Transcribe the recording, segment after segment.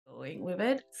going with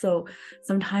it. So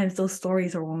sometimes those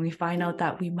stories, or when we find out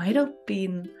that we might have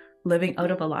been living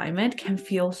out of alignment, can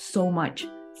feel so much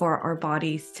for our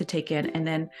bodies to take in, and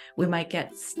then we might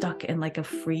get stuck in like a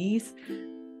freeze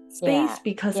space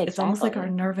because it's almost like our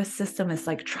nervous system is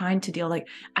like trying to deal, like,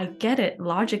 I get it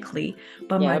logically,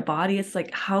 but my body is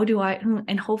like, how do I,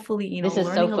 and hopefully, this is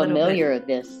so familiar,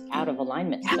 this out of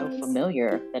alignment, so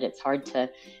familiar that it's hard to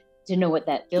know what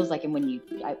that feels like. And when you,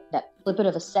 that flip it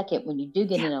of a second, when you do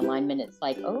get in alignment, it's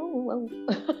like, oh.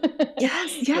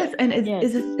 Yes. And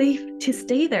is it safe to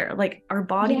stay there? Like, our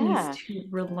body needs to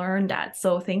relearn that.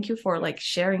 So thank you for like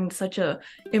sharing such a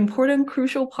important,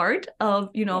 crucial part of,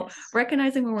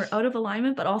 recognizing when we're out of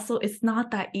alignment, but also it's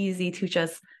not that easy to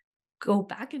just go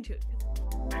back into it.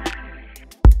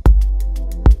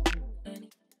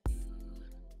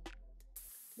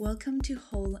 Welcome to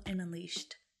Whole and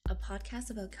Unleashed, a podcast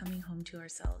about coming home to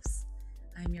ourselves.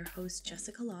 I'm your host,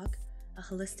 Jessica Locke, a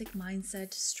holistic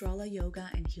mindset, Strala yoga,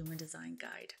 and human design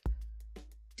guide.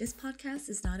 This podcast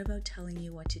is not about telling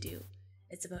you what to do.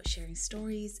 It's about sharing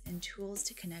stories and tools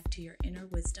to connect to your inner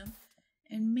wisdom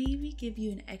and maybe give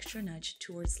you an extra nudge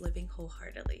towards living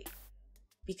wholeheartedly.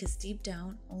 Because deep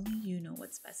down, only you know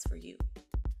what's best for you.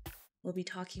 We'll be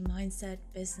talking mindset,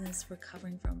 business,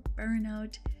 recovering from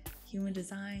burnout, human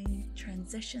design,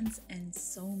 transitions, and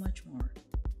so much more.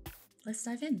 Let's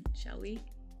dive in, shall we?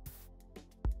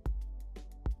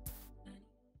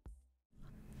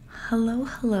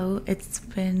 Hello. It's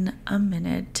been a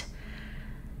minute.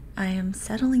 I am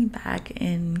settling back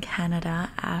in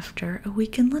Canada after a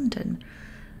week in London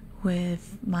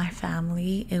with my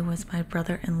family. It was my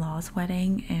brother-in-law's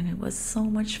wedding, and it was so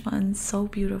much fun, so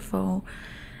beautiful,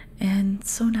 and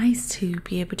so nice to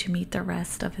be able to meet the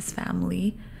rest of his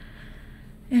family.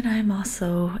 And I'm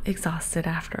also exhausted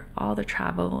after all the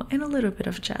travel and a little bit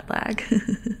of jet lag.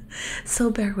 So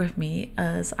bear with me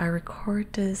as I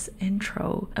record this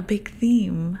intro. A big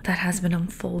theme that has been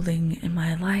unfolding in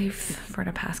my life for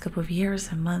the past couple of years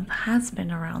and months has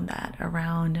been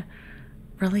around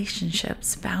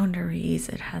relationships, boundaries.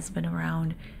 It has been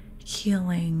around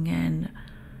healing and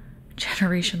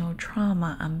generational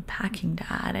trauma, unpacking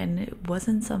that. And it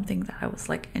wasn't something that I was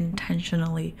like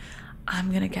intentionally,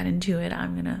 I'm gonna get into it,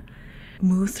 I'm gonna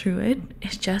move through it.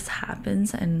 It just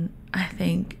happens. And I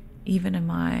think even in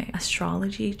my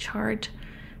astrology chart,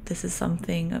 this is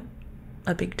something,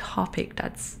 a big topic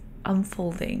that's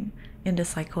unfolding in the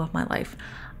cycle of my life.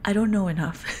 I don't know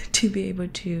enough to be able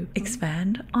to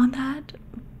expand on that,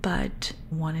 but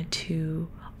wanted to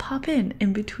pop in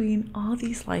between all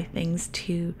these life things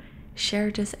to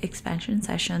share this expansion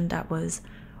session that was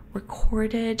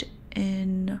recorded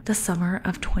in the summer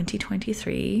of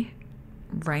 2023.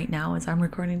 Right now, as I'm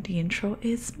recording the intro,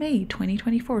 it's May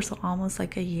 2024, so almost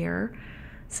like a year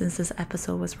since this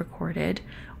episode was recorded,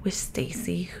 with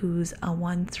Stacy, who's a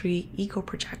 1/3 Ego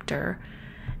Projector.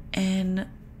 And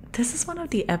this is one of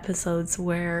the episodes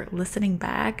where, listening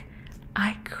back,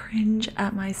 I cringe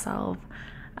at myself.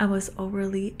 I was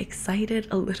overly excited,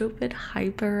 a little bit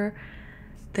hyper.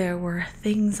 There were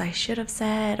things I should have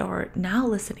said, or now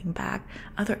listening back,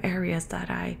 other areas that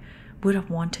I would have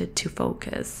wanted to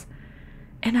focus.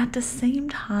 And at the same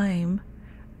time,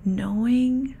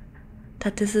 knowing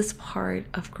that this is part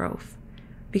of growth,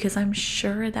 because I'm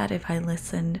sure that if I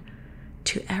listened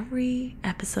to every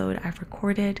episode I've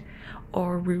recorded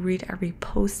or reread every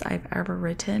post I've ever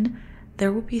written,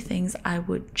 there will be things I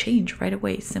would change right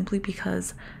away simply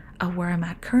because of where I'm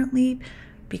at currently,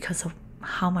 because of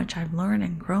how much I've learned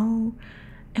and grown,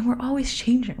 and we're always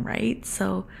changing, right?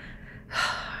 So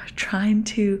trying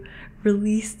to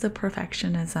release the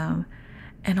perfectionism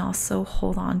and also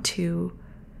hold on to,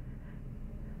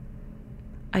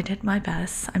 I did my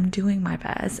best, I'm doing my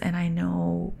best, and I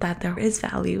know that there is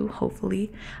value,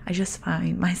 hopefully. I just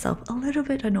find myself a little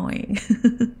bit annoying.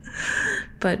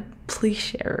 But please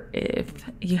share if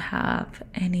you have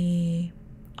any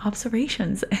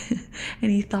observations,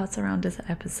 any thoughts around this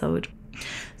episode.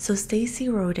 So Stacy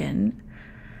wrote in,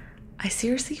 I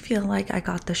seriously feel like I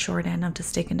got the short end of the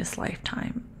stick in this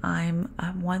lifetime. I'm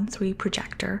a 1/3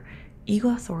 projector, ego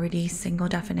authority, single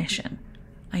definition.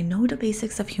 I know the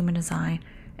basics of human design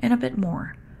and a bit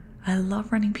more. I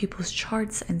love running people's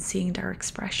charts and seeing their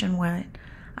expression when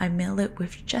I mail it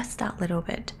with just that little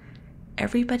bit.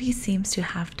 Everybody seems to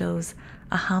have those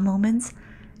aha moments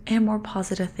and more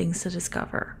positive things to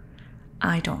discover.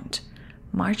 I don't.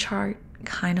 My chart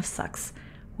kind of sucks,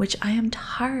 which I am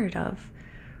tired of,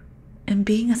 and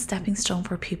being a stepping stone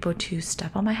for people to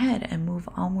step on my head and move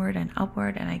onward and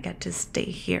upward, and I get to stay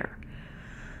here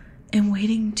and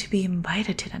waiting to be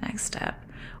invited to the next step.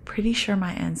 Pretty sure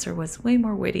my answer was way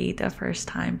more witty the first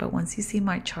time, but once you see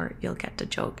my chart, you'll get the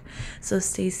joke. So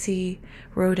Stacy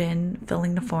wrote in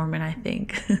filling the form, and I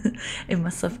think it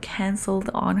must have canceled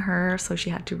on her, so she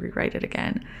had to rewrite it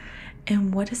again.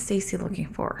 And what is Stacy looking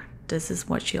for? This is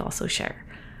what she also shared.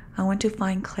 I want to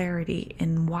find clarity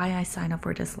in why I signed up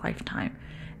for this lifetime.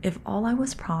 If all I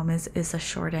was promised is the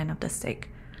short end of the stick,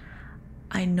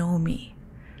 I know me.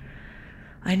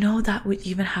 I know that would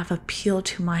even have appealed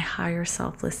to my higher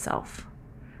selfless self.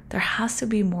 There has to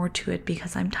be more to it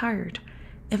because I'm tired.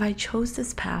 If I chose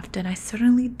this path, then I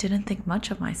certainly didn't think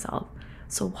much of myself.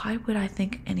 So why would I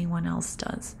think anyone else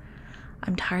does?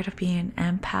 I'm tired of being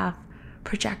an empath,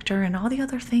 projector, and all the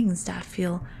other things that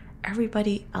feel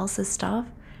everybody else's stuff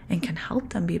and can help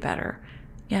them be better.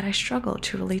 Yet I struggle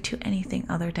to relate to anything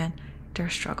other than their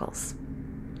struggles.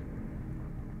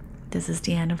 This is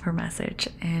the end of her message,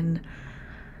 and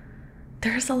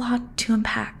there's a lot to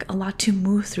unpack, a lot to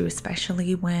move through,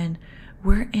 especially when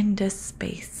we're in this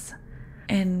space.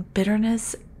 And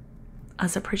bitterness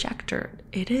as a projector,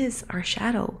 it is our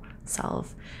shadow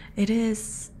self. It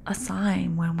is a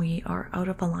sign when we are out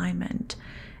of alignment.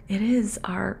 It is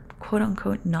our quote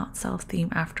unquote not self theme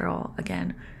after all.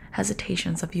 Again,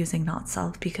 hesitations of using not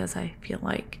self because I feel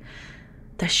like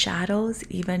the shadows,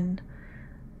 even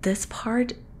this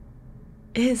part,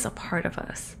 is a part of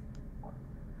us.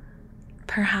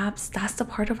 Perhaps that's the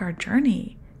part of our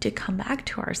journey to come back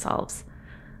to ourselves,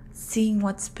 seeing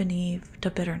what's beneath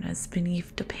the bitterness,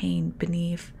 beneath the pain,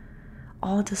 beneath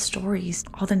all the stories,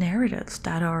 all the narratives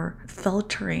that are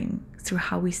filtering through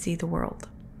how we see the world.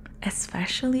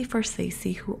 Especially for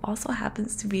Stacy, who also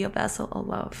happens to be a vessel of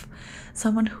love,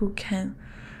 someone who can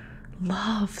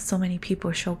love so many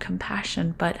people, show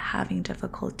compassion, but having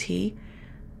difficulty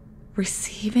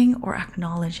receiving or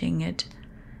acknowledging it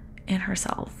in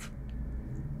herself.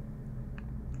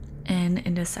 And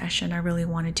in this session, I really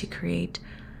wanted to create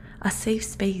a safe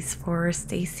space for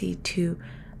Stacy to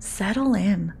settle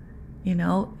in. You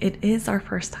know, it is our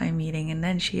first time meeting, and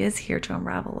then she is here to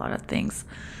unravel a lot of things.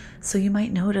 So you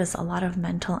might notice a lot of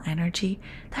mental energy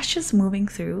that's just moving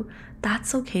through.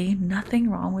 That's okay, nothing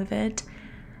wrong with it.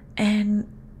 And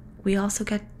we also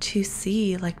get to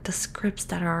see like the scripts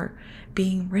that are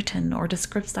being written, or the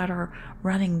scripts that are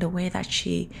running the way that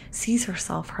she sees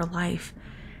herself, her life,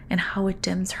 and how it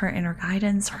dims her inner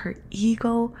guidance, her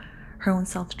ego, her own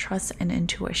self-trust and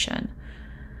intuition.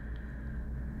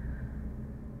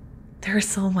 There's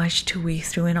so much to weave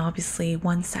through, and obviously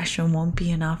one session won't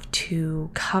be enough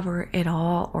to cover it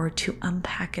all or to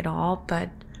unpack it all, but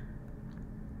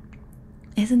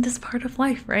isn't this part of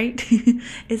life, right?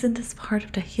 Isn't this part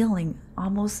of the healing?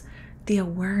 Almost the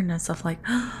awareness of like,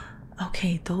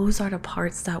 okay, those are the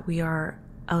parts that we are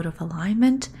out of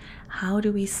alignment. How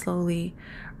do we slowly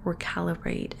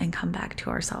recalibrate and come back to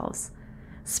ourselves?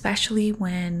 Especially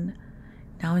when,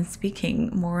 now in speaking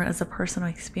more as a personal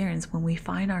experience, when we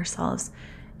find ourselves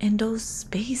in those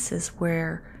spaces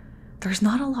where there's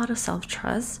not a lot of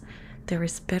self-trust, there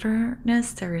is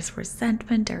bitterness, there is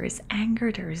resentment, there is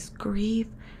anger, there is grief.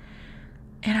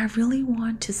 And I really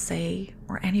want to say,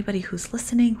 or anybody who's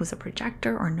listening, who's a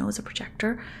projector or knows a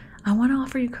projector, I want to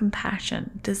offer you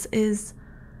compassion. This is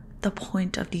the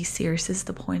point of these series, this is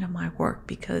the point of my work,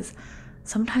 because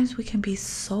sometimes we can be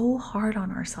so hard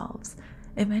on ourselves.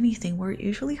 If anything, we're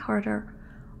usually harder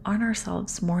on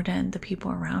ourselves more than the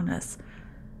people around us.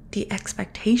 The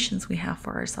expectations we have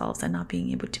for ourselves and not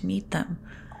being able to meet them,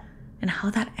 and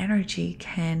how that energy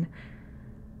can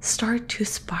start to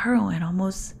spiral and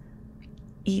almost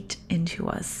eat into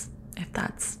us, if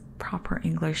that's proper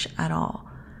English at all.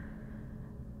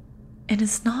 And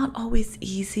it's not always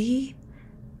easy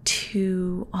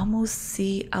to almost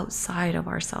see outside of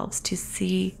ourselves, to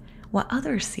see what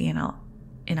others see in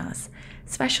us.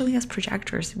 Especially as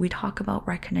projectors, we talk about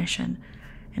recognition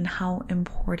and how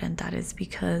important that is,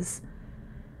 because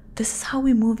this is how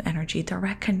we move energy. The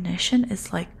recognition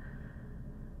is like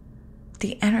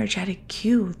the energetic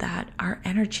cue that our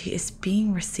energy is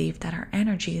being received, that our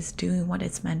energy is doing what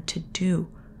it's meant to do.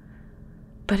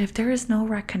 But if there is no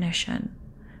recognition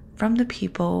from the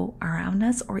people around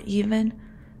us, or even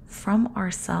from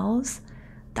ourselves,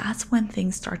 that's when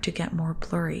things start to get more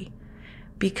blurry.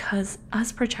 Because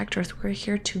as projectors, we're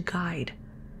here to guide.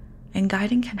 And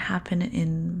guiding can happen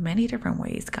in many different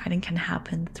ways. Guiding can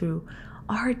happen through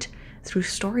art, through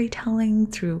storytelling,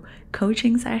 through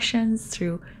coaching sessions,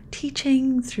 through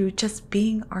teaching, through just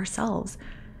being ourselves.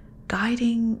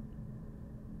 Guiding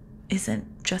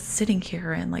isn't just sitting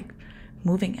here and like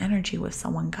moving energy with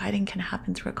someone. Guiding can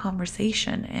happen through a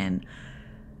conversation, and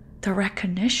the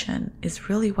recognition is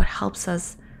really what helps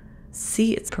us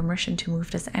see its permission to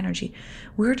move this energy.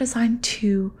 We're designed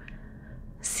to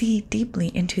see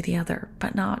deeply into the other,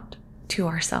 but not to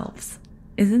ourselves.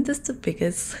 Isn't this the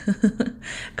biggest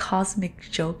cosmic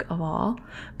joke of all?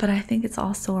 But I think it's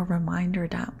also a reminder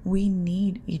that we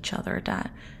need each other,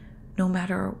 that no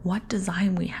matter what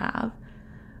design we have,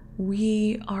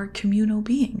 we are communal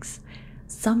beings.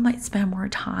 Some might spend more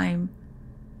time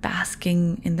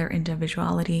basking in their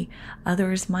individuality,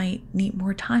 others might need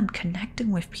more time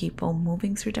connecting with people,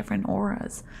 moving through different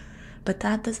auras. But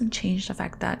that doesn't change the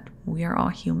fact that we are all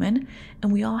human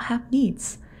and we all have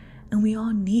needs and we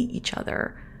all need each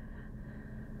other.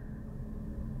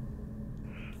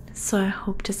 So I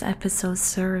hope this episode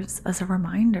serves as a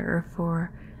reminder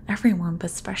for everyone, but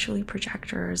especially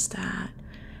projectors, that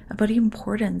about the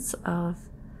importance of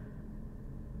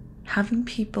having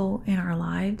people in our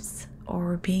lives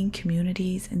or being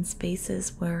communities and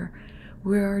spaces where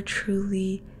we're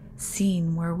truly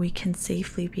seen, where we can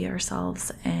safely be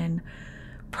ourselves and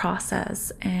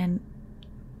process and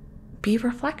be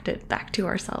reflected back to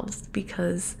ourselves.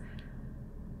 Because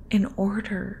in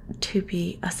order to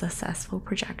be a successful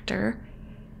projector,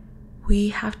 we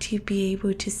have to be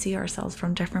able to see ourselves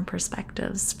from different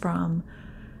perspectives, from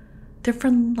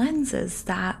different lenses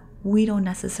that we don't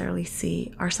necessarily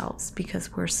see ourselves,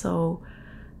 because we're so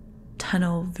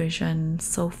tunnel vision,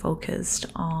 so focused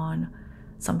on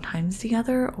sometimes the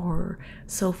other, or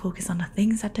so focused on the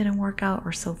things that didn't work out,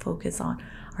 or so focused on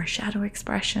our shadow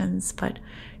expressions. But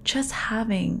just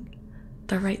having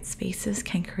the right spaces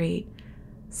can create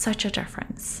such a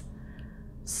difference.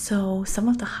 So some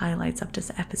of the highlights of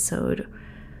this episode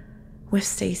with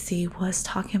Stacy was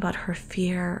talking about her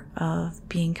fear of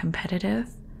being competitive,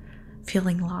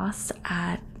 feeling lost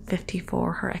at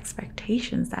 54, her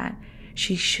expectations that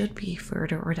she should be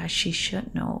further or that she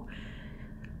should know.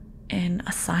 And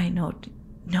a side note,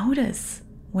 notice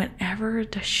whenever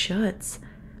the shoulds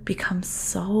become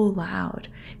so loud.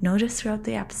 Notice throughout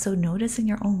the episode, notice in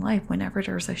your own life, whenever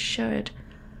there's a should,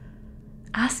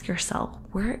 ask yourself,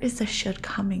 where is the should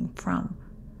coming from?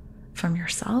 From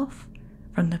yourself?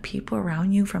 From the people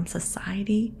around you? From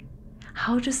society?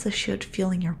 How does the should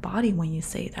feel in your body when you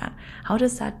say that? How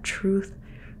does that truth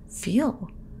feel?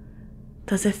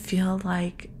 Does it feel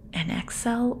like an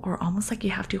exhale, or almost like you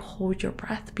have to hold your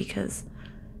breath because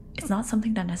it's not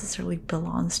something that necessarily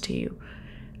belongs to you,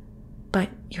 but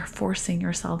you're forcing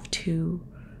yourself to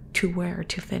wear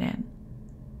to fit in?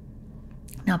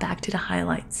 Now back to the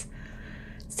highlights.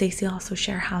 Stacy also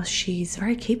shared how she's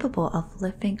very capable of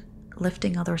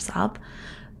lifting others up,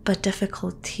 but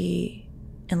difficulty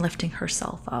in lifting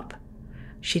herself up.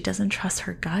 She doesn't trust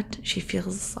her gut. She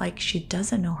feels like she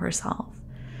doesn't know herself.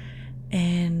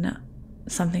 And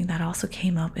something that also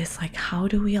came up is like, how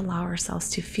do we allow ourselves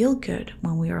to feel good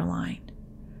when we are aligned?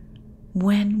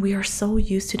 When we are so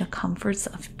used to the comforts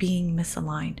of being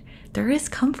misaligned, there is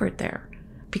comfort there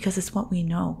because it's what we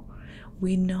know.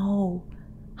 We know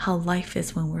how life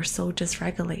is when we're so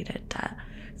dysregulated, that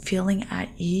feeling at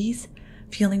ease,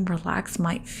 feeling relaxed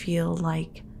might feel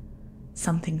like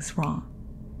something's wrong.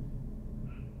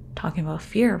 Talking about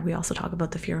fear, we also talk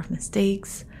about the fear of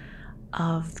mistakes,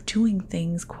 of doing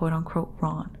things quote unquote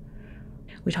wrong.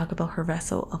 We talk about her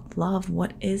vessel of love.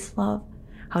 What is love?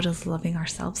 How does loving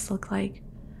ourselves look like?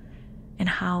 And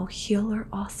how healer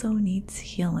also needs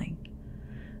healing.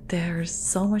 There's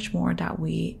so much more that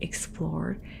we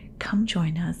explored. Come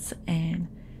join us, and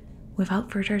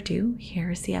without further ado,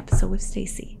 here's the episode with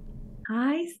Stacy.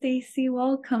 Hi Stacy,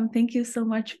 welcome. Thank you so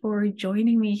much for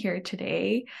joining me here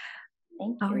today.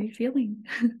 Thank How you. are you feeling?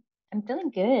 I'm feeling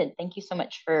good. Thank you so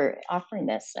much for offering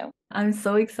this. So I'm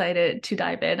so excited to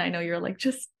dive in. I know you're like,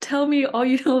 just tell me all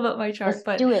you know about my chart,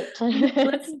 let's do it.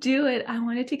 let's do it. I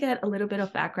wanted to get a little bit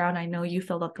of background. I know you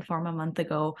filled out the form a month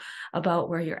ago about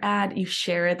where you're at. You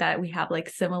shared that we have like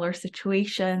similar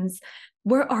situations.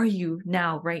 Where are you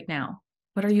now, right now?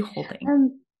 What are you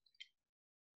holding?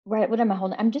 Right. What am I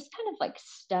holding? I'm just kind of like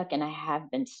stuck, and I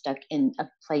have been stuck in a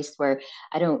place where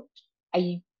I don't,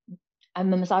 I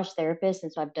I'm a massage therapist,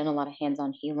 and so I've done a lot of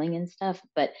hands-on healing and stuff,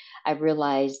 but I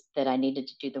realized that I needed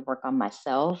to do the work on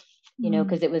myself,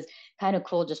 because Mm, it was kind of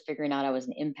cool just figuring out I was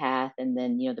an empath, and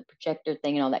then, the projector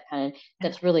thing and all that kind of yeah.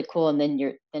 stuff's really cool. And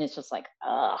then it's just like,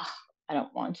 oh, I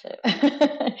don't want to.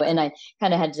 And I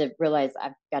kind of had to realize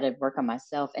I've got to work on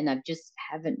myself, and I just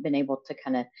haven't been able to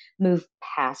kind of move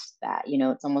past that.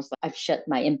 It's almost like I've shut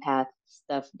my empath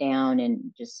stuff down, and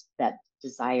just that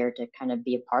desire to kind of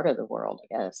be a part of the world,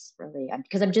 I guess, really,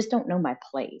 because I just don't know my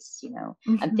place. I'm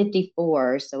Mhm.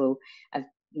 54, so I've,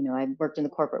 I worked in the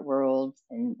corporate world,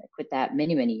 and I quit that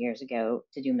many, many years ago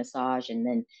to do massage. And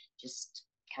then just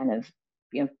kind of,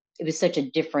 it was such a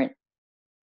different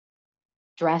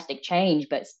drastic change,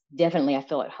 but definitely I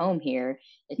feel at home here.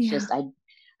 It's Yeah. just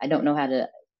I don't know how to.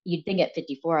 You'd think at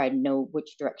 54 I'd know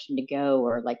which direction to go,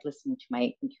 or like listen to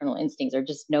my internal instincts, or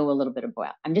just know a little bit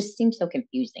about. I'm just seems so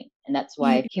confusing, and that's Yeah.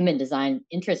 why human design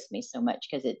interests me so much,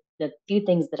 because it the few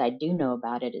things that I do know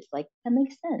about it is like that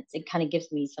makes sense. It kind of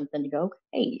gives me something to go,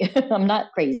 hey, I'm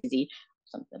not crazy,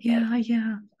 something, but Yeah.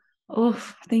 Yeah. Oh,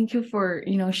 thank you for,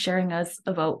 sharing us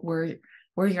about where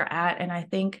you're at. And I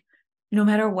think no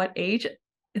matter what age,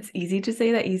 it's easy to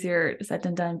say that, easier said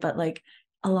than done, but like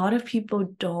a lot of people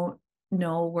don't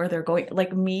know where they're going.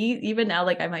 Like me, even now,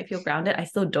 like I might feel grounded, I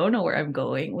still don't know where I'm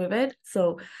going with it.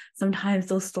 So sometimes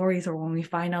those stories, or when we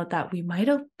find out that we might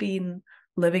have been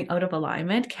living out of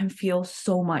alignment, can feel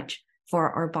so much for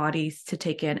our bodies to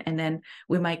take in. And then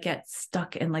we might get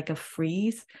stuck in like a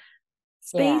freeze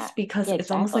yeah, space, because yeah,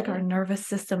 it's almost like our exactly. nervous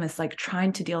system is like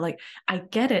trying to deal, like I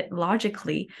get it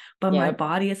logically, but my Yep.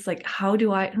 body is like, how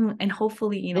do I, and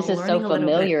hopefully, This is so learning a little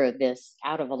bit. familiar, this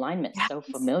out of alignment, so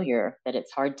Yes. familiar that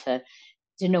it's hard to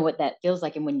know what that feels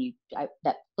like. And when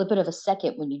that flip it of a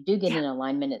second, when you do get Yeah. in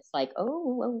alignment, it's like,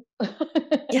 oh,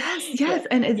 Yes, yeah, yes.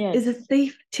 And is yes, it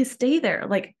safe to stay there?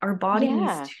 Like our body needs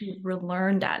yeah, to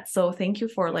relearn that. So thank you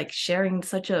for like yes, sharing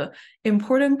such a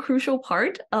important, crucial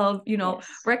part of, yes,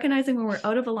 recognizing when we're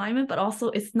out of alignment, but also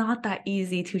it's not that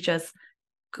easy to just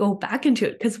go back into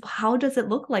it, because how does it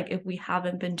look like if we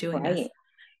haven't been doing this right.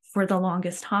 for the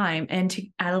longest time? And to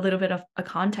add a little bit of a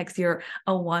context, you're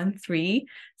a 1-3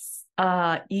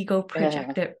 ego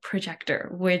projector,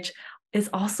 which is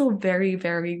also very,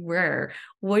 very rare.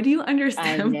 What do you I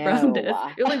understand from know. this?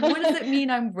 You're like, what does it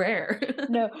mean I'm rare?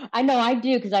 No, I know I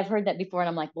do, because I've heard that before, and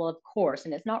I'm like, well, of course.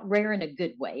 And it's not rare in a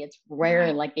good way. It's rare in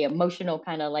Right. like the emotional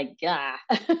kind of like, ah.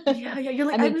 Yeah, yeah. You're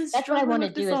I like, I've mean, been that's what I struggling want to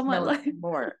with do, this all is my know life.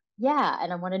 more. Yeah,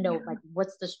 and I want to know Yeah. like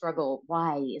what's the struggle?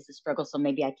 Why is the struggle? So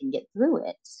maybe I can get through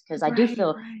it, because I do Right,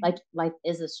 feel right. like life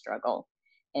is a struggle,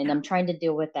 and Yeah. I'm trying to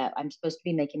deal with that. I'm supposed to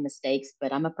be making mistakes,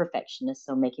 but I'm a perfectionist,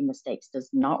 so making mistakes does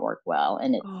not work well.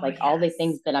 And it's Oh, like all the yes.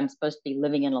 things that I'm supposed to be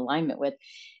living in alignment with,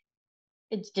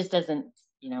 it just doesn't,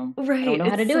 I don't Right. know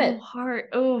how to It's do so it. hard.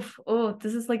 Oh, oh,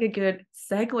 this is like a good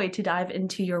segue to dive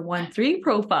into your 1-3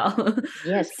 profile.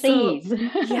 Yes, So, please.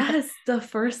 yes, the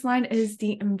first line is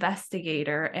the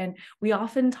investigator. And we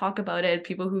often talk about it.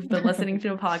 People who've been listening to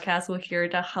the podcast will hear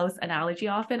the house analogy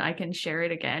often. I can share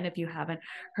it again if you haven't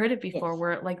heard it before, Yes.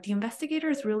 where like the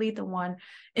investigator is really the one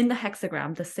in the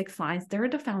hexagram, the 6 lines. They're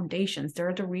the foundations,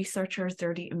 they're the researchers,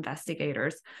 they're the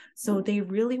investigators. So they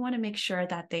really want to make sure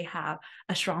that they have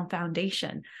a strong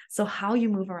foundation. So how you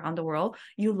move around the world,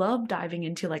 you love diving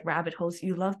into like rabbit holes,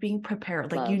 you love being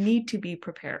prepared, like you Love. need to be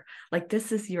prepared, like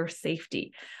this is your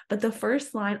safety. But the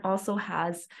first line also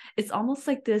has, it's almost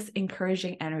like this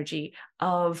encouraging energy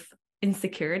of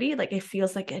insecurity, like it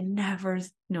feels like it never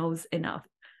knows enough,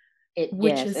 It,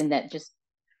 which yes, is, and that just,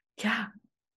 yeah,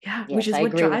 yeah, which yes, is I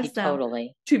what agree with you drives them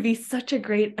totally. to be such a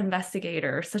great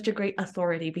investigator, such a great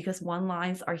authority, because one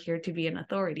lines are here to be an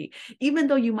authority, even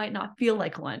though you might not feel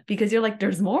like one, because you're like,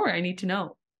 there's more I need to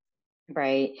know.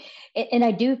 Right. And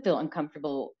I do feel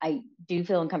uncomfortable. I do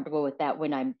feel uncomfortable with that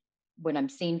when I'm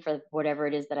seen for whatever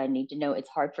it is that I need to know. It's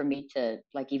hard for me to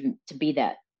like even to be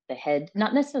that the head,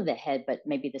 not necessarily the head, but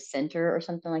maybe the center or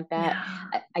something like that.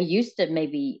 Yeah. I used to,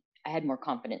 maybe I had more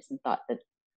confidence and thought that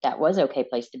that was okay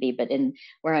place to be, but in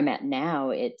where I'm at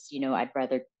now, it's, I'd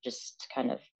rather just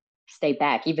kind of stay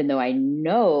back, even though I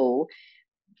know,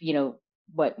 you know,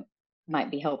 what might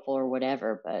be helpful or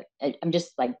whatever. But I'm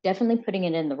just like definitely putting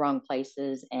it in the wrong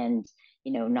places, and,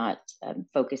 not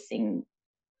focusing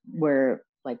where,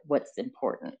 like, what's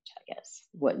important, I guess,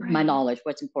 what my Right. knowledge,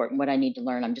 what's important, what I need to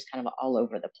learn. I'm just kind of all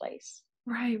over the place.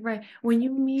 Right, right. When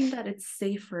you mean that it's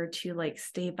safer to like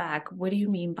stay back, what do you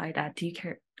mean by that? Do you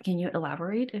care? Can you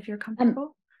elaborate if you're Um,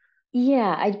 comfortable?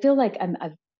 yeah, I feel like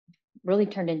I've really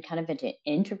turned in kind of into an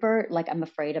introvert. Like I'm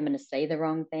afraid I'm going to say the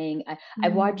wrong thing.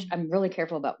 Mm, I'm really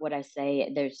careful about what I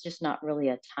say. There's just not really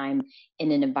a time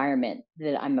in an environment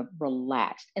that I'm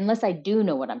relaxed, unless I do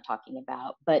know what I'm talking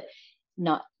about, but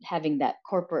not having that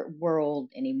corporate world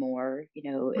anymore,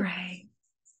 it's right.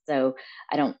 so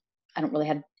I don't, I don't really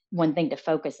have one thing to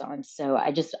focus on. So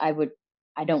I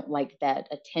don't like that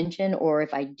attention. Or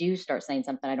if I do start saying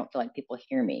something, I don't feel like people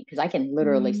hear me, because I can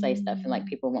literally say stuff and like Mm,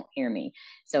 people won't hear me.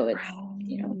 So it's,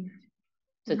 right.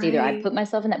 so it's either I Right. put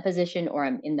myself in that position or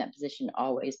I'm in that position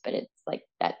always. But it's like,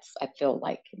 I feel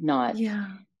like not Yeah.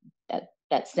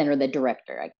 that center, the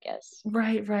director, I guess.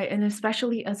 Right, right. And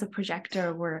especially as a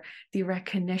projector where the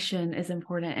recognition is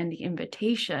important and the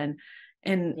invitation.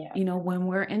 And, Yeah. when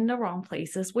we're in the wrong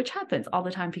places, which happens all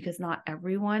the time because not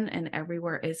everyone and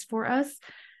everywhere is for us,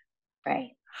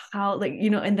 Right. how, like,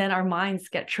 and then our minds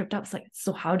get tripped up. It's like,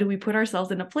 so how do we put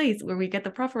ourselves in a place where we get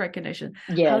the proper recognition?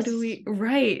 How do Yes. we,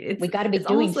 right? We got to be It's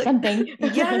doing almost like, something.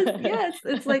 yes, yes.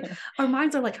 It's like our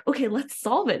minds are like, okay, let's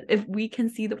solve it if we can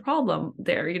see the problem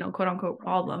there, quote unquote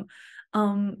problem.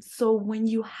 So when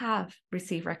you have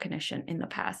received recognition in the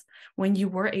past, when you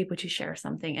were able to share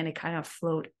something and it kind of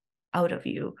flowed out of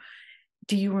you,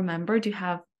 do you remember? Do you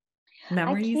have I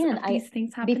memories can. of these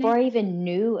things Before happening? I even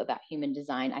knew about human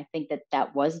design, I think that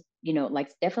that was,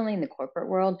 like definitely in the corporate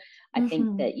world. I think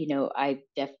Mm-hmm.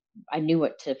 that, I knew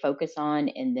what to focus on,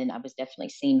 and then I was definitely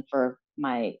seen for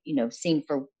seen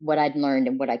for what I'd learned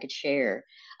and what I could share.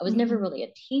 I was never Mm-hmm. really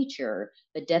a teacher,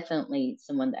 but definitely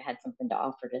someone that had something to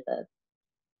offer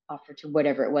to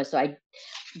whatever it was. So I,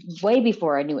 way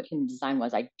before I knew what human design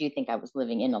was, I do think I was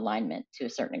living in alignment to a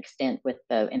certain extent with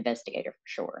the investigator for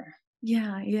sure.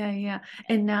 Yeah, yeah, yeah.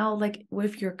 And now, like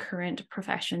with your current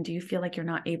profession, do you feel like you're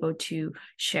not able to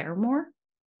share more?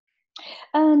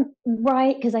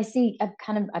 Right, because I see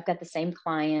I've got the same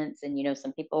clients, and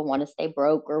some people want to stay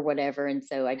broke or whatever, and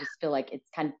so I just feel like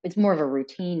it's more of a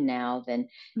routine now than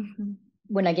Mm-hmm.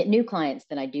 when I get new clients.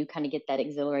 Then I do kind of get that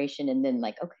exhilaration, and then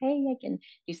like, okay, I can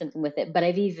do something with it. But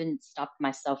I've even stopped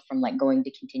myself from like going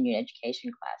to continuing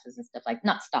education classes and stuff, like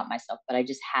not stop myself, but I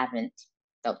just haven't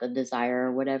felt the desire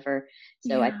or whatever.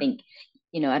 So I Yeah, think,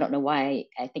 I don't know why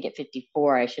I think at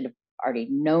 54 I should have already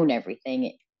known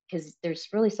everything, because there's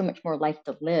really so much more life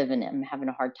to live, and I'm having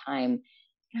a hard time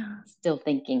yeah, still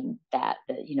thinking that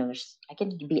there's I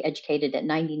can be educated at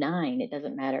 99. It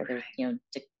doesn't matter. There's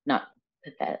to not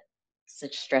put that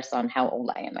such stress on how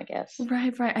old I am, I guess.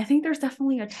 right, right. I think there's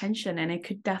definitely a tension, and it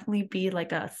could definitely be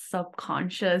like a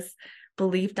subconscious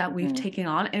belief that we've Mm, taken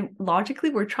on. And logically,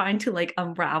 we're trying to like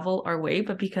unravel our way,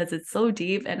 but because it's so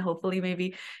deep, and hopefully,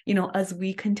 maybe, as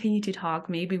we continue to talk,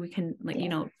 maybe we can like,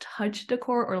 yeah. touch the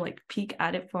core or like peek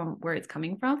at it from where it's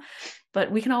coming from.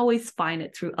 But we can always find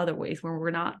it through other ways when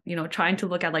we're not, trying to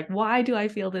look at like, why do I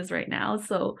feel this right now?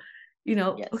 So,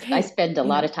 Yes, I okay, spend a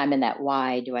lot of time in that.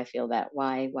 Why do I feel that?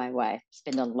 Why?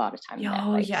 Spend a lot of time in that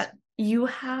yo, place. yeah. You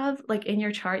have like in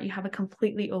your chart, you have a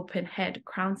completely open head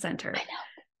crown I center.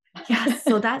 Yes.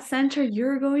 So know. that center,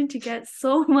 you're going to get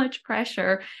so much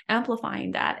pressure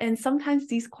amplifying that. And sometimes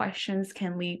these questions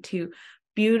can lead to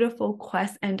beautiful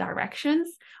quests and directions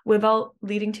without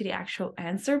leading to the actual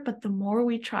answer. But the more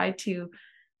we try to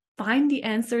find the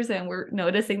answers and we're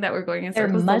noticing that we're going in There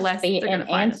circles, the must less be they're going an to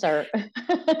find us. answer.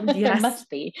 There Yes, must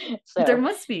be. there So,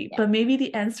 must be, yeah. but maybe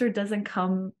the answer doesn't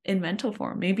come in mental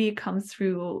form. Maybe it comes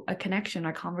through a connection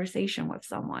or conversation with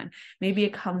someone. Maybe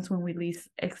it comes when we least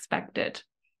expect it.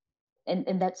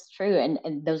 And that's true,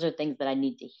 and those are things that I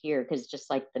need to hear, because just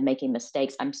like the making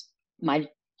mistakes, my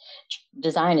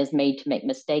design is made to make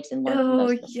mistakes and learn from Oh,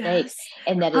 those mistakes, yes.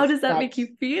 and How does that make that's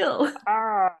you feel?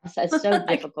 it's so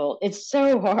difficult. It's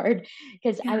so hard,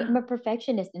 because I'm Yeah, a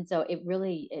perfectionist, and so it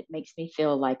makes me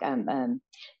feel like I'm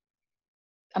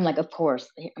like, of course,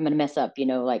 I'm gonna mess up,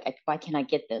 like, why can't I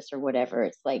get this or whatever?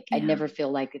 It's like I yeah. never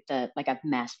feel like like I've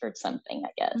mastered something,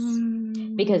 I guess,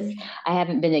 because Mm, I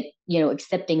haven't been,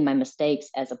 accepting my mistakes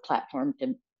as a platform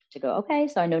to go, okay,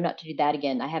 so I know not to do that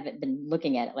again. I haven't been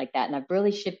looking at it like that, and I've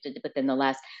really shifted within the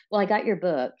last. Well, I got your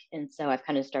book, and so I've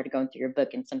kind of started going through your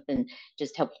book, and something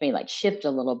just helped me like shift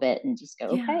a little bit and just go,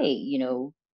 yeah. okay,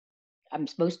 I'm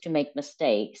supposed to make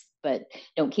mistakes, but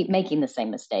don't keep making the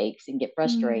same mistakes and get Mm,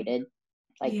 frustrated.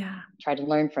 Like, yeah. try to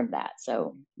learn from that.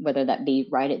 So whether that be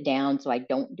write it down so I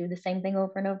don't do the same thing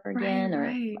over and over Right, again, or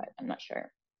right. what, I'm not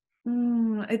sure.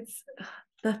 It's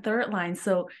the third line.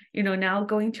 So, now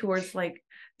going towards like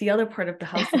the other part of the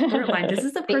house, the third line, this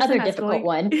is the The person other that's difficult going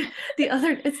one. the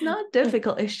other, it's not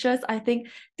difficult. It's just, I think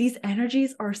these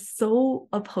energies are so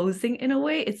opposing in a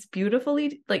way. It's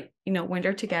beautifully like, when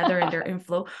they're together and they're in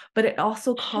flow, but it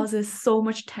also causes so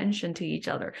much tension to each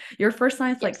other. Your first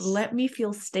line is like, Yes. let me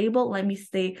feel stable, let me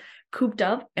stay cooped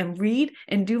up and read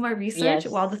and do my research.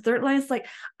 While the Yes. third line is like,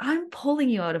 I'm pulling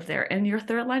you out of there. And your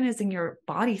third line is in your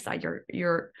body side,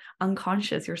 your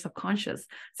unconscious, your subconscious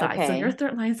side. So your Okay.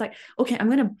 third line is like, okay, I'm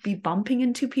going to be bumping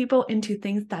into people, into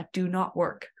things that do not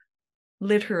work,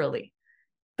 literally.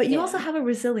 But you also Yeah. have a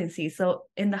resiliency. So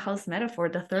in the house metaphor,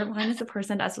 the third line is the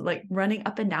person that's like running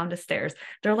up and down the stairs.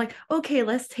 They're like, okay,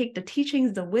 let's take the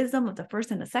teachings, the wisdom of the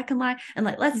first and the second line, and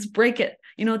like, let's break it.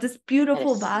 This That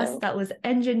beautiful is vase so, that was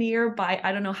engineered by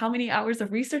I don't know how many hours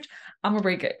of research. I'm gonna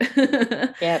break it.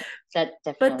 yep. That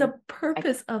But definitely. the I,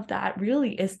 purpose of that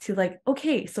really is to like,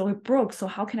 okay, so it broke. So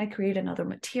how can I create another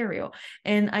material?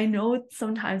 And I know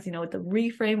sometimes, the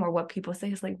reframe or what people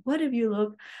say is like, what if you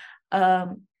look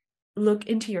look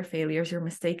into your failures, your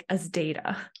mistake as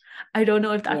data. I don't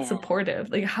know if that's Yeah. supportive.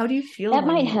 Like, how do you feel That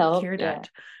when might you help. hear Yeah. that?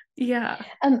 Yeah.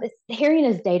 Hearing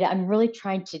as data, I'm really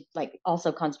trying to like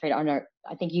also concentrate on our.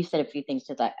 I think you said a few things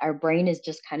to that. Our brain is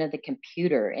just kind of the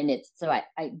computer, and it's so I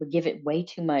would give it way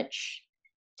too much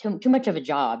of a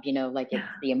job. Like it's Yeah.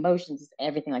 the emotions,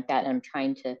 everything like that. And I'm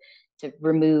trying to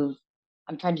remove.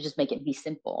 I'm trying to just make it be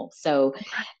simple. So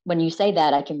when you say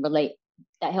that, I can relate.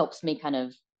 That helps me kind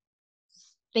of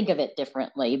think of it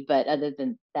differently. But other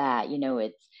than that,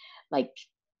 it's like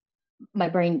my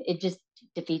brain, it just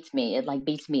defeats me. It like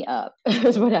beats me up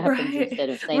is what happens Right. instead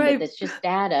of saying that Right. that's just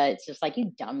data. It's just like,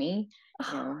 you dummy, you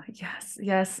Oh, know. yes.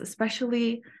 Yes.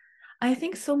 Especially, I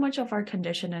think so much of our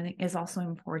conditioning is also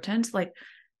important, like,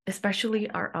 especially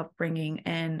our upbringing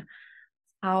and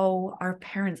how our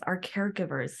parents, our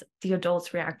caregivers, the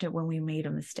adults reacted when we made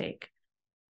a mistake.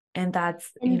 And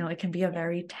that's, And it can be a yeah,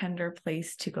 very tender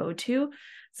place to go to.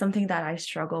 Something that I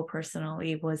struggle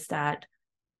personally was that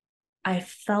I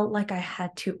felt like I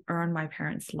had to earn my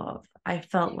parents' love. I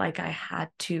felt like I had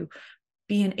to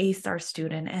be an A-star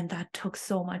student, and that took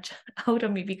so much out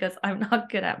of me because I'm not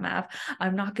good at math.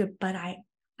 I'm not good, but I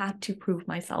had to prove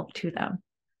myself to them.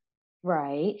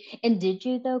 right. And did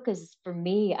you though? Because for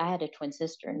me, I had a twin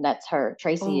sister, and that's her.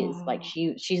 Tracy is like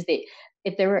Oh, she's the.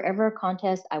 If there were ever a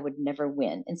contest, I would never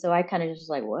win, and so I kind of just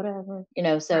like whatever.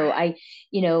 So right.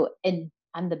 and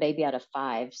I'm the baby out of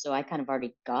five, so I kind of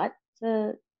already got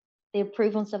the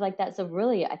approval and stuff like that. So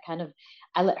really,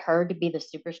 I let her to be the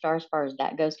superstar as far as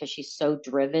that goes because she's so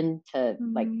driven to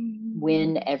like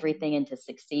win Mm, everything and to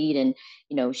succeed.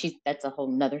 And she's that's a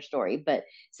whole nother story. But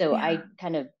so yeah.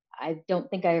 I don't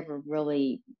think I ever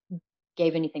really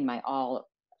gave anything my all.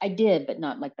 I did, but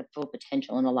not like the full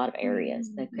potential in a lot of areas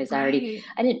because Right.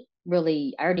 I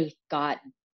already got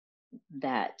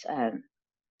that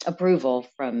approval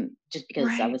from just because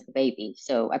I Right. was the baby.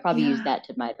 So I probably used Yeah. that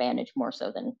to my advantage more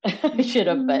so than I should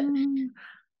have. But Mhm.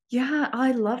 Yeah,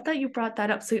 I love that you brought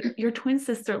that up. So your twin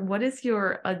sister, what is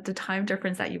your the time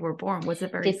difference that you were born? Was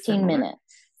it very 15 similar? minutes.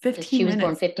 She 15 was born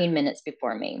minutes. 15 minutes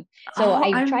before me. So Oh, I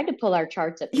I'm tried to pull our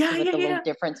charts up to yeah, see what yeah, the little yeah.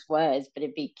 difference was, but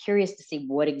it'd be curious to see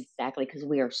what exactly, because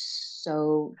we are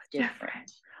so different.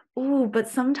 Different. Oh, but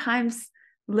sometimes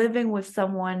living with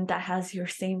someone that has your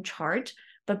same chart,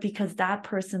 but because that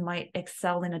person might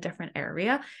excel in a different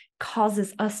area,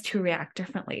 causes us to react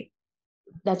differently.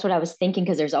 That's what I was thinking,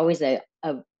 because there's always a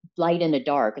light and a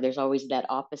dark. There's always that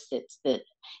opposites that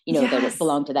Yes.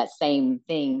 belong to that same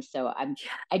thing. So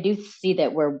I do see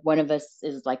that where one of us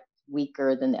is like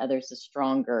weaker than the others is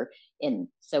stronger. And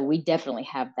so we definitely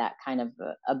have that kind of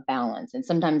a balance. And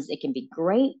sometimes it can be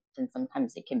great and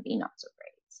sometimes it can be not so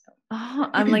Oh,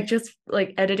 I'm great. like just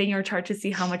like editing your chart to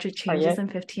see how much it Are changes you? in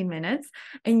 15 minutes.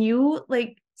 And you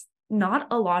like not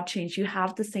a lot change. You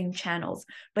have the same channels,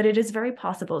 but it is very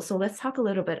possible. So let's talk a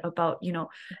little bit about,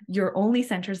 your only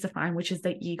centers defined, which is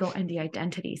the ego and the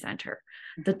identity center,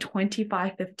 the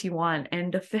 2551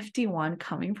 and the 51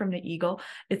 coming from the ego.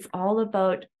 It's all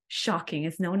about shocking.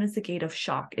 It's known as the gate of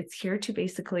shock. It's here to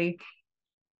basically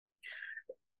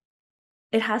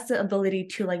it has the ability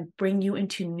to like bring you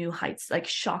into new heights, like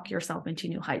shock yourself into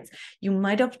new heights. You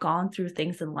might have gone through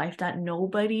things in life that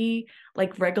nobody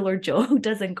like regular Joe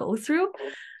doesn't go through.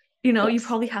 You Yes.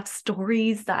 probably have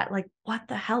stories that like, what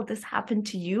the hell, this happened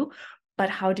to you, but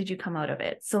how did you come out of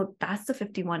it? So that's the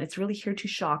 51. It's really here to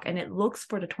shock. And it looks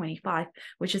for the 25,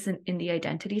 which is in the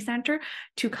identity center,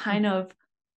 to kind Mhm. of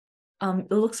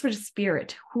it looks for the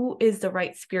spirit. Who is the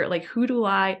right spirit? Like, who do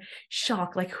I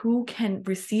shock? Like, who can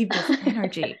receive this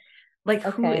energy? Like,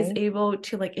 who is Okay. able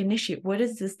to like initiate? What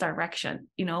is this direction?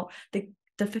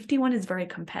 The 51 is very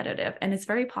competitive, and it's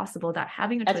very possible that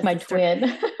having a That's twin my sister,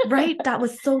 twin. right, that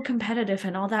was so competitive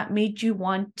and all that made you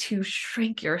want to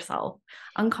shrink yourself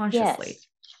unconsciously. Yes.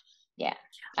 Yeah,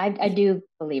 I do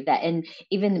believe that. And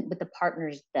even with the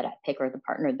partners that I pick or the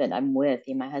partner that I'm with,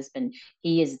 my husband,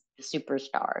 he is the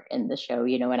superstar in the show,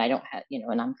 and I don't have,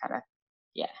 and I'm kind of,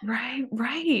 yeah. Right,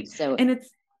 right. So,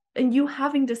 And you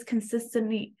having this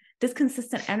consistent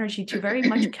energy to very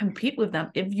much compete with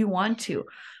them if you want to,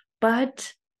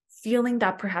 but feeling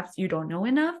that perhaps you don't know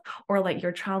enough, or like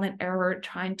your trial and error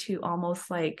trying to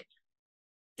almost like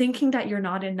thinking that you're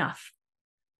not enough,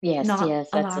 yes, not yes,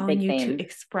 that's a allowing big you to thing.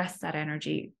 express that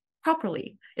energy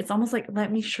properly. It's almost like,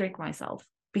 let me shrink myself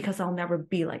because I'll never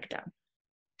be like them.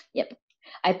 Yep.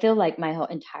 I feel like my whole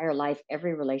entire life,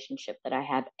 every relationship that I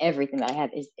have, everything that I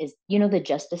have is the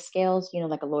justice scales,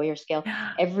 like a lawyer scale.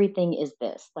 Yeah. Everything is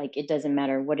this. Like it doesn't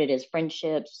matter what it is,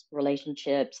 friendships,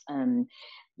 relationships,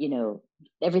 you know,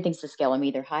 everything's the scale. I'm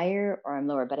either higher or I'm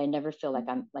lower, but I never feel like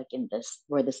I'm like in this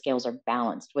where the scales are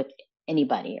balanced with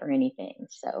anybody or anything.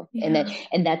 So, Yeah.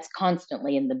 and that's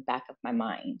constantly in the back of my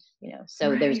mind,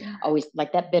 so there's Right. always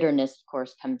like that bitterness of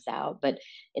course comes out, but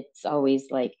it's always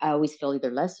like I always feel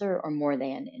either lesser or more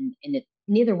than, and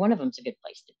neither one of them's a good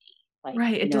place to be. Like,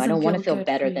 Right. It I doesn't don't want to feel feel good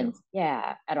for better than, you.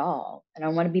 yeah, at all. And I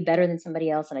don't want to be better than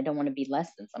somebody else, and I don't want to be less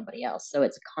than somebody else. So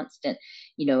it's a constant,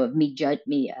 of me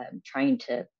trying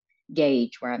to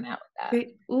gauge where I'm at with that.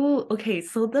 Wait, ooh, okay.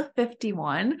 So the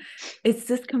 51, it's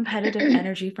this competitive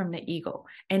energy from the ego,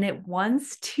 and it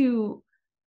wants to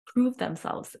prove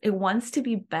themselves. It wants to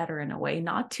be better in a way,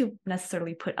 not to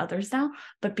necessarily put others down,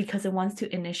 but because it wants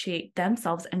to initiate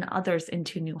themselves and others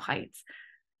into new heights.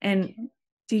 And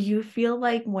do you feel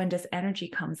like when this energy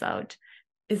comes out,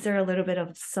 is there a little bit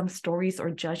of some stories or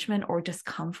judgment or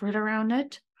discomfort around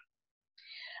it?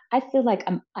 I feel like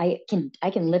I can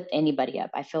lift anybody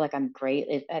up. I feel like I'm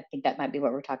great. I think that might be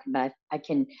what we're talking about.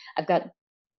 I've got,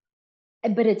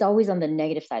 but it's always on the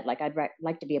negative side. Like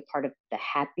like to be a part of the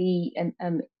happy and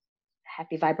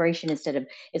happy vibration, instead of,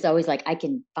 it's always like I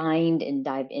can find and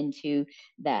dive into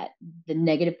that, the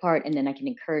negative part, and then I can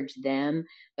encourage them.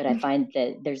 But I find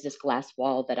that there's this glass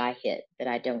wall that I hit that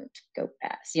I don't go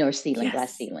past, or glass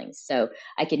Yes. ceilings. So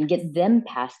I can get them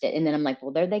past it, and then I'm like,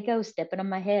 well, there they go, stepping on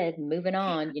my head and moving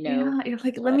on. Yeah, you're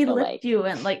like, So let I me feel lift like, you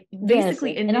and like yes,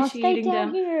 basically and I'll stay initiating down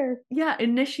them. here. Yeah,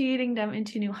 initiating them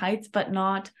into new heights, but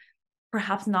not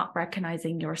perhaps not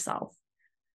recognizing yourself.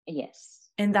 Yes,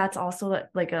 And that's also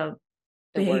like a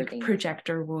the big worthiness.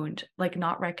 projector wound, like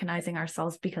not recognizing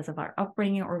ourselves because of our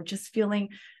upbringing or just feeling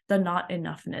the not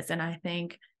enoughness. And I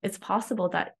think it's possible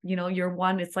that, you're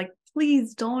one, it's like,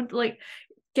 please don't like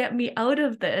get me out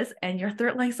of this. And your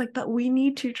third line's like, but we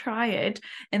need to try it.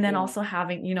 And then Yeah, also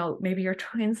having, maybe your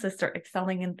twin sister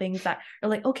excelling in things that are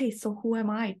like, okay, so who am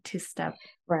I to step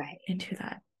right. into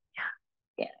that?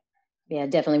 Yeah. Yeah,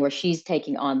 definitely where she's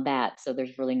taking on that. So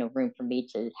there's really no room for me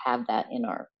to have that in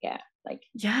our, yeah, like,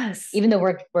 Yeah. Yes. even though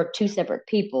we're two separate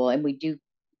people and we do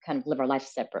kind of live our life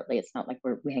separately, it's not like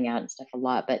we hang out and stuff a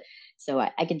lot. But so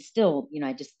I can still,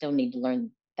 I just still need to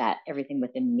learn that everything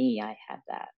within me, I have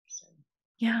that. So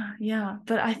Yeah. Yeah.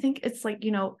 But I think it's like,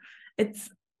 it's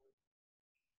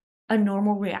a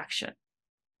normal reaction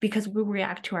because we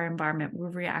react to our environment, we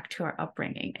react to our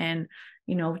upbringing. And,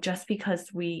 just because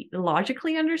we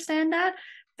logically understand that, right.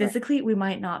 physically, we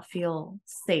might not feel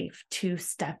safe to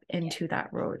step Yeah. into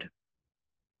that road.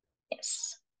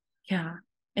 Yes. Yeah.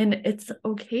 And it's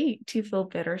okay to feel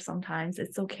bitter sometimes.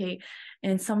 It's okay.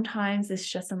 And sometimes it's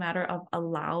just a matter of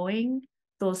allowing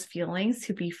those feelings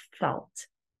to be felt.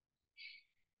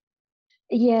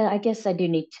 Yeah, I guess I do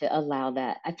need to allow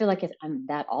that. I feel like I'm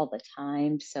that all the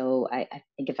time. So I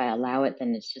think if I allow it,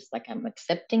 then it's just like I'm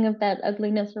accepting of that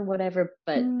ugliness or whatever.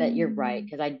 But you're right, Mm,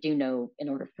 because I do know in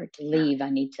order for it to leave, I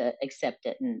need to accept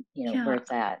it and where yeah.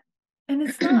 it's at. And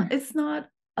it's not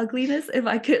ugliness if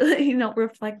I could,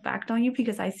 reflect back on you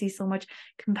because I see so much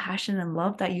compassion and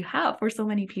love that you have for so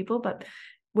many people. But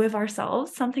with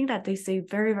ourselves, something that they say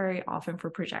very, very often for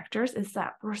projectors is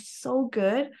that we're so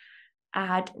good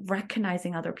at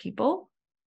recognizing other people,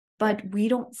 Yeah. but we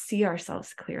don't see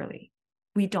ourselves clearly.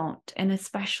 We don't. And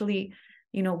especially,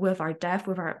 with our deaf,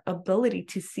 with our ability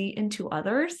to see into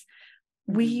others,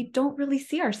 we Hmm. don't really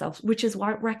see ourselves, which is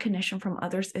why recognition from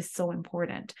others is so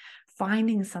important.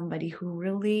 Finding somebody who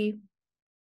really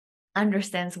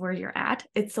understands where you're at.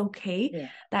 It's okay Yeah.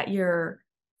 that you're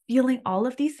feeling all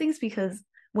of these things because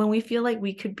when we feel like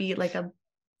we could be like a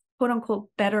quote unquote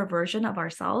better version of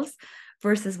ourselves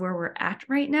versus where we're at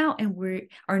right now and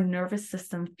our nervous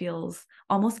system feels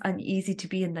almost uneasy to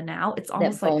be in the now, it's That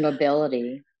almost like,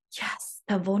 vulnerability. yes,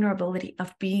 the vulnerability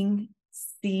of being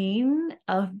seen,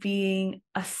 of being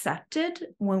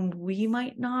accepted when we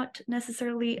might not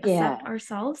necessarily accept Yeah,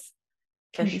 ourselves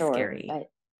for can be sure. scary.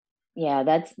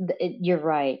 Yeah, you're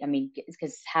right. I mean,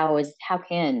 because how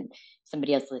can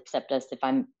somebody else accept us if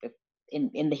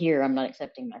in the here I'm not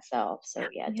accepting myself? So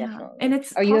yeah, Yeah. And definitely.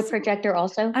 it's Are you a possible. projector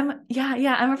also?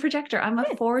 Yeah, I'm a projector. I'm a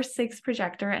Good. 4/6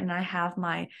 projector and I have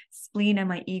my spleen and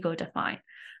my ego defined.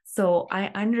 So I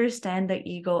understand the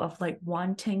ego of like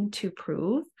wanting to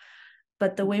prove,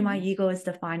 but the way my Hmm. ego is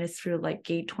defined is through like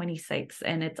gate 26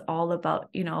 and it's all about,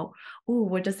 oh,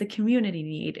 what does the community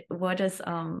need? What does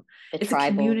The it's a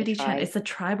tribal, the community chant, tribe. it's a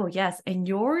tribal, yes. And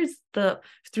yours, the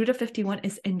through the 51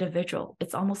 is individual.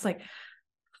 It's almost like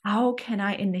how can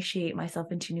I initiate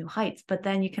myself into new heights? But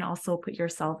then you can also put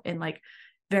yourself in like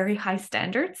very high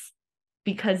standards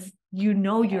because you're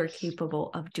Yes.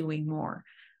 capable of doing more.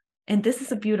 And this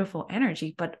is a beautiful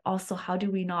energy, but also how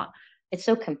do we not It's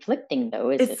so conflicting though,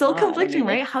 is It's it so not? I conflicting, mean,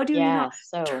 right? it's How do we yeah, not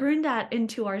so turn that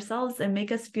into ourselves and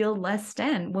make us feel less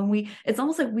than when it's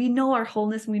almost like we know our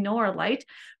wholeness, we know our light,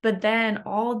 but then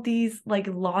all these like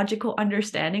logical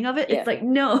understanding of it, it's yeah, like,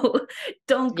 no,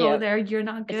 don't go yeah. there. You're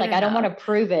not It's good like I don't want enough. to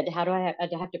prove it. How do I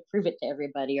have to prove it to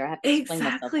everybody, or I have to explain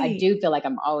myself? I Exactly. do feel like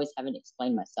I'm always having to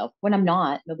explain myself when I'm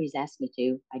not. Nobody's asked me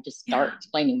to. I just start Yeah.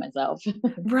 explaining myself.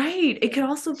 Right. It So, could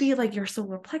also be like your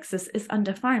solar plexus is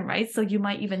undefined, right? So you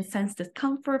might even sense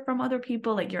discomfort from other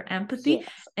people, like your empathy,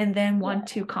 yes, and then yeah, want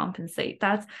to compensate.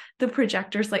 That's the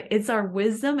projectors. Like it's our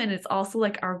wisdom and it's also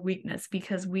like our weakness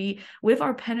because with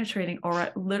our penetrating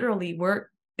aura, literally, we're,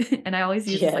 and I always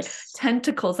use this like yes,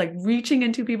 tentacles, like reaching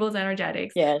into people's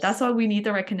energetics. That's yes, why we need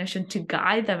the recognition to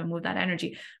guide them and move that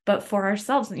energy. But for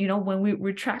ourselves, when we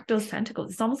retract those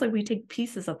tentacles, it's almost like we take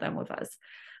pieces of them with us.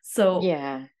 So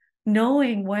yeah.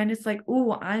 knowing when it's like,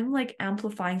 oh, I'm like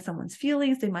amplifying someone's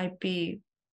feelings. They might be,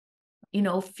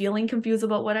 feeling confused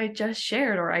about what I just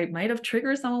shared, or I might have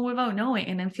triggered someone without knowing,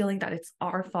 and then feeling that it's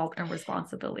our fault and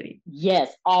responsibility.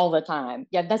 Yes, all the time.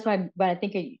 Yeah, that's why when I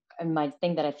think of my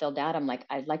thing that I filled out, I'm like,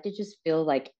 I'd like to just feel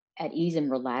like at ease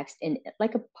and relaxed in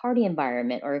like a party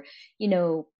environment, or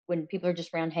when people are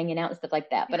just around hanging out and stuff like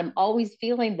that. But Yeah. I'm always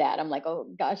feeling that. I'm like, oh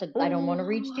gosh, I don't want to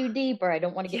reach Oh, too deep, or I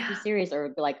don't want to get too yeah. serious, or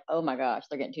be like, oh my gosh,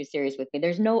 they're getting too serious with me.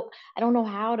 There's no, I don't know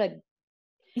how to.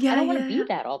 I Yeah, don't want to yeah, be yeah.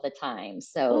 that all the time.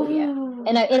 So yeah,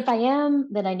 and Oh, if I am,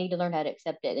 then I need to learn how to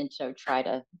accept it, and so try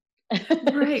to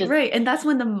right, just right. And that's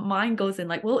when the mind goes in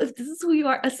like, well, if this is who you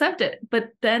are, accept it. But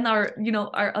then our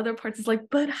other parts is like,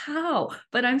 but how?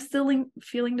 But I'm still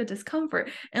feeling the discomfort.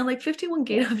 And like 51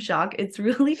 gate of yes. shock, it's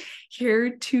really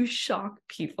here to shock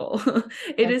people.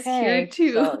 It is here Okay,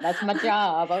 to, so that's my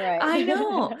job. All right. I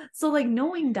know. So like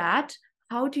knowing that,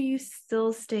 how do you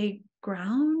still stay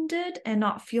grounded and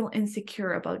not feel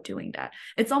insecure about doing that?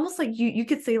 It's almost like you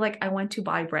could say like I went to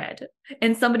buy bread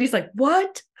and somebody's like,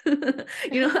 "What?"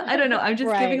 I don't know. I'm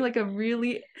just giving Right. like a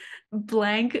really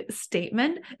blank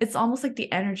statement. It's almost like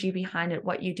the energy behind it,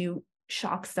 what you do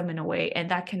shocks them in a way,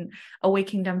 and that can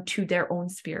awaken them to their own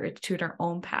spirit, to their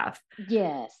own path.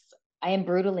 Yes. I am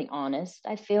brutally honest.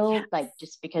 I Yeah. feel like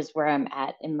just because where I'm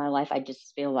at in my life, I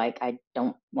just feel like I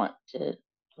don't want to,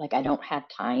 like, I don't have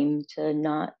time to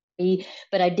not be.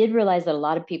 But I did realize that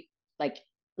like,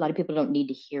 a lot of people don't need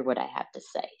to hear what I have to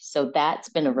say. So that's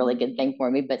been a really good thing for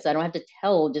me. But so I don't have to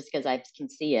tell just because I can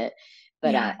see it.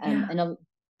 But Yeah, yeah.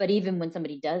 but even when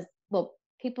somebody does, well,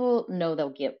 people know they'll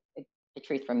get the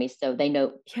truth from me. So they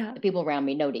know, Yeah. the people around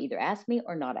me know to either ask me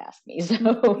or not ask me.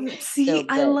 See,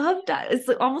 I But love that. It's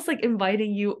like, almost like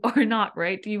inviting you or not,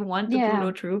 right? Do you want the yeah,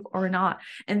 brutal truth or not?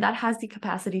 And that has the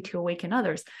capacity to awaken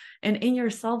others and in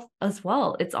yourself as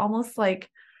well. It's almost like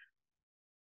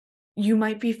you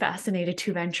might be fascinated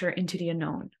to venture into the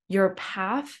unknown. Your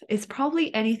path is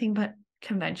probably anything but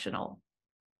conventional.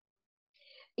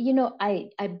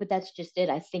 but that's just it.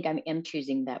 I think I am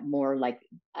choosing that more. Like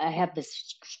I have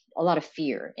a lot of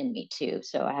fear in me too.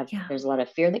 So Yeah. there's a lot of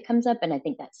fear that comes up, and I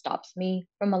think that stops me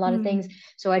from a lot of things. Mm.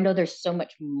 So I know there's so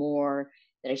much more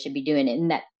that I should be doing. And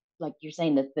that, like you're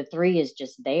saying, that the three is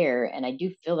just there. And I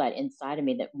do feel that inside of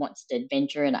me that wants to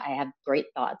adventure, and I have great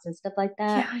thoughts and stuff like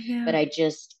that. Yeah, yeah. But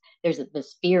there's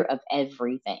this fear of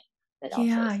everything that also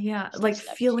Yeah, yeah. keeps me Like stuck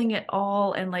too. feeling it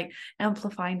all and like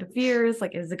amplifying the fears.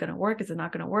 Like, is it going to work? Is it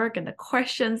not going to work? And the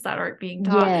questions that aren't being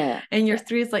taught. Yeah. And your Yeah.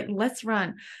 three is like, let's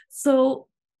run. So,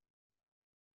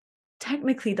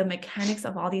 technically, the mechanics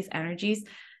of all these energies,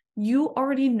 you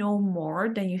already know more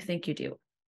than you think you do.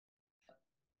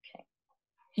 Okay.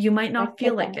 You might Like not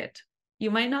feel like that. it.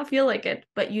 You might not feel like it,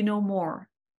 but you know more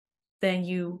than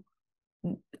you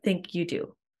think you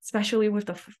do, especially with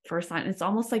the first line. It's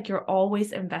almost like you're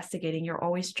always investigating, you're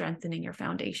always strengthening your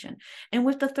foundation. And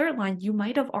with the third line, you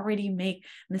might have already made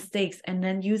mistakes and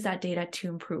then use that data to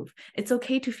improve. It's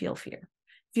okay to feel fear.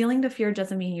 Feeling the fear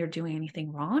doesn't mean you're doing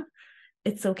anything wrong.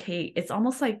 It's okay. It's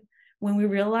almost like when we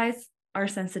realize our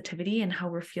sensitivity and how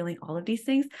we're feeling all of these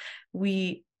things,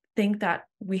 we think that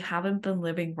we haven't been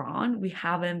living wrong. We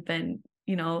haven't been,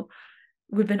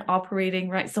 we've been operating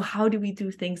right. So how do we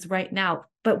do things right now?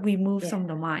 But we move Yeah. from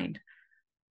the mind.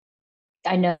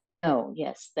 I know. Oh,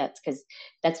 yes, that's because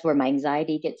that's where my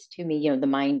anxiety gets to me. The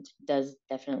mind does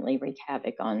definitely wreak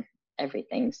havoc on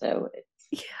everything. So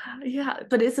Yeah, yeah.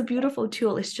 But it's a yeah, beautiful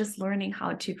tool. It's just learning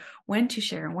how to when to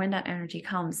share and when that energy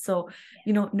comes. So,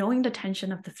 knowing the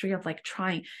tension of the three of like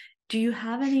trying. Do you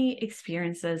have any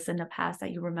experiences in the past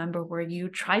that you remember where you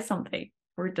try something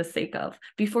for the sake of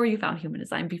before you found human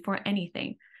design, before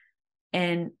anything,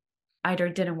 and either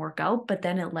didn't work out, but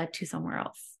then it led to somewhere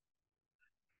else?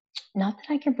 Not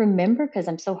that I can remember, because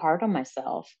I'm so hard on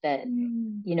myself that,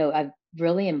 Mm, I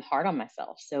really am hard on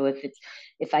myself. So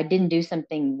if I didn't do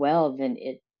something well, then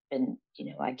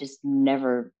I just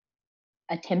never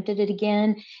attempted it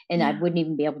again. And I yeah. wouldn't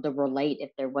even be able to relate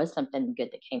if there was something good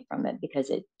that came from it, because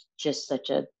it's just such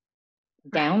a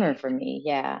downer Right. for me.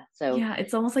 Yeah. So, Yeah.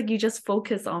 It's almost like you just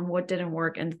focus on what didn't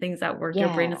work and the things that work.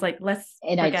 Your brain is yeah. like, let's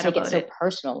And I forget take it about so it.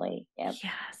 personally. Yep.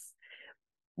 Yes.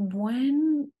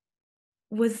 When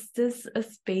was this a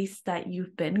space that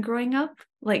you've been growing up?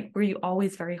 Like, were you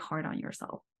always very hard on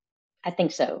yourself? I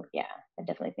think so. Yeah, I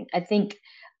definitely think. I think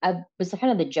I was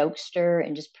kind of the jokester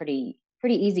and just pretty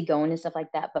easygoing and stuff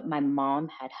like that. But my mom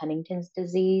had Huntington's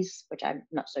disease, which I'm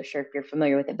not so sure if you're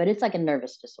familiar with it, but it's like a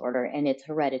nervous disorder and it's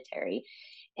hereditary.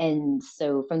 And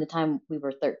so from the time we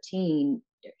were 13,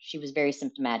 she was very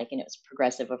symptomatic and it was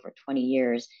progressive over 20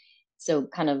 years. So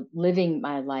kind of living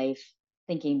my life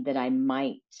thinking that I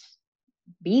might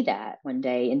be that one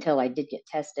day, until I did get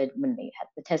tested when the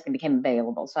testing became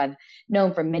available. So I've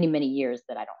known for many, many years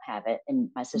that I don't have it, and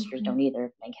my sisters Mhm. don't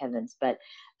either, thank heavens. But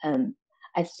um,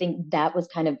 I think that was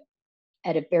kind of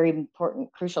at a very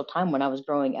important, crucial time when I was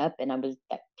growing up, and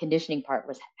that conditioning part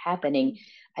was happening.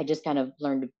 I just kind of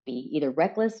learned to be either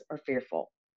reckless or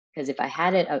fearful. Because if I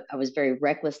had it, I was very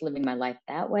reckless living my life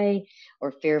that way,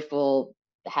 or fearful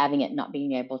having it, not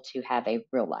being able to have a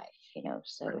real life.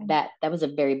 So Right. that was a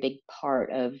very big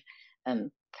part of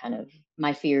kind of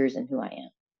my fears and who I am,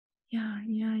 Yeah,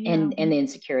 yeah, yeah. and the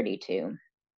insecurity too.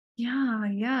 Yeah,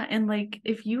 yeah. And like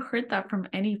if you heard that from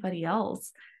anybody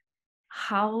else,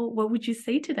 what would you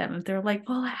say to them if they're like,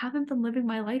 well, I haven't been living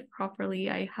my life properly.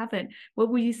 I haven't. What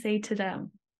would you say to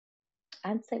them?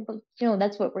 I'd say, well,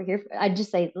 that's what we're here for. I'd just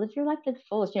say, live your life to the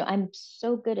fullest. I'm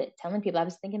so good at telling people. I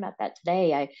was thinking about that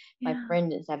today. My Yeah.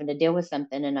 friend is having to deal with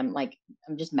something, and I'm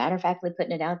just matter of factly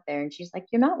putting it out there. And she's like,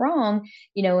 "You're not wrong,"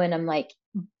 and I'm like,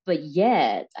 but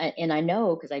yet, and I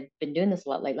know because I've been doing this a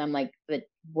lot lately. I'm like, but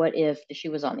what if the shoe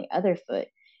was on the other foot?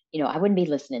 I wouldn't be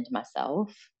listening to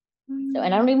myself. So,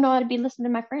 and I don't Mm. even know how to be listening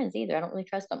to my friends either. I don't really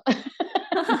trust them.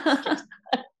 Just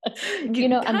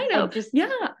kidding. Kind I of. just, Yeah.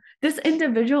 This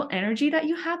individual energy that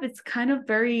you have, it's kind of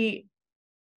very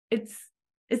it's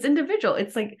it's individual.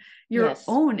 It's like your yes.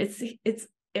 own.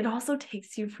 It also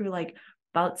takes you through like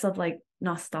bouts of like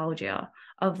nostalgia,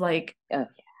 of like Oh,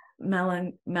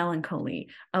 melancholy,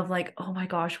 of like, oh my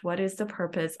gosh, what is the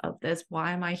purpose of this?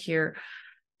 Why am I here?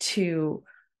 To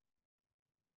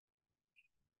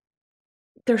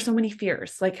There's so many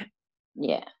fears. Like,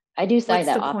 yeah, I do say what's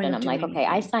that the point often. of I'm like, doing okay,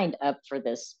 I anything? signed up for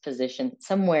this position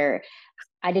somewhere.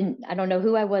 I don't know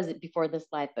who I was before this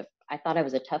life, but I thought I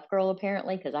was a tough girl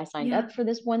apparently, because I signed Yeah, up for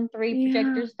this 1-3 yeah,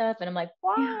 projector stuff. And I'm like, yeah,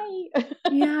 why?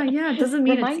 yeah, yeah. It doesn't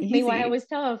mean it's Remind me why I easy. was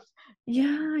tough. Yeah,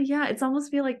 Yeah, yeah. It's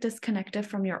almost feel like disconnected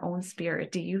from your own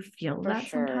spirit. Do you feel for that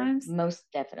sure. sometimes? Most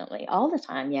definitely. All the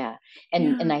time. Yeah.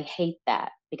 And Yeah. I hate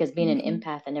that, because being an Hmm.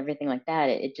 empath and everything like that,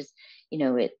 it just,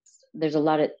 there's a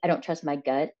lot of, I don't trust my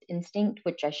gut instinct,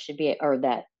 which I should be, or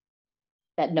that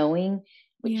knowing,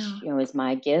 which Yeah. is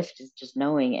my gift, is just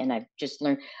knowing. And I've just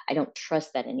learned I don't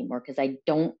trust that anymore, because I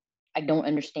don't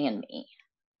understand me.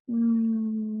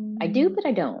 I do, Mm. but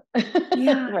I don't.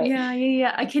 Yeah, Right. yeah, yeah,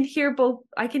 yeah. I can hear both.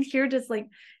 I can hear this like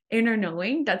inner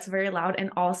knowing that's very loud, and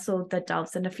also the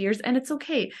doubts and the fears. And it's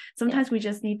okay. Yeah. Sometimes we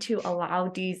just need to allow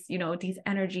these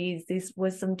energies, these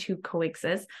wisdom to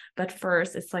coexist. But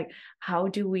first, it's like, how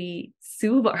do we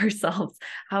soothe ourselves?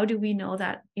 How do we know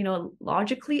that,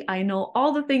 logically, I know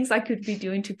all the things I could be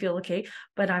doing to feel okay,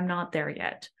 but I'm not there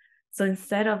yet. So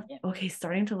instead of, Yeah. okay,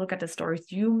 starting to look at the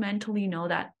stories, you mentally know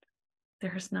that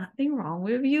there's nothing wrong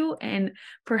with you. And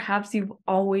perhaps you've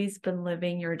always been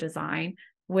living your design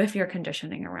with your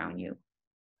conditioning around you.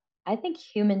 I think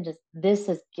this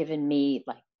has given me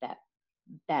like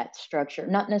that structure,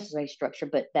 not necessarily structure,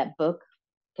 but that book,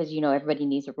 because everybody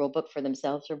needs a rule book for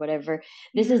themselves or whatever.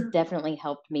 This has Yeah. definitely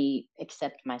helped me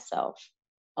accept myself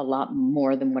a lot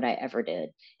more than what I ever did.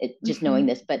 Just knowing Hmm.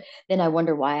 this, but then I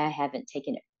wonder why I haven't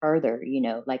taken it further.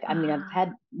 Like, I mean, I've Ah,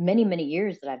 had many, many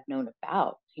years that I've known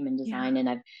about human yeah. design,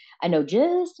 and I know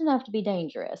just enough to be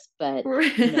dangerous, but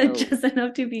you know Just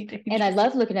enough to be and I dangerous.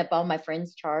 love looking up all my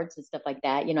friends' charts and stuff like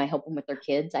that. I help them with their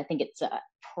kids. I think it's a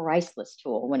priceless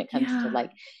tool when it comes to Yeah.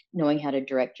 like knowing how to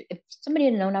direct. If somebody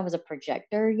had known I was a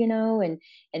projector,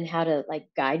 and how to like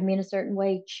guide me in a certain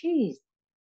way, geez,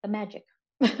 the magic.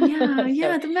 Yeah, So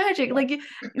yeah, the magic. yeah, Like,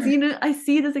 I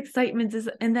see this excitement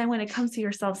and then when it comes to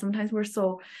yourself, sometimes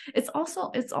it's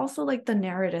also like the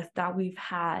narrative that we've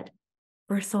had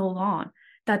for so long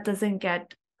that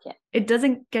yeah,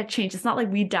 doesn't get changed. It's not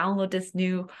like we download this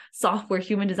new software,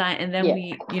 human design, and then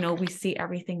yeah, we see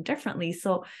everything differently.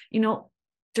 So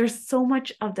there's so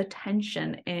much of the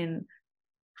tension in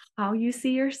how you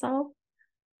see yourself.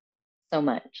 So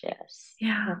much, yes.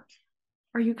 Yeah. Yep.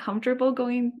 Are you comfortable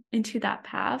going into that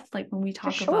path? Like when we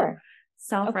For talk about sure.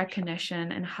 self Oh, for sure.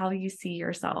 recognition and how you see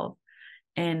yourself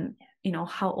and,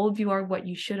 how old you are, what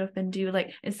you should have been doing.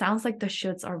 Like it sounds like the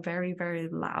shoulds are very, very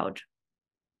loud.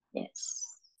 Yes.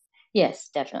 Yes,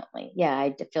 definitely. Yeah,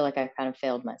 feel like I kind of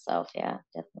failed myself. Yeah,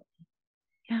 definitely.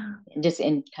 Yeah. And just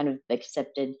and kind of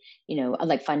accepted,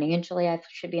 like financially, I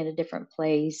should be in a different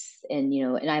place, and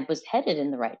and I was headed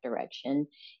in the right direction,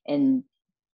 and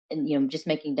just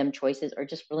making dumb choices or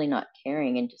just really not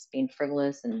caring and just being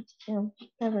frivolous and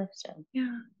whatever. So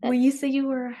Yeah. When you that's say you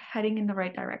were heading in the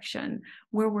right direction,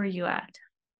 where were you at?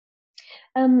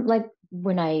 like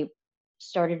when I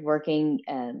started working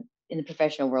in the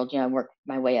professional world, I worked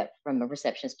my way up from a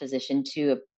receptionist position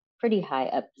to a pretty high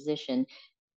up position,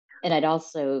 and I'd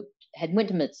also had went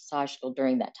to massage school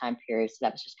during that time period, so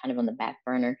that was just kind of on the back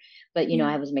burner. But I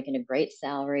Yeah. was making a great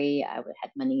salary.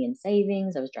 Had money in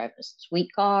savings. I was driving a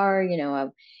sweet car.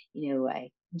 I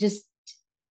just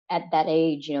at that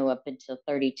age, up until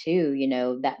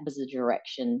 32, that was the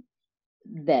direction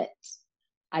that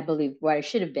I believe where I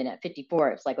should have been at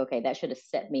 54. It's like, okay, that should have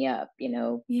set me up, but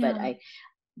Yeah. I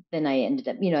ended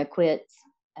up, I quit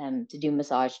to do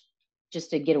massage just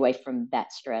to get away from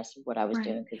that stress of what I was Right.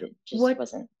 doing because it just What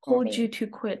wasn't for pulled you me. to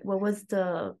quit? What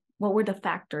were the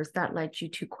factors that led you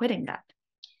to quitting that?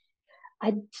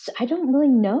 I, I don't really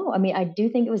know. I mean, I do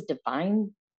think it was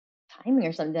divine timing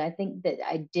or something. I think that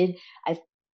I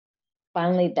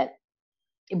finally, that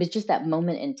it was just that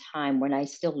moment in time when I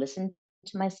still listened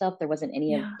to myself. There wasn't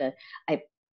any of Yeah. I,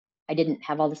 I didn't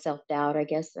have all the self doubt, I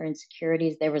guess, or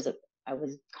insecurities. I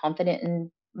was confident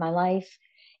in my life.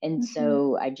 And Hmm.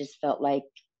 so I just felt like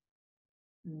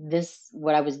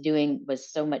what I was doing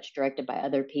was so much directed by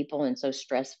other people and so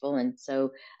stressful. And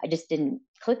so I just didn't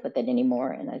click with it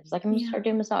anymore. And I was like, I'm gonna Yeah. start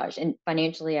doing massage. And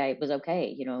financially I was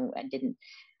okay.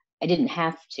 I didn't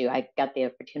have to. I got the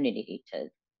opportunity to,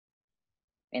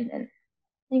 and then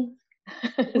things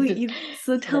Wait, just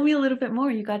so so tell that me a little bit more.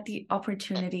 You got the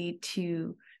opportunity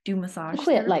to do to massage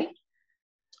quit. Like, therapy?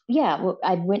 yeah, well,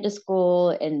 I went to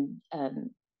school and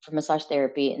for massage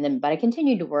therapy, and then but I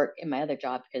continued to work in my other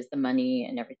job because the money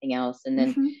and everything else. And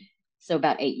then Hmm. so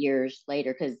about 8 years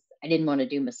later, because I didn't want to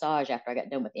do massage after I got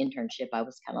done with internship, I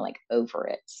was kind of like over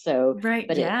it. So, Right.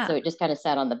 so Yeah. it just kind of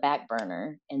sat on the back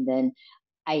burner, and then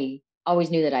I always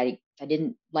knew that if I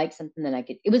didn't like something, then I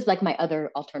could. It was like my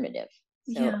other alternative.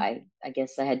 So Yeah. I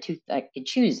guess I could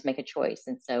choose, make a choice,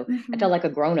 and so I felt Hmm. like a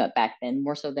grown up back then,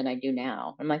 more so than I do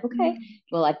now. I'm like, okay, Mm.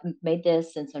 well I've made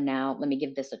this, and so now let me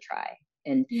give this a try.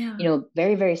 And Yeah.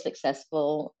 very very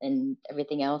successful and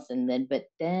everything else, and then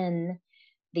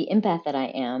the empath that I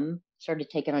am started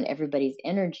taking on everybody's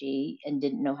energy and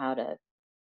didn't know how to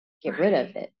get rid of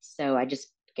Right. it. So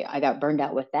I got burned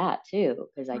out with that too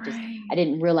because I Right.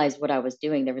 didn't realize what I was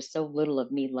doing. There was so little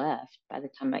of me left by the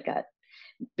time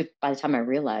I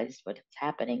realized what was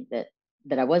happening, that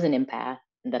I was an empath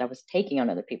and that I was taking on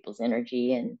other people's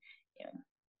energy, and you know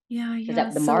Yeah. because Yeah.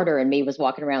 that the So martyr in me was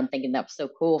walking around thinking that was so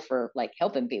cool for like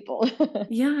helping people.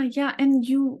 yeah, yeah. And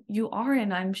you are,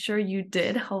 and I'm sure you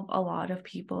did help a lot of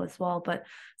people as well. But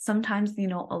sometimes,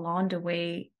 along the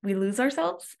way we lose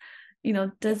ourselves,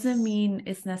 doesn't Yes, mean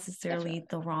it's necessarily definitely.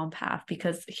 the wrong path.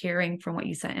 Because hearing from what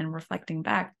you said and reflecting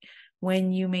back,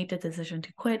 when you made the decision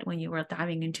to quit, when you were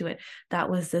diving into it, that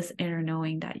was this inner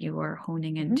knowing that you were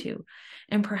honing Hmm. into.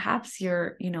 And perhaps Yes.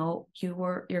 you're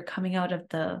coming out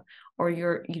of or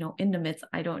you're, in the midst,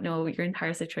 I don't know your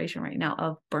entire situation right now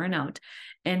of burnout,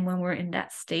 and when we're in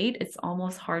that state, it's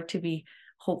almost hard to be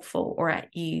hopeful or at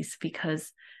ease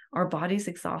because our body's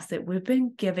exhausted. We've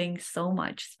been giving so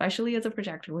much, especially as a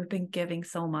projector, we've been giving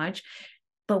so much,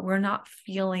 but we're not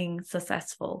feeling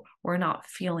successful. We're not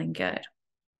feeling good.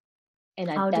 And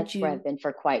How did that's where I've you, been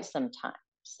for quite some time.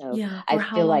 So yeah, I for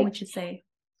how feel long like, would you say?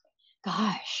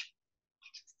 gosh,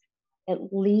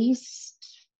 at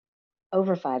least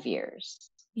over 5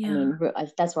 years. I Yeah, mean,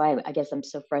 that's why I guess I'm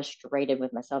so frustrated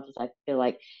with myself. Is I feel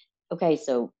like, okay,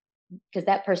 so because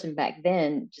that person back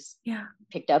then just yeah,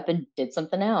 picked up and did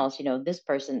something else. This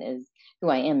person is who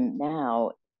I am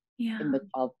now, and yeah. with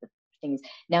all the things,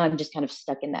 now I'm just kind of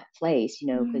stuck in that place.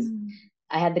 Because Mm,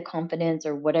 I had the confidence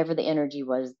or whatever the energy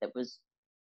was that was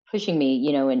pushing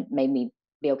me, and made me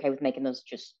be okay with making those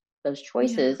yeah,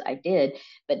 choices. I did,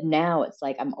 but now it's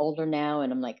like I'm older now,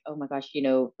 and I'm like, oh my gosh,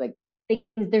 like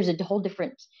there's a whole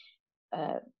different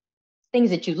uh,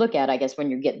 things that you look at. I guess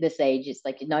when you get this age, it's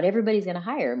like not everybody's going to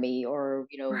hire me, or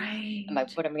right.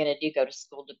 what am I going to do? Go to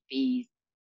school to be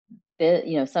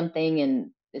something,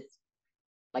 and it's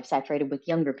like saturated with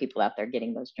younger people out there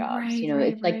getting those jobs. Right,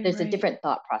 right, It's like right, there's a right. different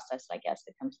thought process, I guess,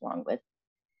 that comes along with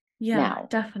Yeah, now.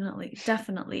 definitely,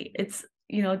 definitely. It's,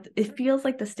 it feels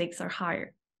like the stakes are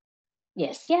higher.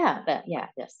 Yes, yeah,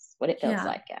 that's what it feels Yeah.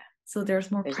 like. Yeah, So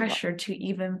there's more there's a lot. pressure to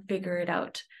even figure it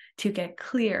out, to get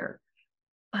clear.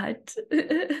 But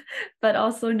but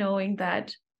also knowing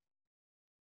that,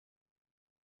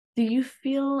 do you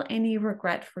feel any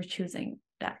regret for choosing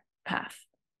that path?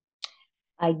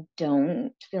 I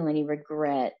don't feel any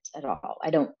regret at all. I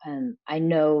don't. I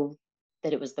know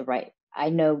that it was the right. I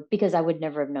know because I would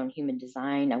never have known human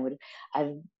design.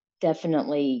 I've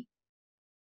definitely.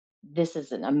 This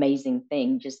is an amazing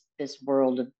thing. Just this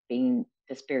world of being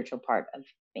the spiritual part of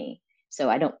me. So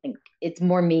I don't think it's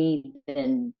more me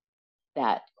than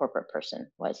that corporate person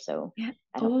was. So Yeah.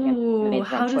 I don't think I Oh, made the wrong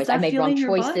how does choice. I that made feel wrong in your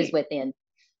choices body? within.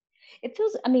 It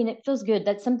feels. I mean, it feels good.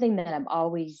 That's something that I've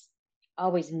always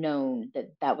known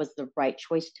that that was the right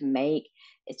choice to make.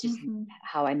 It's just Hmm.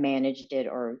 how I managed it,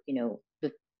 or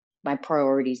my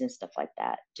priorities and stuff like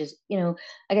that. Just like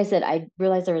I said, I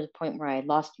realized there was a point where I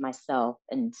lost myself,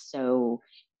 and so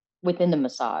within the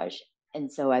massage,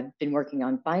 and so I've been working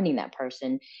on finding that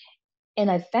person,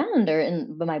 and I found her,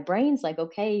 and but my brain's like,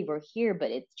 okay, we're here, but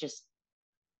it's just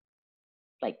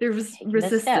like There's taking the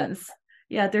step. resistance.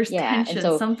 Yeah, there's Yeah, and tension.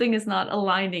 so Something is not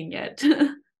aligning yet.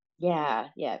 yeah.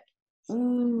 So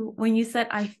Ooh, when you said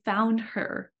I found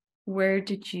her, where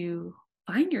did you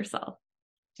find yourself?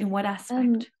 In what um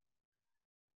aspect?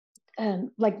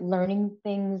 like learning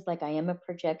things, like I am a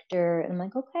projector, and I'm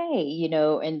like, okay,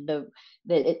 and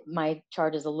my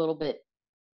chart is a little bit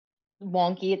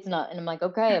wonky. It's not, and I'm like,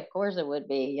 okay, of course it would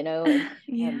be,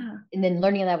 Yeah. and then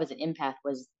learning that I was an empath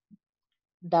was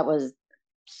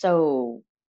so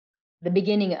the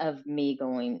beginning of me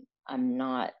going, I'm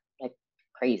not like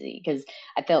crazy, because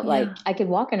I felt like Yeah. I could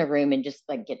walk in a room and just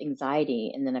like get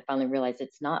anxiety, and then I finally realized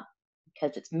it's not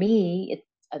because it's me, it's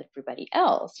everybody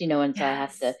else, and so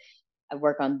Yes. I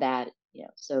work on that,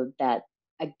 so that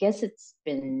I guess it's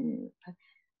been,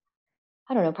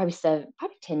 I don't know, probably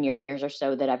 10 years or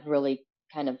so that I've really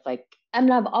kind of like, I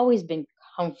mean, I've always been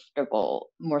comfortable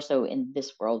more so in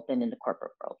this world than in the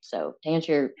corporate world. So to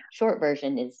answer your short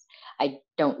version is I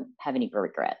don't have any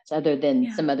regrets other than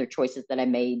Yeah. some other choices that I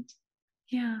made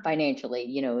Yeah. financially,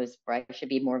 is where I should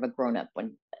be more of a grown up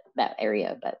when that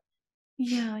area. But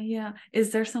Yeah, yeah.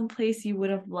 Is there some place you would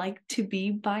have liked to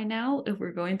be by now if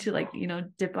we're going to, like,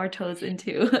 dip our toes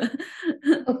into?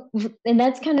 oh, and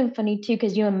that's kind of funny too,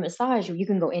 because massage, you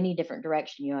can go any different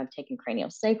direction. I've taken cranial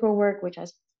sacral work, which I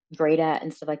was great at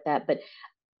and stuff like that. But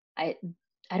I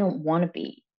I don't want to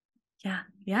be. Yeah,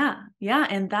 yeah, yeah.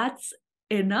 And that's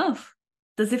enough.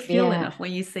 Does it feel Yeah, enough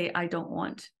when you say, I don't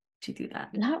want to do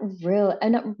that? not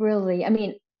really. I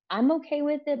mean, I'm okay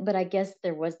with it, but I guess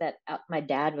there was that. My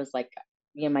dad was like,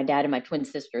 my dad and my twin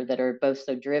sister that are both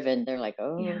so driven. They're like,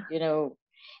 oh, Yeah,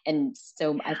 and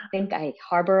so I yeah, think I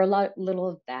harbor little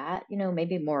of that.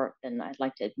 Maybe more than I'd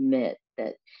like to admit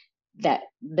that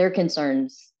their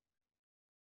concerns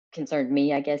concerned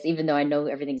me, I guess, even though I know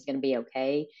everything's going to be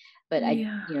okay. But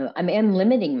yeah. I am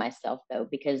limiting myself though,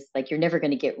 because like you're never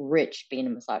going to get rich being a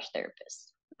massage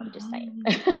therapist. I'm just saying.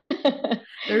 Um, But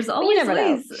there's you always never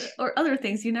know. ways or other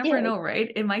things. You never Yeah. know,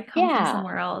 right? It might come from Yeah.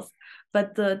 somewhere else.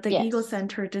 But the ego Yes.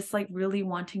 center, just like really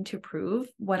wanting to prove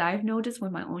what I've noticed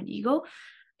with my own ego,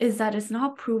 is that it's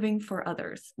not proving for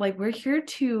others. Like, we're here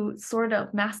to sort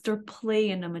of master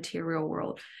play in the material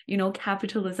world.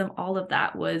 Capitalism, all of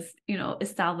that was,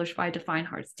 established by Divine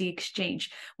Hearts, the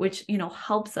exchange, which,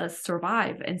 helps us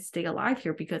survive and stay alive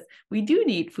here, because we do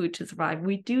need food to survive.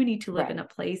 We do need to live in Right.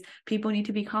 a place. People need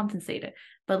to be compensated.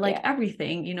 But like Yeah.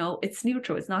 everything, it's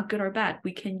neutral. It's not good or bad.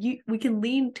 We can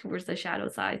lean towards the shadow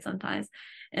side sometimes,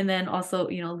 and then also,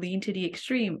 lean to the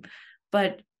extreme.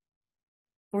 But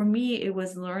for me, it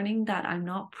was learning that I'm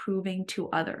not proving to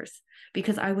others,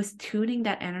 because I was tuning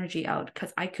that energy out,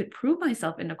 because I could prove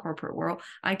myself in the corporate world.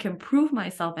 I can prove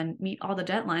myself and meet all the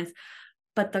deadlines.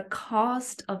 But the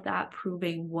cost of that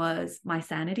proving was my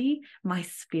sanity, my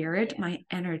spirit, Yeah. my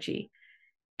energy.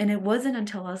 And it wasn't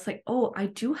until I was like, oh, I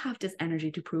do have this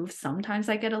energy to prove. Sometimes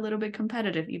I get a little bit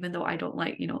competitive, even though I don't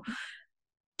like,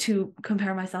 to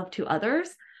compare myself to others,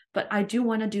 but I do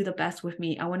want to do the best with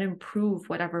me. I want to improve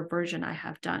whatever version I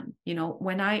have done.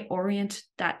 When I orient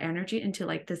that energy into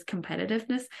like this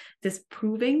competitiveness, this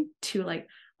proving to like,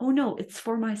 oh no, it's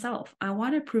for myself. I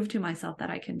want to prove to myself that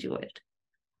I can do it.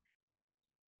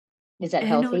 Is that And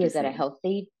healthy? noticing,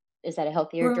 Is that a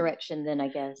healthier for direction then, I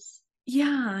guess?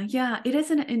 yeah, yeah, it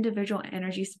is an individual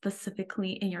energy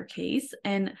specifically in your case.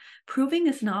 And proving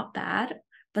is not bad,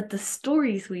 but the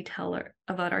stories we tell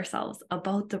about ourselves,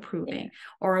 about the Yeah. proving,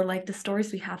 or like the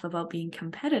stories we have about being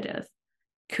competitive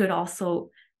could also,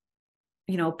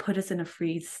 put us in a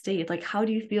freeze state. Like, how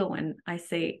do you feel when I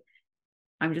say,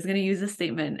 I'm just going to use this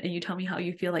statement and you tell me how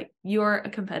you feel like you're a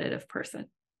competitive person?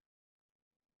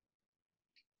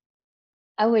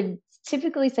 I would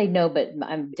typically say no, but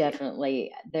I'm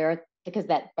definitely there because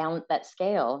that balance, that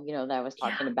scale, that I was Yeah.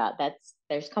 talking about,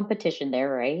 there's competition there,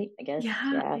 right? I guess,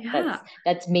 Yeah. yeah, that's Yeah.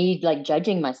 that's me like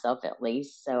judging myself at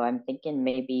least. So I'm thinking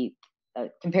maybe a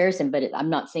comparison, but I'm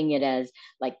not seeing it as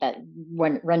like that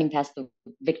running past the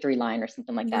victory line or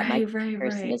something like that. My Right. Right.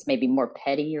 comparison Right. is maybe more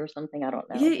petty or something. I don't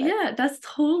Yeah. know, but Yeah. That's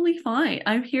totally fine.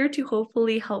 I'm here to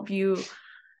hopefully help you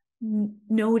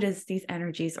notice these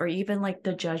energies or even like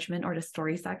the judgment or the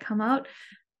stories that come out.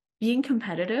 Being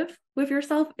competitive with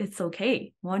yourself, it's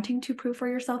okay. Wanting to prove for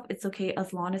yourself, it's okay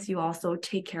as long as you also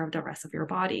take care of the rest of your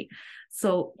body.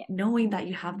 So, yeah, knowing that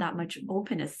you have that much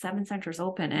openness, seven centers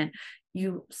open, and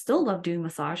you still love doing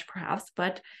massage, perhaps,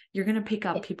 but you're going to pick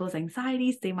up yeah, people's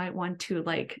anxieties. They might want to,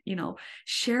 like,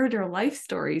 share their life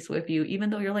stories with you,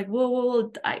 even though you're like, whoa, whoa,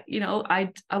 whoa,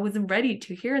 I wasn't ready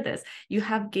to hear this. You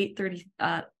have gate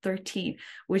 13,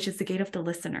 which is the gate of the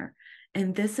listener.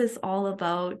 And this is all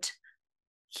about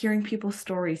hearing people's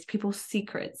stories, people's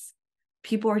secrets.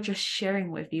 People are just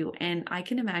sharing with you. And I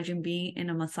can imagine being in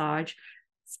a massage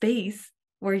space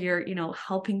where you're,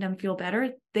 helping them feel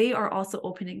better. They are also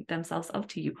opening themselves up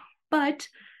to you. But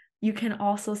you can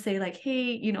also say, like,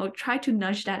 hey, try to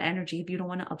nudge that energy if you don't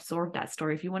want to absorb that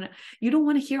story. If you don't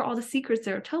want to hear all the secrets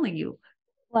they're telling you,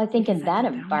 well, I you think can in set that that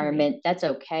boundary. environment, that's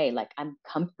okay. Like I'm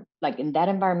comfortable, like in that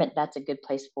environment, that's a good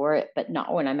place for it, but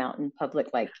not when I'm out in public,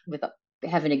 like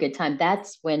having a good time.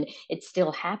 That's when it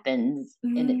still happens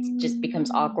and it just becomes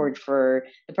Mm, awkward for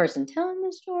the person telling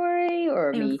the story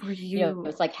or and me. for It's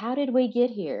you. like, how did we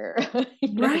get here?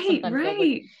 Right, Sometimes you'll look,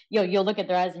 right. you'll look at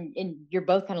their eyes and you're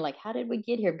both kind of like, how did we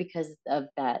get here? Because of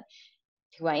that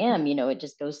who I am, it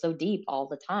just goes so deep all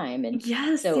the time. And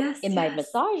Yes, so yes, in my yes.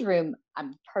 massage room,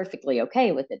 I'm perfectly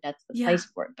okay with it. That's the Yeah. place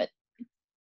for it. But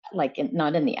like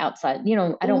not in the outside,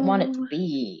 I don't want it to Oh,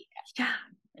 be yeah.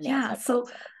 in the Yeah. outside world.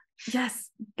 So, So yes,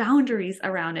 boundaries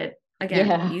around it. Again,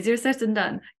 yeah. easier said than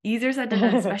done. Easier said than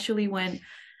done, especially when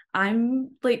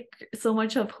I'm like so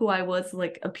much of who I was,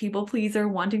 like a people pleaser,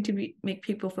 wanting to make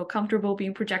people feel comfortable,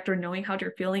 being projector, knowing how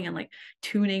they're feeling, and like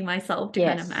tuning myself to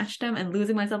kind of Yes. match them and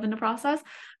losing myself in the process.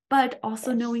 But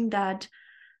also Yes. knowing that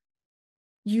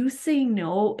you saying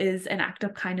no is an act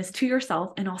of kindness to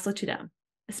yourself and also to them,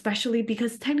 especially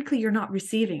because technically you're not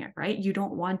receiving it, right? You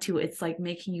don't want to. It's like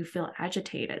making you feel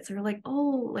agitated. So you're like,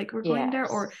 oh, like we're going there.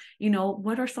 Or, Yes.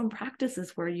 what are some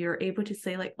practices where you're able to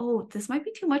say, like, oh, this might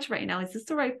be too much right now. Is this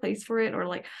the right place for it? Or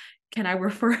like, can I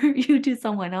refer you to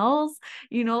someone else?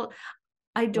 You know,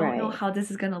 I don't know Right. how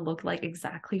this is going to look like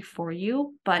exactly for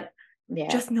you, but Yeah.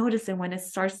 just noticing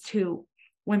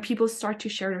when people start to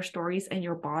share their stories and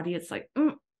your body, it's like,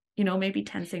 maybe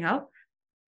tensing up.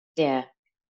 Yeah.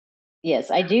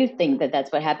 Yes, I do think that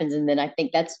that's what happens, and then I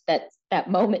think that's that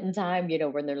moment in time,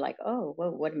 when they're like, "Oh, whoa,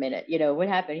 wait a minute, what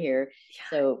happened here?" Yeah.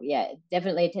 So yeah,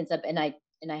 definitely a tense up, and I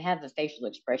have a facial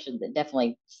expression that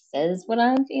definitely says what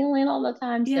I'm feeling all the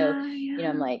time. So Yeah. I'm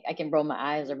Yeah. like, I can roll my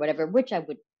eyes or whatever, which I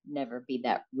would never be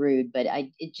that rude, but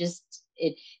it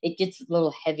gets a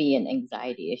little heavy and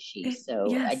anxiety ishy. So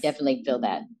I Yes. definitely feel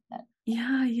that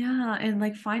Yeah. Yeah. And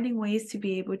like finding ways to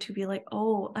be able to be like,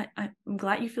 oh, I'm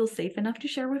glad you feel safe enough to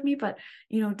share with me, but,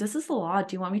 this is a lot.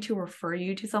 Do you want me to refer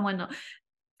you to someone?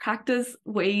 Practice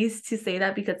ways to say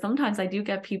that because sometimes I do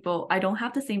get people, I don't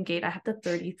have the same gate, I have the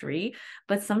 33,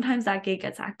 but sometimes that gate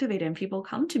gets activated and people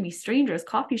come to me, strangers,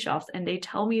 coffee shops, and they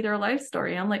tell me their life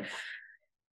story. I'm like,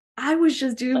 I was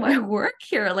just doing like, my oh work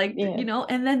here, like, yeah,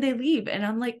 and then they leave. And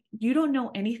I'm like, you don't know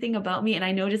anything about me. And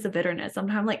I notice a bitterness.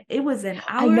 Sometimes, like, it was an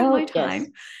I hour of my know, yes,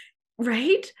 time,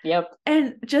 right? yep.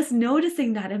 And just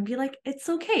noticing that and be like, it's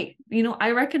okay.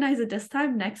 I recognize it this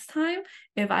time. Next time,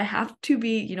 if I have to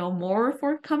be, more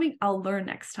forthcoming, I'll learn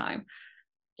next time.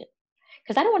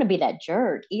 Because I don't want to be that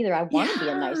jerk either. I want to be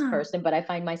a nice Yeah. person, but I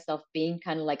find myself being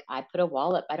kind of like I put a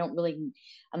wall up. I don't really.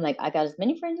 I'm like I got as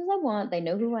many friends as I want. They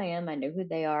know who I am. I know who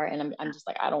they are, and I'm Yeah. just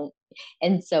like I don't.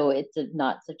 And so it's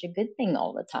not such a good thing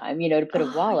all the time, to put a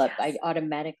Oh, wall up. I yes.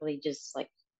 automatically just like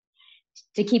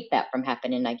to keep that from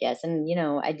happening, I guess. And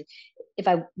if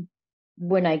I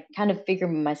when I kind of figure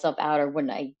myself out, or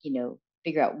when I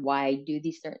figure out why I do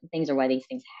these certain things or why these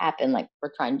things happen, like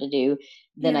we're trying to do,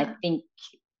 then I Yeah. think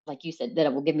like you said, that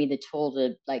it will give me the tool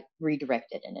to like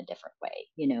redirect it in a different way,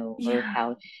 or Yeah.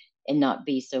 how. and not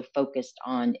be so focused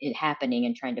on it happening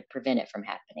and trying to prevent it from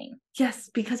happening. Yes,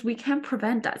 because we can't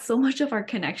prevent that. So much of our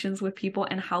connections with people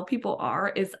and how people are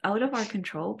is out of our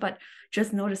control. But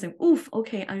just noticing, oof,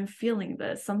 okay, I'm feeling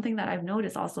this. Something that I've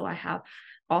noticed also, I have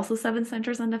also seven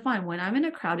centers undefined. When I'm in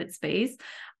a crowded space,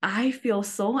 I feel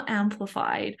so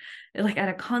amplified, like at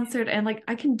a concert, and like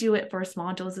I can do it for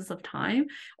small doses of time,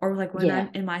 or like when Yeah. I'm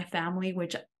in my family,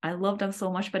 which I love them so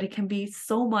much, but it can be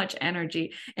so much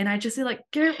energy. And I just feel like,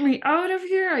 get me out of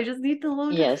here. I just need to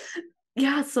load. Yes.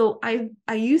 Yeah, so I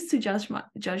used to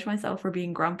judge myself for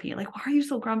being grumpy. Like, why are you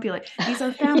so grumpy? Like, these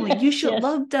are family. You Yes, should yes.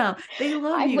 love them. They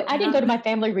love you. I And didn't go to I'm my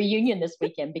family reunion this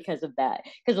weekend because of that.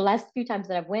 Because the last few times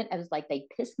that I've went, I was like, they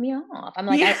pissed me off. I'm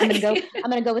like, yeah. I'm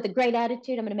gonna go with a great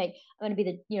attitude. I'm gonna be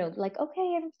the, like,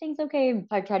 okay, everything's okay. And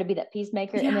I try to be that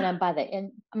peacemaker, and then Yeah. I'm by the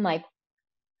end, I'm like,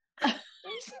 so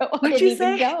I What'd didn't you even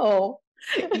say? go.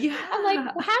 I'm like, Yeah.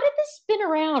 well, how did this spin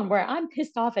around where I'm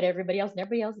pissed off at everybody else and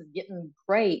everybody else is getting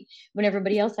great when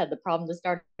everybody else had the problem to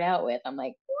start out with? I'm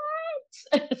like,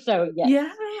 what? So yes,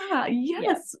 Yeah, yeah,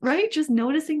 yes, right? Just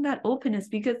noticing that openness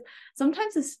because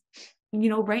sometimes it's,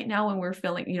 right now when we're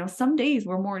feeling, some days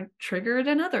we're more triggered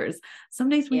than others. Some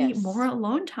days we need more yes,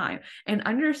 alone time and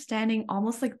understanding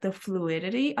almost like the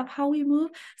fluidity of how we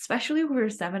move, especially with our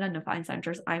seven undefined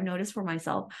centers. I've noticed for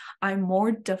myself, I'm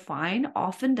more defined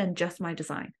often than just my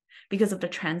design. Because of the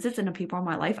transits and the people in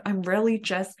my life, I'm really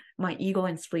just my ego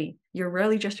and spleen. You're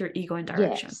really just your ego and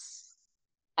direction. yes.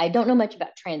 I don't know much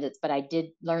about transits, but I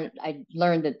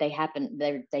learned that they happen.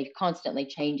 They constantly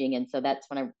changing, and so that's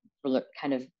when I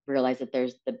kind of realized that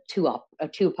there's the two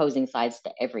opposing sides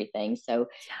to everything. So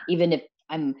even if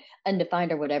I'm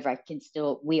undefined or whatever,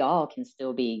 we all can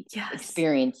still be Yes.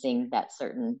 experiencing that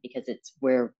certain, because it's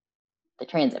where the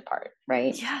transit part,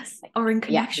 right? Yes, Like, or in yeah,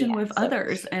 connection yeah. with So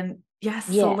others. And yes,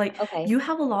 so yeah, like okay, you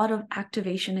have a lot of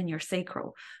activation in your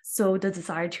sacral. So the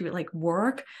desire to like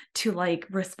work, to like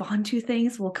respond to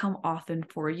things will come often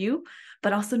for you,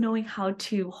 but also knowing how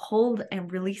to hold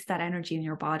and release that energy in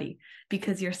your body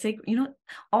because your sacral,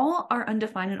 all our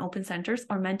undefined and open centers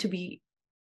are meant to be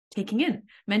taking in,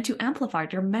 meant to amplify,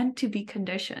 they're meant to be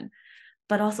conditioned,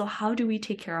 but also how do we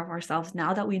take care of ourselves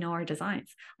now that we know our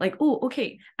designs? Like, oh,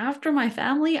 okay, after my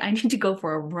family, I need to go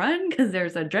for a run because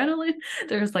there's adrenaline,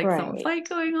 there's like some right. fight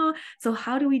going on. So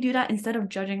how do we do that instead of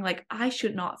judging like I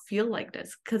should not feel like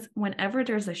this? Because whenever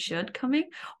there's a should coming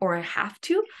or I have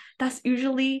to, that's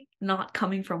usually not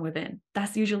coming from within.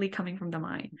 That's usually coming from the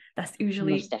mind. That's Most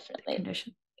usually the definitely.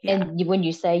 condition. Yeah. And when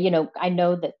you say, I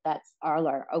know that that's all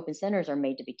our open centers are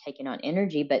made to be taking on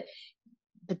energy, but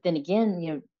then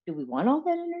again, do we want all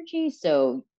that energy?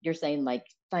 So you're saying like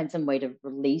find some way to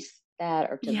release that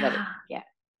or to let it, Yeah. yeah.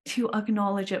 To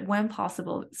acknowledge it when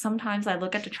possible. Sometimes I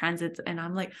look at the transits and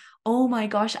I'm like, oh my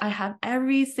gosh, I have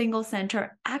every single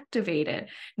center activated.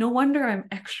 No wonder I'm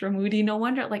extra moody. No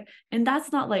wonder, like, and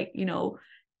that's not like,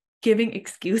 giving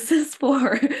excuses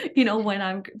for, when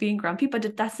I'm being grumpy,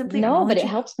 but that's simply No, but it acknowledging,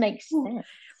 helps make oh, sense.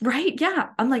 right. Yeah.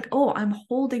 I'm like, oh, I'm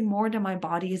holding more than my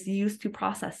body is used to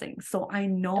processing. So I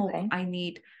know Okay. I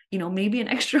need, maybe an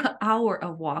extra hour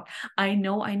of walk. I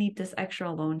know I need this extra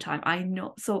alone time. I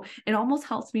know. So it almost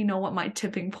helps me know what my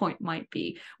tipping point might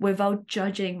be without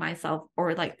judging myself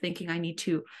or like thinking I need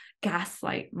to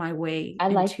gaslight my way I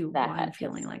like into why I'm that.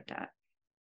 feeling like that.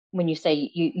 When you say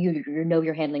you know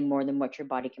you're handling more than what your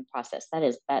body can process,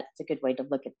 that's a good way to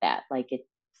look at that. Like it,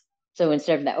 so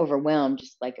instead of that overwhelm,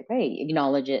 just like, okay,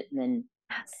 acknowledge it and then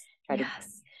Yes. try to,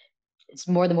 Yes. it's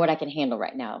more than what I can handle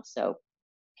right now. So,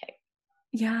 okay,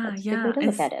 Yeah. that's a good way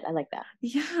Yeah. to look at it. I like that.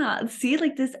 Yeah, see,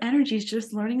 like this energy is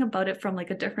just learning about it from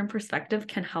like a different perspective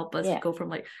can help us Yeah. go from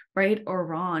like right or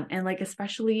wrong. And like,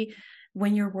 especially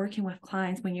when you're working with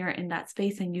clients, when you're in that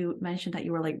space and you mentioned that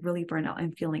you were like really burnt out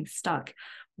and feeling stuck.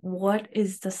 What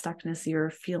is the stuckness you're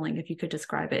feeling? If you could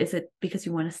describe it, is it because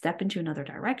you want to step into another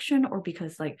direction or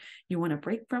because like you want to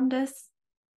break from this?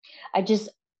 I just,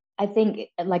 I think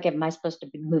like, am I supposed to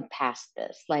move past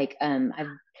this? Like, I've,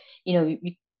 you know,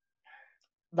 you,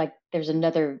 like there's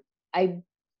another, I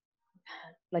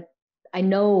like, I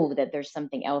know that there's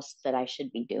something else that I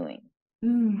should be doing.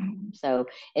 Mm. So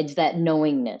it's that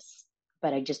knowingness,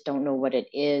 but I just don't know what it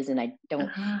is. And I don't,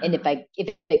 and Ah,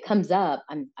 if it comes up,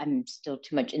 I'm still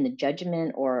too much in the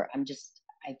judgment, or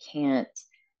I can't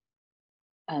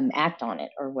act on it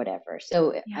or whatever.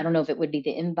 So I yeah. don't know if it would be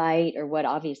the invite or what.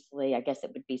 Obviously, I guess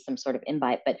it would be some sort of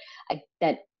invite, but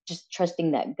that just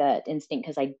trusting that gut instinct,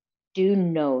 because I do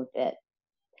know that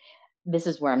this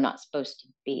is where I'm not supposed to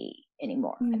be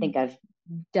anymore. I think Mm. I've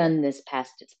done this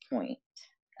past its point.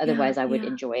 Yeah. Otherwise, I would Yeah.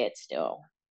 enjoy it still.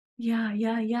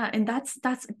 Yeah. And that's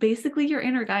basically your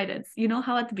inner guidance. You know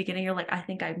how at the beginning you're like, I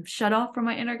think I'm shut off from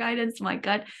my inner guidance, my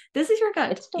gut. This is your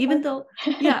gut. It's still Even there.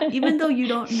 though, yeah, even though you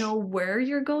don't know where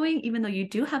you're going, even though you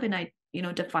do have an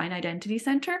defined identity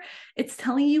center, it's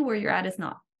telling you where you're at is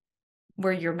not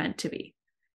where you're meant to be.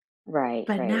 Right,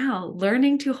 But right. now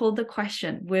learning to hold the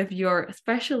question with your,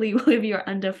 especially with your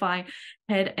undefined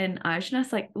head and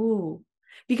ajnas, like, ooh,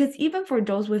 because even for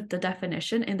those with the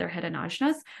definition in their head and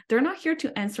ajnas, they're not here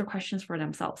to answer questions for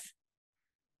themselves.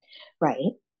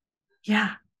 Right.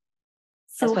 Yeah.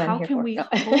 So That's what I'm how here can for. we No.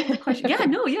 hold the question? Yeah,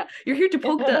 no, yeah. You're here to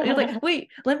poke the, you're like, wait,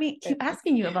 let me keep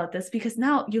asking you about this because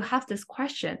now you have this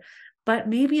question, but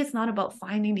maybe it's not about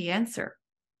finding the answer.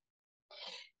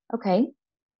 Okay,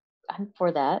 I'm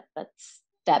for that.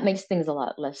 That makes things a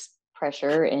lot less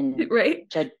pressure and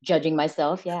Right? judging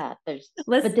myself. Yeah, but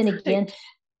Let's then again,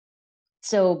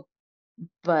 so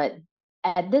but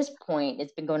at this point,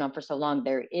 it's been going on for so long.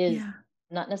 There is yeah.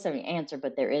 not necessarily an answer,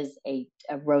 but there is a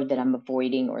road that I'm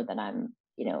avoiding, or that I'm,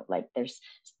 like there's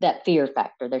that fear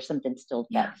factor. There's something still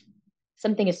Yeah.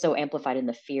 something is so amplified in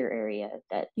the fear area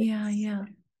that it's Yeah.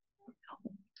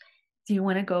 Do you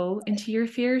want to go into your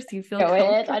fears? Do you feel go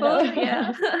ahead. I comfortable?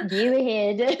 Yeah. know. You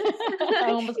ahead.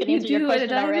 I almost can You answer your do it.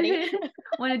 question already.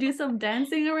 Want to do some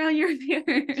dancing around your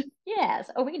fears? Yes.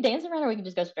 Oh, we can dance around, or we can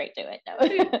just go straight to it.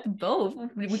 No. Both.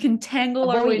 We can tangle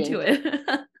our way to Avoiding.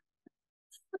 it.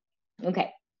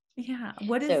 Okay. Yeah.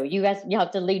 What is So you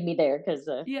have to lead me there, because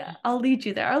Yeah, I'll lead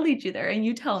you there. I'll lead you there. And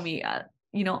you tell me,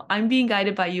 I'm being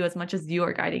guided by you as much as you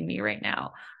are guiding me right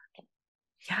now.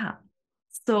 Yeah.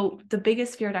 So the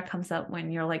biggest fear that comes up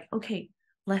when you're like, okay,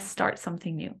 let's start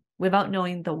something new without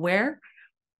knowing the where,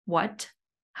 what,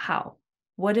 how.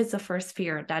 What is the first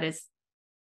fear that is,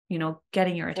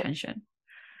 getting your what, attention?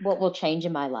 what will change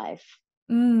in my life?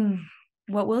 Mm,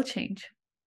 what will change?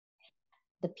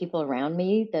 The people around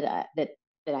me that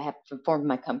I have to form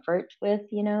my comfort with,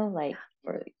 like,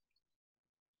 for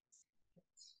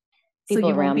So people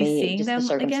you won't around be me, seeing just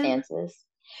the them again? circumstances.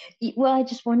 Well, I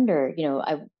just wonder,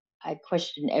 I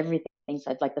question everything.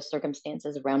 So I'd like the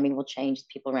circumstances around me will change, the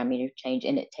people around me will change,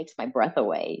 and it takes my breath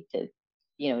away to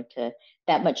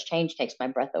that much change takes my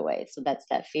breath away. So that's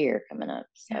that fear coming up.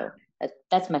 Yeah. So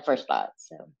that's my first thought.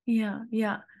 So Yeah.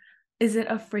 Is it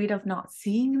afraid of not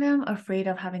seeing them? Afraid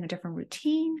of having a different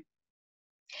routine?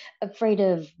 afraid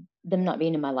of them not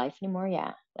being in my life anymore.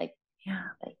 Yeah. Yeah.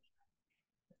 Like,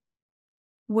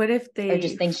 What if or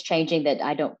just they, things changing that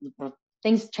I don't, well,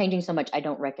 things changing so much I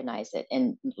don't recognize it.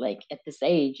 And like at this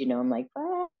age, I'm like,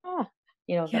 that's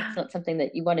yeah. not something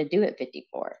that you want to do at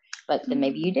 54, but then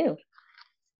maybe you Mm. do.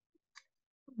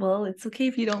 Well, it's okay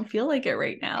if you don't feel like it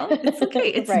right now. It's okay.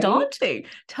 It's Right. daunting.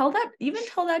 Tell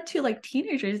that to like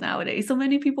teenagers nowadays. So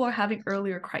many people are having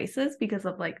earlier crisis because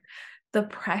of like the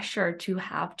pressure to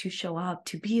have to show up,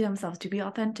 to be themselves, to be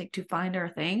authentic, to find our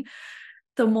thing.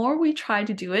 The more we try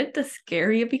to do it, the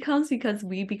scarier it becomes because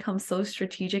we become so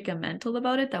strategic and mental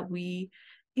about it that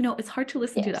it's hard to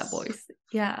listen to that Yes. voice.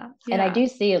 Yeah. And I Yeah. do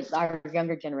see our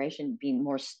younger generation being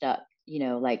more stuck,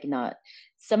 like not,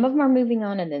 some of them are moving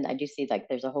on. And then I do see like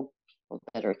there's a whole people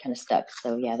that are kind of stuck.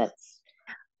 So yeah, that's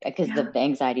because Yeah. the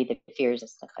anxiety, the fears and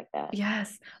stuff like that.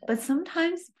 Yes. So But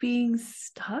sometimes being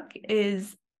stuck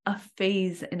is a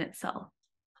phase in itself.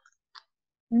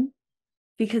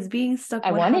 Because being stuck,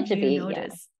 I what want it have to you be, yeah.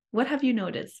 noticed? What have you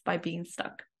noticed by being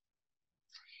stuck?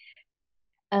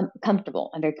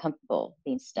 Comfortable. I'm very comfortable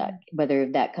being stuck. Mm.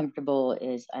 Whether that comfortable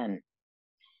is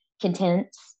content,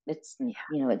 it's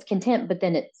content, but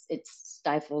then it's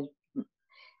stifled.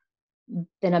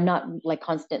 Then I'm not like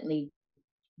constantly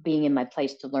being in my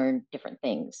place to learn different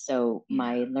things. So Yeah.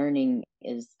 my learning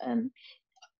is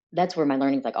that's where my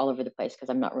learning is like all over the place, because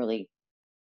I'm not really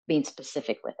being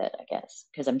specific with it, I guess,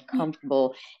 because I'm Yeah.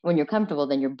 comfortable. When you're comfortable,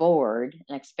 then you're bored,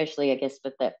 and especially I guess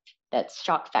with that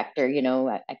shock factor,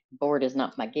 bored is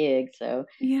not my gig. So,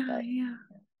 Yeah. but Yeah.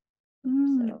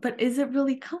 so But is it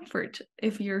really comfort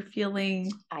if you're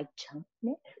feeling, I don't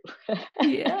know.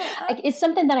 yeah. It's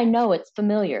something that I know. It's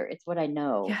familiar. It's what I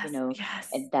know, Yes.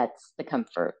 and that's the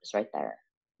comfort is right there.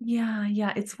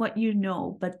 Yeah. It's what you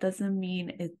know, but doesn't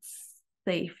mean it's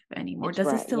safe anymore. It's Does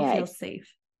it right. still Yeah. feel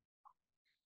safe?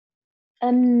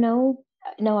 No,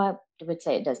 no, I would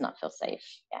say it does not feel safe.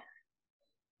 Yeah,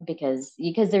 because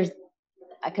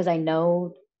I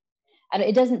know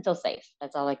it doesn't feel safe.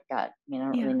 That's all I got. I mean, I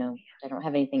don't Yeah. really know. I don't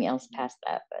have anything else past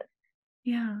that, but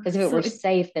Yeah. because if it So were it,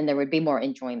 safe, then there would be more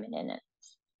enjoyment in it.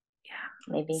 yeah.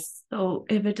 Maybe. So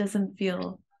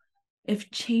if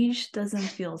change doesn't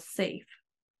feel safe,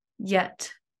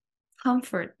 yet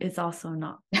comfort is also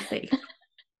not safe.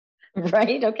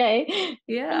 Right. Okay. Think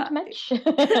Yeah. much.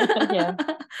 Yeah.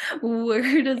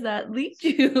 Where does that lead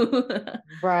you?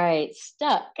 Right.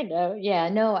 Stuck. No. Yeah.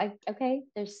 No. Okay.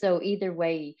 There's so either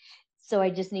way. So I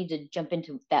just need to jump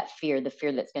into that fear, the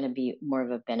fear that's going to be more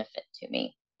of a benefit to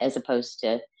me as opposed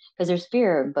to, because there's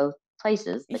fear in both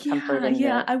places, the comfort Yeah, and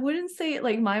yeah. the, I wouldn't say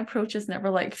like my approach is never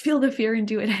like feel the fear and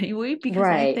do it anyway, because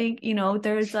I right. think,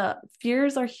 there's a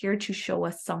fears are here to show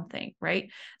us something, right?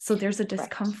 So there's a Correct.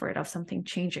 discomfort of something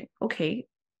changing. Okay,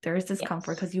 there is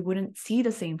discomfort Yes. because you wouldn't see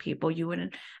the same people. You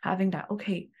wouldn't having that.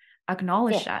 Okay,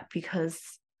 acknowledge Yeah. that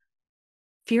because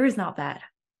fear is not bad.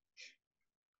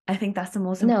 I think that's the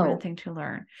most important No, thing to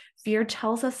learn. Fear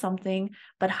tells us something,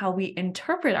 but how we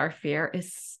interpret our fear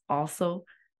is also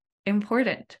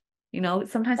important.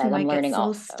 Sometimes we that I'm might get learning so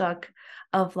also. stuck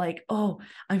of like, oh,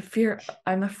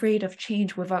 I'm afraid of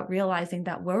change without realizing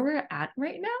that where we're at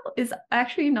right now is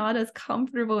actually not as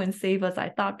comfortable and safe as I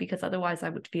thought, because otherwise I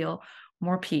would feel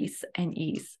more peace and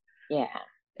ease. Yeah.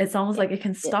 It's almost Yeah. like it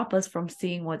can Yeah. stop us from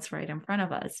seeing what's right in front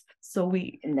of us. So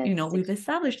And that's, we've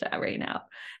established that right now.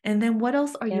 And then what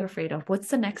else are you yep. afraid of? What's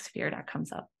the next fear that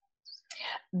comes up?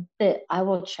 That I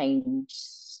will change,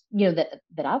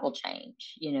 that I will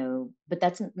change, but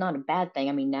that's not a bad thing.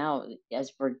 I mean, now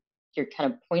as you're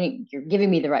kind of pointing, you're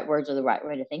giving me the right words or the right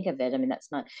way to think of it. I mean,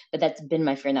 that's not, but that's been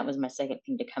my fear. And that was my second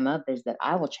thing to come up, is that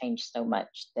I will change so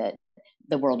much that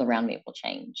the world around me will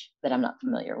change that I'm not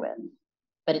familiar with,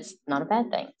 but it's not a bad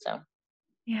thing. So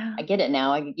Yeah. I get it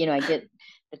now. I get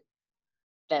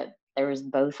that there was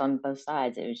both on both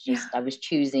sides. It was Yeah. just, I was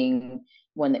choosing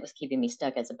one that was keeping me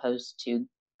stuck as opposed to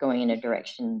going in a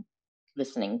direction,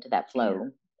 listening to that Yeah.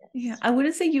 flow. Yeah, Yes. I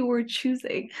wouldn't say you were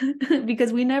choosing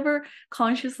because we never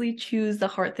consciously choose the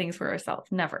hard things for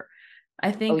ourselves. Never. I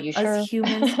Oh, think you as sure?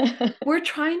 humans, we're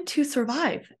trying to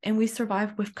survive, and we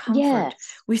survive with comfort.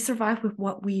 Yes. We survive with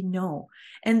what we know.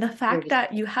 And the You're fact just,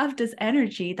 that you have this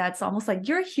energy that's almost like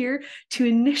you're here to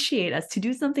initiate us to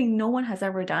do something no one has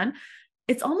ever done,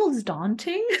 it's almost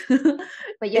daunting.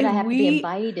 but yet If I have to be we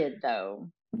invited though.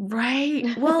 Right.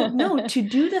 Well, no, to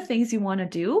do the things you want to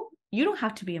do, you don't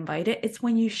have to be invited. It's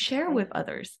when you share Okay. with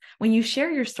others, when you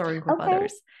share your story with Okay.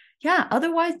 others. Yeah.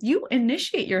 Otherwise, you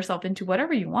initiate yourself into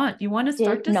whatever you want. You want to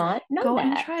start Did this, not know go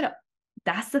and that. try to.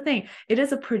 That's the thing. It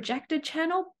is a projected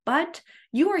channel, but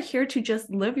you are here to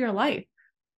just live your life.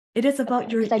 It is Okay.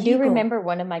 about your Because I do ego. remember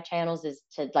one of my channels is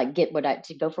to like get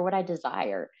to go for what I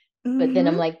desire. But then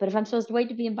I'm Hmm. like, but if I'm supposed to wait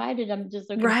to be invited, I'm just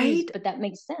so confused. Right. But that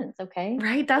makes sense. Okay.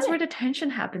 Right. That's Yeah. where the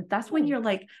tension happens. That's when Hmm. you're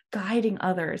like guiding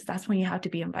others. That's when you have to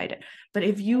be invited. But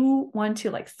if Okay. you want to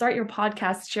like start your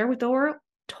podcast, share with the world,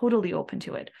 totally open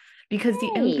to it. Because the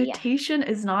Hey. invitation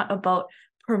is not about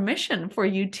permission for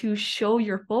you to show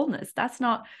your fullness. That's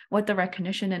not what the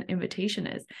recognition and invitation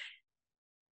is.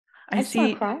 I I just want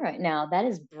to see. cry right now. That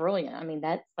is brilliant. I mean,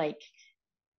 that's like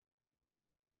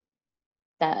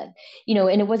that,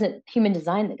 and it wasn't human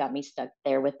design that got me stuck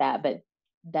there with that, but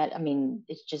that, I mean,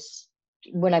 it's just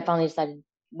when I finally decided,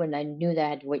 when I knew that I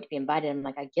had to wait to be invited, I'm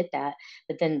like, I get that.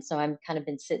 But then, so I'm kind of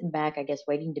been sitting back, I guess,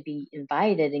 waiting to be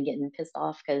invited and getting pissed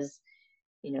off because,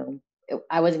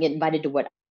 I wasn't getting invited to what I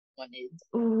wanted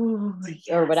Oh,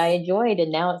 or what I yes. enjoyed.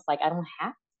 And now it's like, I don't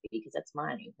have to because that's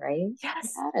mine, right? I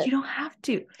Yes, got it. you don't have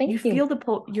to. You Thank you. feel the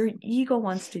pull. Your ego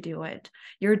wants to do it.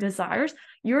 Your desires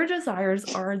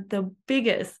are the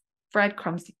biggest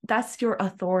breadcrumbs. That's your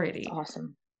That's authority.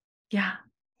 awesome. Yeah.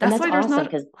 And That's that's why there's awesome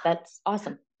not, because that's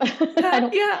awesome. I yeah,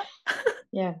 don't, yeah.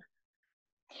 yeah.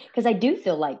 Because I do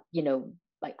feel like,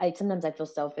 like I sometimes I feel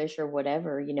selfish or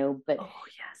whatever, but Oh,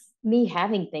 yes. me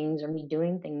having things or me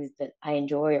doing things that I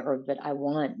enjoy or that I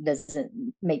want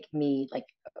doesn't make me like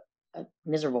a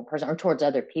miserable person or towards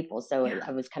other people. So Yeah.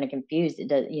 I was kind of confused. It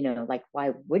does, like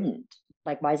why wouldn't,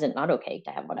 like why is it not okay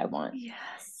to have what I want?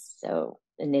 Yes. So,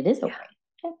 and it is Yeah, okay.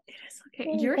 Okay. it is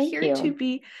okay. Yay, You're thank here to you.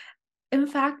 be, in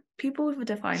fact, people with a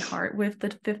defined heart with the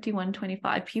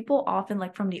 5125, people often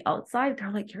like from the outside,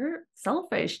 they're like, you're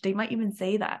selfish. They might even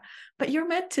say that, but you're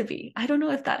meant to be. I don't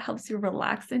know if that helps you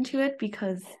relax into it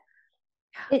because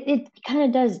It kind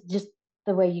of does, just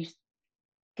the way you,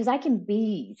 because I can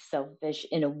be selfish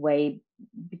in a way,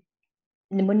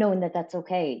 and knowing that that's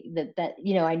okay, that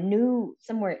I knew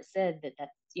somewhere it said that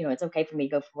that's, it's okay for me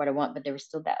to go for what I want, but there was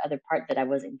still that other part that I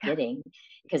wasn't yeah, getting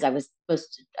because I was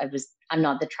supposed to, I'm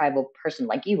not the tribal person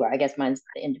like you are. I guess mine's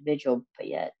the individual, but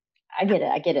yet I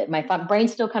get it. My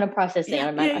brain's still kind of processing. yeah, I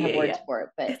yeah, might not have yeah, words yeah. for it,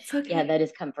 but It's yeah, okay. that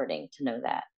is comforting to know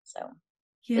that. So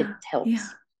Yeah, it yeah. helps.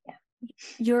 Yeah.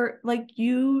 You're like,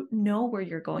 you know where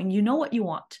you're going, you know what you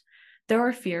want. There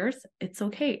are fears, it's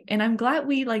okay. And I'm glad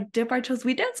we like dip our toes,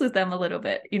 we dance with them a little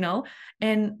bit,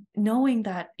 and knowing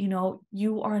that,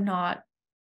 you are not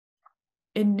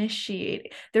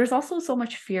initiate. There's also so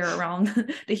much fear around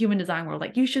the human design world.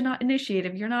 Like, you should not initiate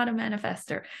if you're not a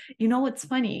manifester. You know what's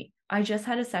funny? I just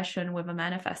had a session with a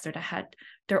manifester that had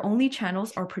their only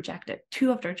channels are projected,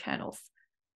 two of their channels.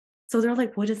 So they're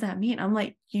like, what does that mean? I'm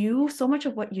like, so much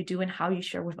of what you do and how you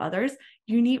share with others,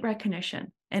 you need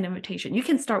recognition and invitation. You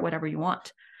can start whatever you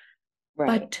want, Right.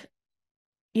 but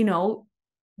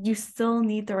you still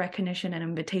need the recognition and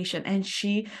invitation. And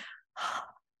she's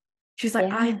like,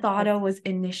 I Yeah. thought I was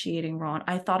initiating wrong.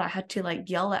 I thought I had to like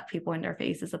yell at people in their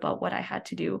faces about what I had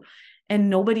to do. And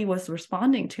nobody was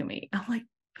responding to me. I'm like,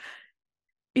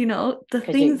 the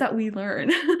Because things that we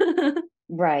learn.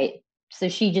 right. So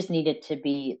she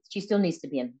still needs to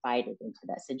be invited into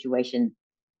that situation.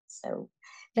 So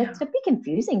Yeah. that's a bit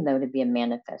confusing though, to be a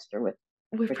manifester with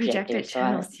With projected projectors.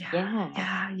 channels. Yeah.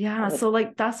 I would, So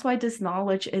like that's why this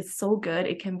knowledge is so good.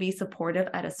 It can be supportive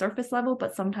at a surface level,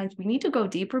 but sometimes we need to go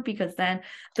deeper, because then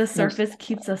the most surface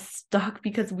keeps definitely. us stuck,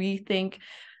 because we think,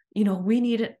 we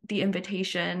need the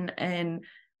invitation and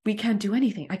we can't do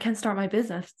anything. I can't start my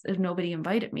business if nobody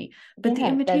invited me. But the Yeah,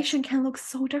 invitation can look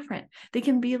so different. They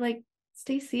can be like,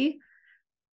 Stacy,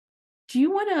 do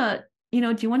you want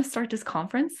to start this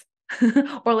conference?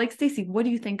 Or like, Stacy, what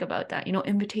do you think about that?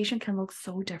 Invitation can look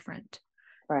so different,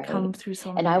 right. come through so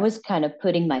And many I different. was kind of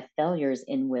putting my failures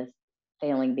in with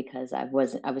failing because I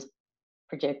was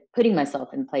putting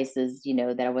myself in places,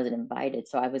 that I wasn't invited.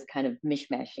 So I was kind of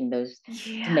mishmashing those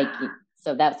to make Yeah. it.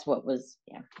 So that's what was,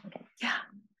 yeah. Okay. Yeah.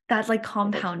 That's like That's,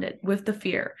 compounded with the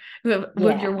fear. With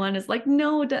your yeah. one is like,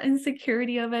 no, the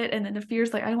insecurity of it. And then the fear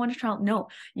is like, I don't want to try. No,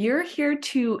 you're here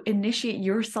to initiate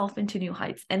yourself into new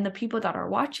heights. And the people that are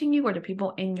watching you, or the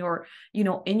people in your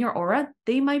aura,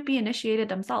 they might be initiated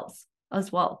themselves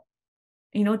as well.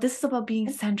 This is about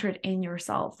being centered in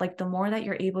yourself. Like, the more that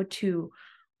you're able to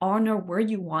honor where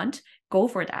you want, go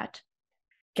for that.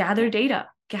 Gather data,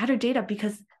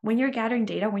 because when you're gathering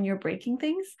data, when you're breaking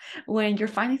things, when you're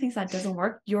finding things that doesn't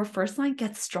work, your first line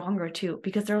gets stronger too,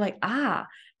 because they're like,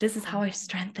 this is how I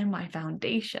strengthen my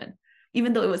foundation.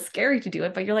 Even though it was scary to do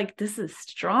it, but you're like, this is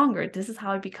stronger. This is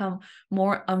how I become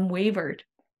more unwavered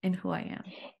in who I am.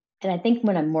 And I think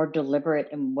when I'm more deliberate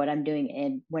in what I'm doing,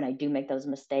 and when I do make those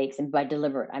mistakes, and by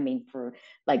deliberate, I mean for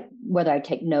like whether I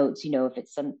take notes, if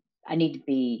it's I need to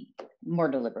be more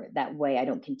deliberate. That way I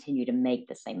don't continue to make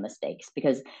the same mistakes,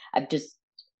 because I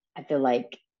feel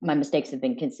like my mistakes have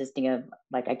been consisting of,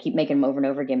 like, I keep making them over and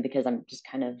over again because I'm just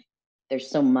kind of,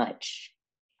 there's so much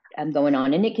going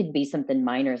on. And it could be something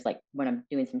minor, like when I'm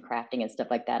doing some crafting and stuff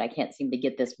like that. I can't seem to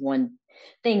get this one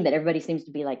thing that everybody seems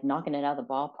to be like knocking it out of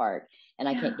the ballpark, and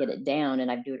I Yeah. can't get it down, and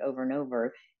I do it over and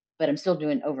over, but I'm still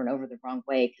doing it over and over the wrong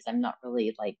way, because I'm not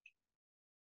really like,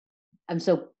 I'm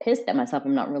so pissed at myself.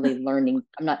 I'm not really learning.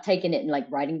 I'm not taking it and like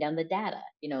writing down the data,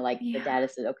 like the Yeah. data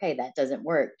says, okay, that doesn't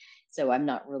work. So I'm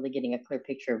not really getting a clear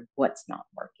picture of what's not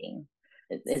working,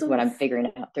 is what So, I'm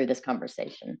figuring out through this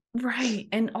conversation. right.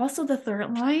 And also the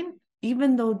third line,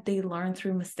 even though they learn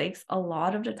through mistakes, a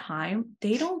lot of the time,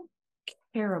 they don't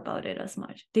care about it as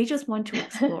much. They just want to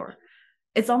explore.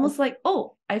 It's almost like,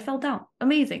 oh, I fell down.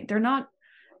 Amazing. They're not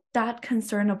that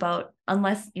concerned about,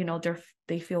 unless,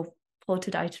 they feel flow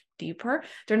to dive deeper.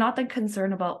 They're not that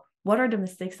concerned about what are the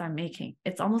mistakes I'm making.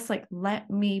 It's almost like, let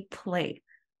me play.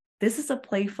 This is a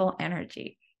playful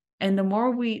energy. And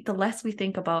the less we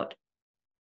think about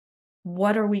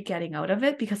what are we getting out of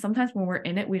it, because sometimes when we're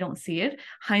in it we don't see it.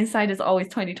 Hindsight is always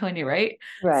 2020, right?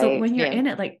 So Right. when you're Yeah. in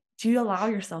it, like, do you allow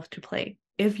yourself to play?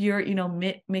 If you're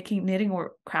making knitting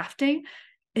or crafting,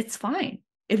 it's fine.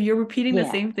 If you're repeating the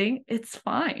Yeah. same thing, it's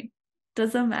fine.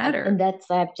 Doesn't matter.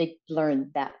 I have to learn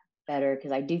that better,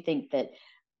 because I do think that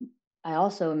I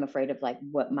also am afraid of like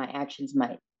what my actions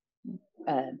might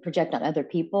project on other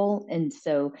people. And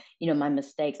so, my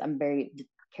mistakes, I'm very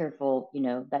careful.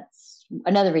 That's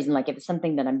another reason, like if it's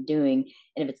something that I'm doing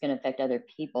and if it's going to affect other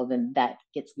people, then that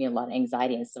gets me a lot of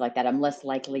anxiety and stuff like that. I'm less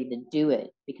likely to do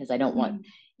it because I don't want,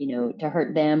 Mm, to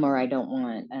hurt them, or I don't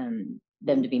want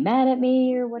them to be mad at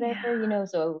me or whatever, yeah.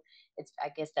 So I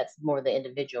guess that's more the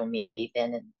individual me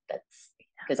then. And that's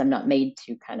because I'm not made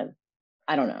to kind of,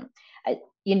 I don't know. Do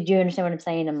you understand what I'm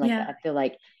saying? I'm like, Yeah. I feel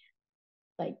like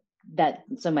that.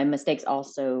 So my mistakes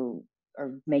also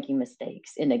are making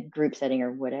mistakes in a group setting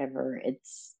or whatever.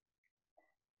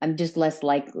 I'm just less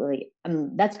likely.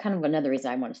 That's kind of another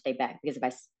reason I want to stay back, because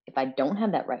if I don't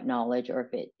have that right knowledge, or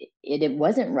if it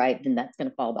wasn't right, then that's going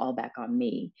to fall all back on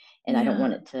me, and I don't Yeah.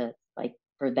 want it to, like,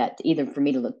 for that to, either for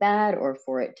me to look bad or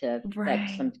for it to affect Right.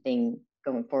 something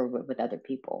going forward with other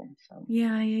people. So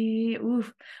Yeah.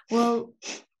 Oof. Well,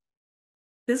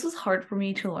 this was hard for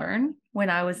me to learn when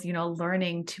I was,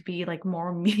 learning to be like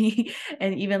more me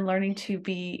and even learning to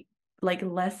be like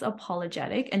less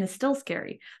apologetic. And it's still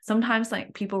scary. Sometimes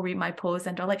like people read my posts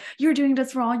and they're like, you're doing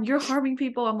this wrong, you're harming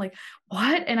people. I'm like,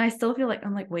 what? And I still feel like,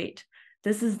 I'm like, wait,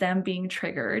 this is them being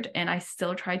triggered. And I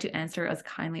still try to answer as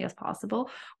kindly as possible.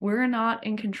 We're not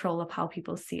in control of how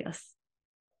people see us,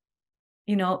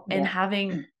 and Yeah.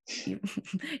 having you,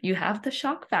 you have the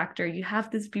shock factor, you have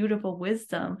this beautiful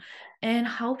wisdom, and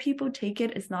how people take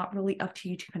it is not really up to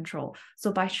you to control.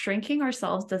 So by shrinking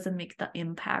ourselves doesn't make the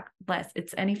impact less.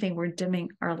 It's anything, we're dimming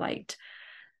our light.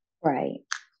 Right.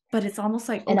 But it's almost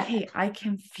like, And okay, I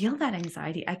can feel that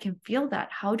anxiety, I can feel that.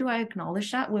 How do I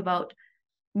acknowledge that without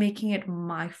making it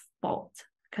my fault?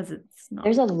 Because it's not.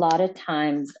 there's a lot of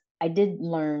times I did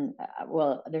learn,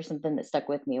 well, there's something that stuck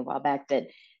with me a while back, that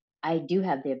I do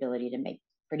have the ability to make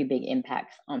pretty big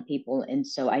impacts on people. And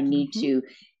so Mhm.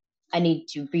 I need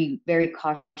to be very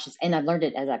cautious. And I've learned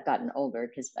it as I've gotten older,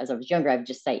 because as I was younger, I would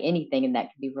just say anything and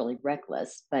that could be really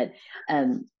reckless. But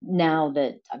now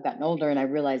that I've gotten older and I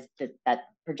realize that that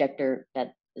projector,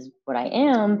 that is what I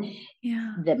am,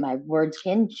 Yeah. that my words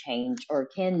can change or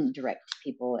can direct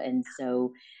people. And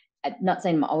so I'm not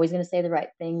saying I'm always going to say the right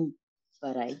thing,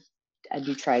 but I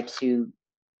do try to.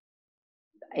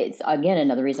 It's again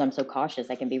another reason I'm so cautious.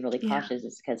 I can be really Yeah. cautious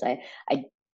is because I I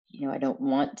don't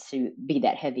want to be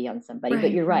that heavy on somebody. But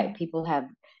Right, you're right. right. People have,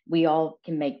 we all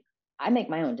can make, I make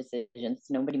my own decisions.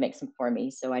 Nobody makes them for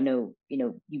me. So I know,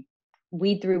 you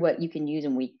weed through what you can use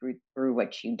and weed through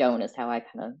what you don't, is how I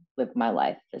kind of live my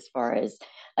life. As far as,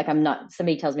 like, I'm not,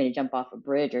 somebody tells me to jump off a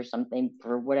bridge or something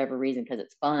for whatever reason because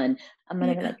it's fun, I'm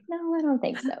gonna be Yeah. like, no, I don't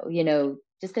think so.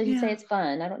 Just because you say Yeah. it's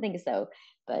fun, I don't think so.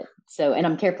 But so, and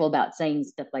I'm careful about saying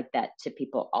stuff like that to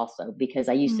people also, because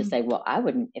I used to Mm. say, well, I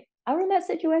wouldn't, if I were in that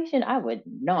situation, I would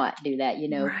not do that.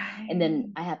 And Right.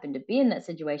 then I happened to be in that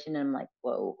situation and I'm like,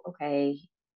 whoa, okay.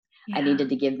 I Yeah. needed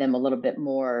to give them a little bit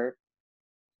more,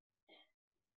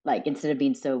 like, instead of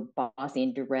being so bossy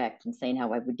and direct and saying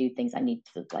how I would do things, I need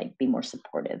to like be more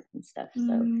supportive and stuff. So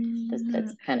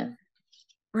that's Mm. kind of,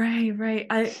 Right, right.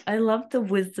 I love the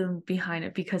wisdom behind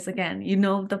it because again, you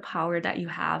know the power that you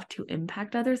have to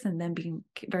impact others and then being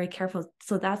very careful.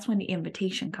 So that's when the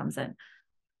invitation comes in.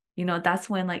 That's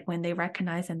when like when they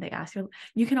recognize and they ask you,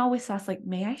 you can always ask like,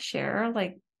 may I share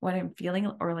like what I'm feeling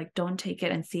or like don't take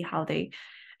it and see how they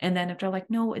and then if they're like,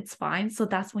 no, it's fine. So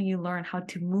that's when you learn how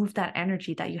to move that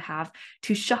energy that you have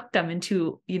to shock them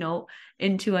into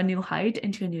a new height,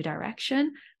 into a new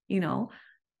direction, you know,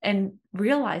 and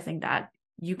realizing that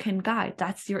you can guide.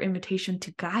 That's your invitation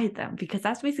to guide them because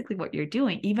that's basically what you're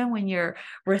doing. Even when you're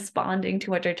responding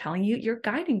to what they're telling you, you're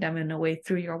guiding them in a way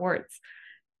through your words,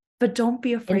 but don't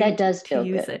be and that afraid does to feel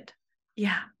use good. it.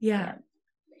 Yeah, yeah,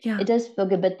 Yeah. yeah, It does feel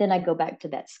good, but then I go back to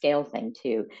that scale thing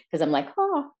too, because I'm like,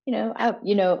 oh,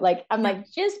 like I'm yeah.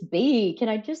 like, just be. Can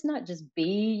I just not just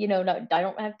be? Not, I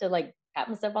don't have to like pat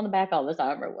myself on the back all the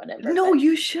time or whatever. No, But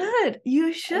you should.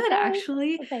 You should okay,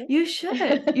 actually. okay, You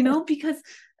should, because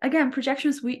again,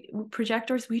 projectors,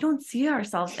 we don't see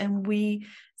ourselves and we,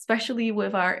 especially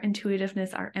with our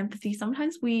intuitiveness, our empathy,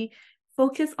 sometimes we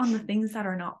focus on the things that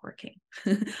are not working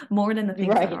more than the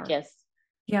things that right, are. yes,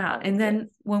 Yeah. always, And yes, then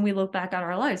when we look back at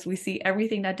our lives, we see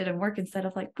everything that didn't work instead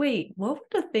of like, wait, what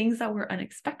were the things that were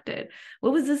unexpected?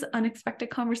 What was this unexpected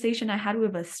conversation I had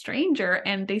with a stranger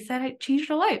and they said it changed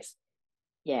their lives?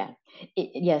 yeah,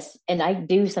 yes. And I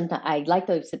do sometimes. I like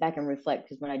to sit back and reflect,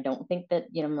 because when I don't think that,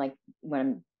 I'm like,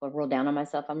 when I'm real down on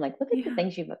myself, I'm like, look at the Yeah.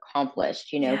 things you've accomplished.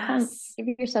 Kind of Yes. give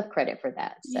yourself credit for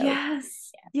that. So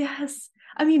Yes. Yes.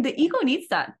 I mean, the ego needs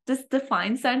that. This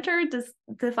divine center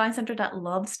that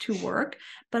loves to work,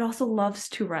 but also loves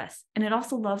to rest. And it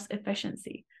also loves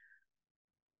efficiency.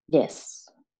 yes,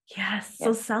 Yes. So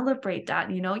yes. celebrate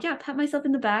that, yeah, pat myself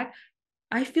in the back.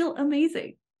 I feel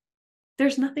amazing.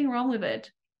 There's nothing wrong with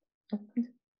it.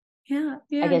 Yeah. I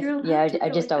Yeah. guess, You're yeah, allowed to I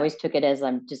feel just like that. always took it as,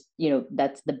 I'm just,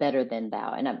 that's the better than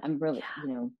thou. And I'm really,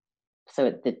 Yeah.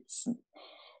 so it's,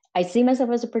 I see myself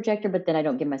as a projector, but then I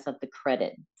don't give myself the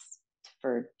credit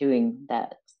for doing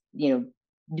that,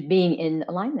 being in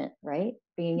alignment, right?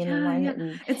 Being in Yeah. Yeah. alignment.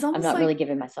 And It's I'm almost not like, really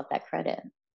giving myself that credit.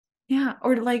 yeah,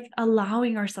 or like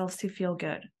allowing ourselves to feel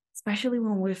good, especially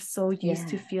when we're so used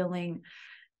to Yeah. feeling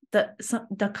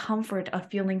the comfort of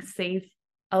feeling safe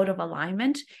out of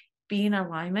alignment. Being in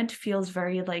alignment feels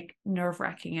very like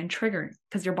nerve-wracking and triggering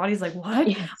because your body's like, what?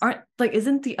 Yes. Aren't like,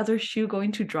 isn't the other shoe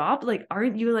going to drop? Like,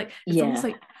 aren't you like, it's almost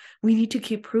Yeah. like we need to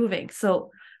keep proving.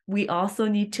 So we also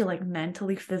need to like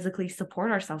mentally, physically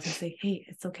support ourselves and say, hey,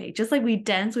 it's okay. Just like we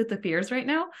dance with the fears right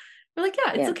now. We're like,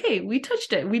 yeah, it's Yeah. okay. We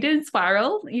touched it. We didn't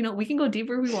spiral. We can go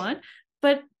deeper if we want.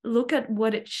 but look at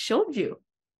what it showed you.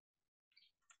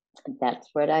 That's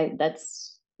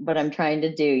what I'm trying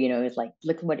to do, is like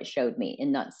look at what it showed me,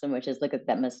 and not so much as look at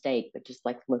that mistake, but just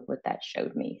like look what that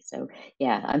showed me. So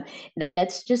yeah,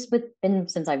 that's just been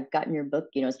since I've gotten your book,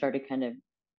 started kind of,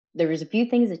 there was a few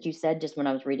things that you said just when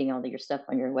I was reading all of your stuff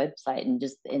on your website and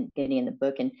just getting in the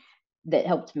book, and that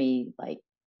helped me like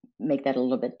make that a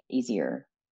little bit easier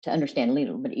to understand, a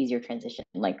little bit easier transition.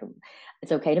 Like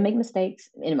it's okay to make mistakes.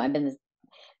 And I've been,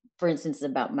 for instance,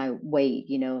 about my weight,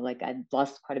 like I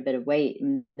lost quite a bit of weight,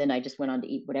 and then I just went on to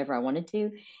eat whatever I wanted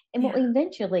to. And well, Yeah.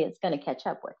 eventually it's going to catch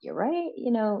up with you, right?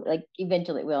 Like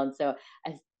eventually it will. And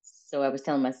so I was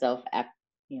telling myself after,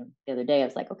 the other day, I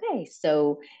was like, okay,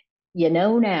 so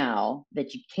now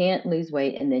that you can't lose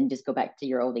weight and then just go back to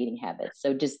your old eating habits.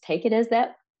 So just take it as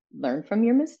that, learn from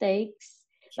your mistakes,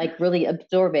 Yeah. like really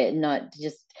absorb it and not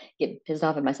just get pissed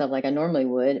off at myself like I normally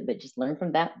would, but just learn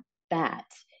from that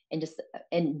and just,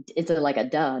 and it's like a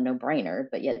duh, no brainer,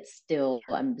 but yet still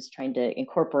I'm just trying to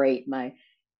incorporate my,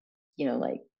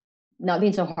 like not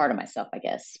being so hard on myself, I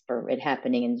guess, for it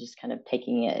happening, and just kind of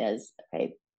taking it as,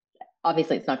 okay,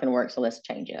 obviously it's not going to work, so let's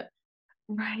change it.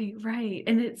 Right, right.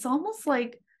 And it's almost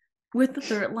like with the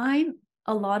third line,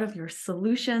 a lot of your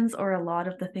solutions or a lot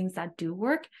of the things that do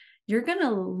work, you're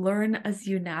gonna learn as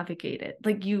you navigate it.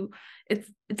 Like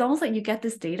it's almost like you get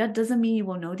this data, doesn't mean you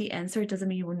will know the answer, it doesn't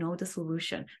mean you will know the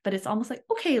solution, but it's almost like,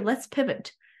 okay, let's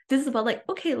pivot. This is about like,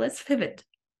 okay, let's pivot.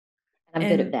 And I'm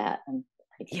good at And that. I'm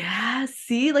pretty good at that. yeah,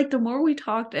 see, like the more we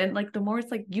talked and like the more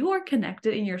it's like you are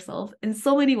connected in yourself in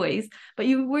so many ways, but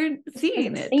you weren't Just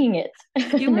seeing wasn't it. seeing it.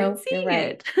 You weren't No, you're seeing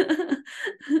right. it.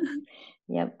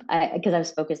 Yep. Because I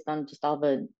was focused on just all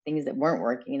the things that weren't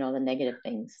working, all the negative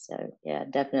things. So yeah,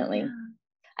 definitely. Yeah.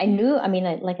 I Yeah. knew, I mean,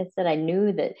 like I said, I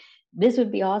knew that this would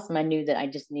be awesome. I knew that I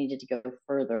just needed to go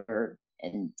further.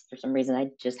 And for some reason,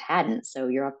 I just hadn't. So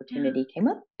your Yeah. opportunity came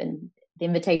up and the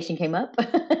invitation came up.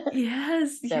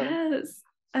 Yes, So, yes.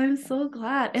 I'm yes. so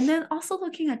glad. And then also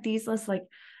looking at these as like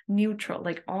neutral,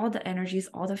 like all the energies,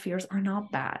 all the fears are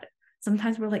not bad.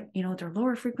 Sometimes we're like, they're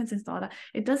lower frequencies and all that.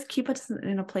 It does keep us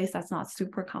in a place that's not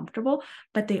super comfortable,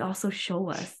 but they also show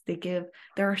us, there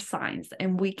are signs,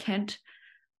 and we can't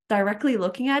directly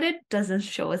looking at it doesn't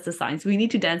show us the signs. We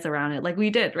need to dance around it like we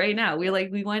did right now. We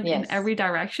went in Yes. every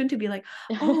direction to be like,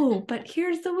 oh, but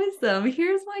here's the wisdom.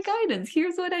 Here's my guidance.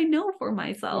 Here's what I know for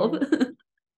myself. Yeah.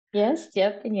 Yes.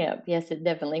 Yep. And yep. Yes, it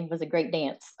definitely was a great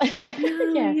dance. Yeah,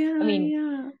 Yeah. I yeah,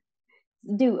 mean,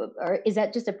 yeah. or is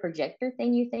that just a projector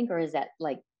thing, you think, or is that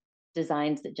like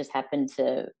designs that just happen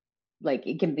to, like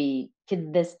it can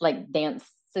this like dance,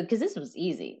 so because this was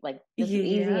easy, like this was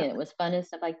easy Yeah. and it was fun and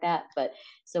stuff like that, but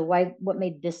so what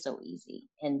made this so easy,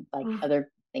 and like Oh,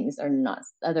 other things are not,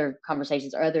 other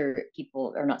conversations or other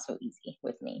people are not so easy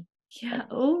with me, yeah. like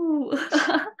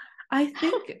Oh, I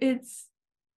think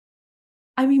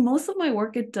I mean, most of my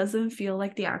work, it doesn't feel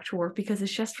like the actual work because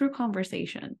it's just through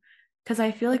conversation. Because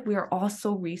I feel like we are all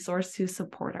so resourced to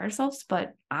support ourselves,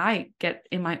 but I get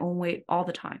in my own way all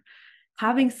the time.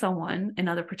 Having someone,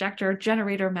 another projector,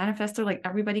 generator, manifester, like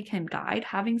everybody can guide,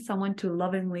 having someone to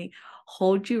lovingly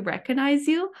hold you, recognize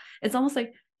you, it's almost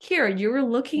like, here, you were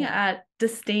looking yeah, at the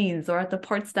stains or at the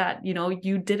parts that,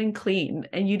 you didn't clean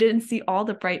and you didn't see all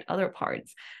the bright other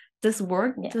parts. This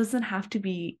work yeah, doesn't have to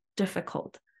be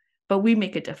difficult, but we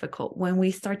make it difficult when we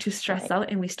start to stress right.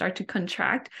 out and we start to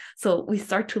contract. So we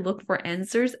start to look for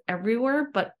answers everywhere,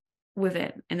 but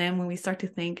within. And then when we start to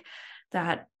think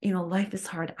that, life is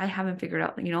hard, I haven't figured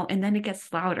out, and then it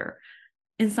gets louder.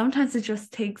 And sometimes it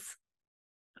just takes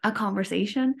a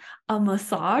conversation, a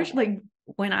massage. Yeah. Like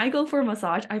when I go for a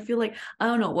massage, I feel like I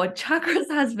don't know what chakras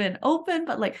has been open,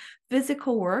 but like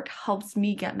physical work helps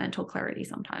me get mental clarity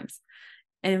sometimes.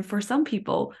 And for some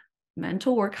people,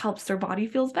 mental work helps their body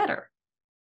feels better.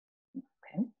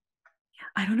 Okay.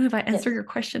 I don't know if I answered Yes. your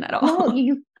question at No, all.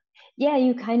 yeah,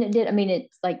 you kind of did. I mean,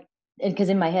 it's like, because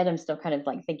in my head I'm still kind of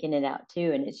like thinking it out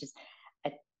too, and it's just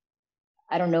I,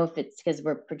 I don't know if it's because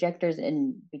we're projectors,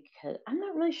 and because I'm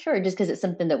not really sure, just because it's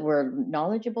something that we're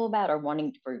knowledgeable about or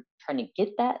we're trying to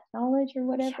get that knowledge or Yeah.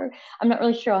 whatever. I'm not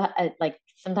really sure. Like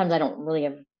sometimes I don't really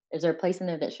have. Is there a place in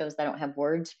there that shows that I don't have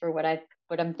words for what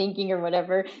I'm thinking or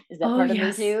whatever? Is that Oh, part of me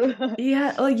yes. too?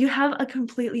 Yeah. Oh, you have a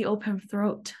completely open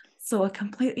throat. So a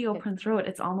completely open throat,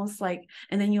 it's almost like,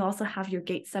 and then you also have your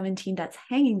gate 17 that's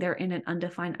hanging there in an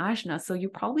undefined ajna. So you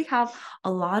probably have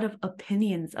a lot of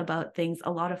opinions about things,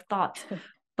 a lot of thoughts,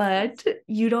 but Yes,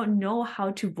 you don't know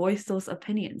how to voice those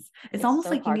opinions. It's it's almost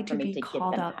so like you hard need for to me be to get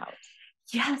called them out. out.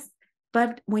 Yes.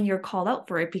 But when you're called out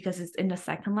for it, because it's in the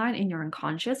second line in your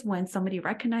unconscious, when somebody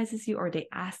recognizes you or they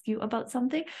ask you about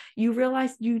something, you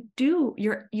realize you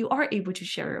are able to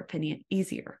share your opinion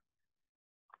easier.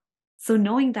 So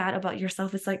knowing that about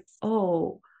yourself is like,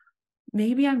 oh,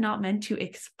 maybe I'm not meant to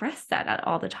express that at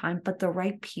all the time, but the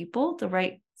right people, the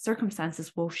right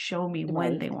circumstances will show me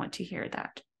when Right. they want to hear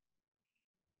that.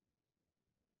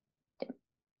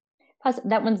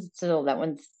 That one's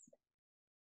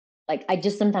like, I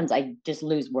just sometimes I just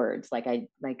lose words. Like I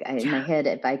in my Yeah. head,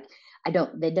 if I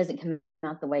don't, it doesn't come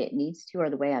out the way it needs to or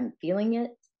the way I'm feeling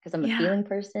it, because I'm a Yeah. feeling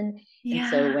person. And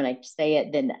so Yeah. when I say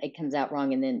it, then it comes out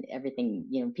wrong, and then everything,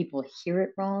 people hear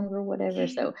it wrong or whatever.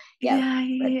 So yeah,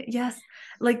 Yeah, but yes.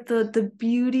 Like the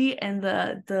beauty and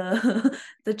the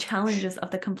the challenges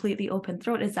of the completely open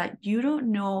throat is that you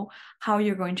don't know how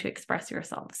you're going to express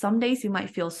yourself. Some days you might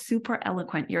feel super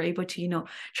eloquent. You're able to,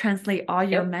 translate all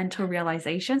your yep, mental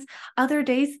realizations. Other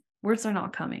days, words are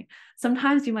not coming.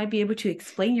 Sometimes you might be able to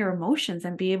explain your emotions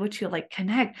and be able to like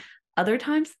connect. Other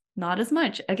times, not as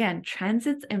much. Again,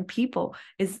 transits and people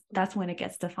that's when it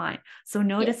gets defined. So yes.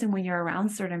 noticing when you're around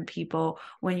certain people,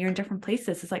 when you're in different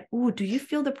places, it's like, oh, do you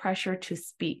feel the pressure to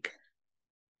speak?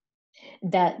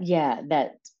 That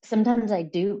sometimes I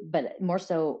do, but more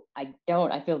so I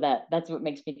don't. I feel that that's what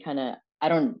makes me kind of,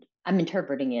 I'm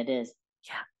interpreting it as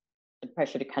Yeah. the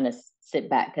pressure to kind of sit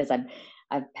back, because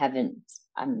I haven't,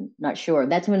 I'm not sure.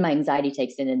 That's when my anxiety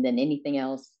takes in, and then anything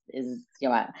else is,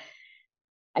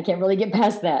 I can't really get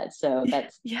past that. So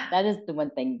Yeah. that is the one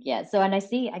thing. Yeah. So, and I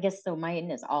see, I guess, so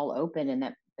mine is all open, and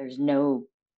that there's no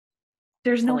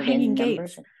There's no colored hanging in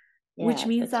numbers. gates, And which yeah,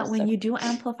 means that's that just when so you do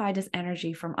amplify this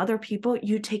energy from other people,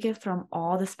 you take it from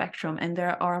all the spectrum. And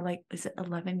there are like, is it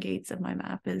 11 gates if my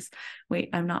map is, wait,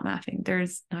 I'm not mapping.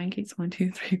 There's nine gates, one,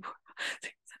 two, three, four, five,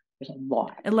 six, there's a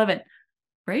lot. 11,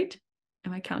 right?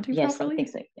 Am I counting Yes, I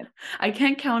think properly? so. Yep. I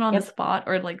can't count on the Yep. spot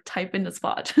or like type in the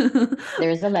spot.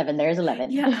 There's 11. There's 11.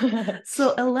 Yeah.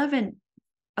 So 11,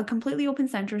 a completely open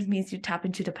center means you tap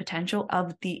into the potential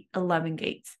of the 11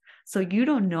 gates. So you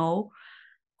don't know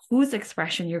whose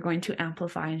expression you're going to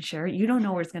amplify and share. You don't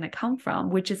know where it's going to come from,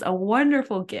 which is a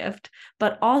wonderful gift,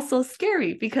 but also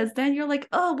scary because then you're like,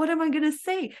 oh, what am I going to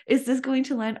say? Is this going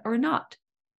to land or not?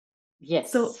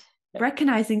 Yes. So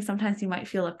recognizing sometimes you might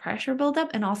feel a pressure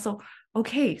buildup and also,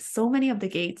 okay, so many of the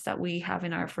gates that we have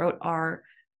in our throat are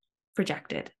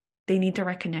projected. They need the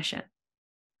recognition.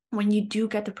 When you do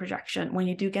get the projection, when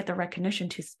you do get the recognition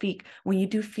to speak, when you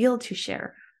do feel to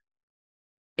share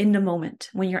in the moment,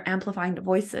 when you're amplifying the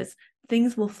voices,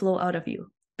 things will flow out of you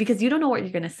because you don't know what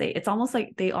you're going to say. It's almost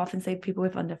like they often say people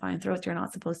with undefined throats, you're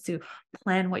not supposed to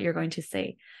plan what you're going to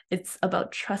say. It's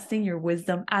about trusting your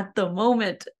wisdom at the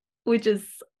moment, which is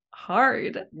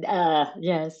hard.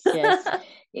 Yes, yes.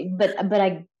 But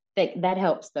I think that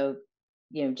helps though,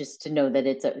 just to know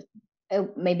that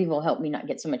maybe will help me not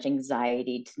get so much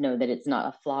anxiety, to know that it's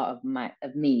not a flaw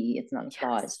of me. It's not a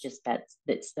flaw. It's Yes. just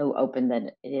that's so open that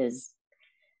it is.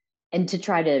 And to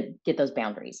try to get those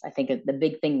boundaries. I think the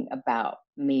big thing about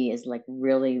me is like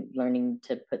really learning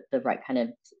to put the right kind of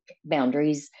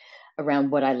boundaries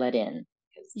around what I let in.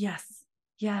 Yes.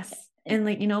 Yes. And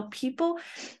And like, people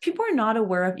are not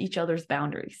aware of each other's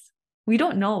boundaries. We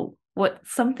don't know what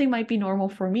something might be normal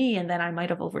for me and then I might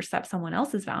have overstepped someone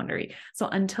else's boundary. So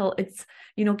until it's,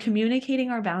 communicating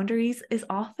our boundaries is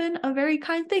often a very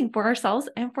kind thing for ourselves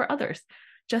and for others,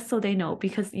 just so they know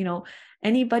because,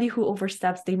 anybody who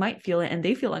oversteps, they might feel it and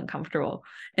they feel uncomfortable.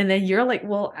 And then you're like,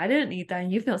 well, I didn't need that.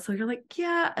 And you feel so you're like,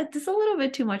 yeah, it's a little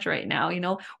bit too much right now.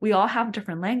 We all have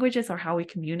different languages or how we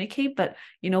communicate, but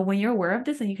when you're aware of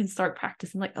this and you can start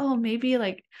practicing like, oh, maybe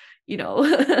like, you know,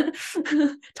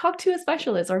 talk to a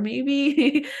specialist or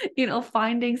maybe,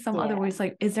 finding some other yeah, ways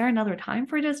like, is there another time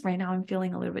for this? Right now I'm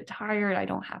feeling a little bit tired. I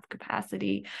don't have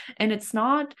capacity. And it's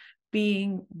not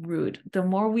being rude. The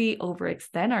more we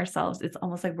overextend ourselves, it's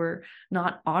almost like we're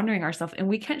not honoring ourselves and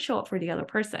we can't show up for the other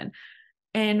person.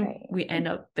 And right. we end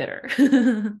up bitter.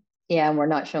 Yeah, and we're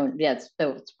not showing. Yeah,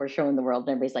 we're showing the world, and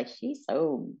everybody's like, she's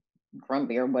so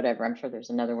grumpy or whatever. I'm sure there's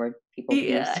another word people use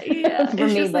Yeah, yeah. for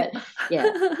It's me, just like, but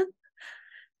yeah,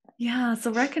 yeah.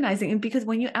 So recognizing, and because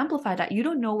when you amplify that, you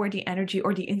don't know where the energy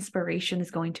or the inspiration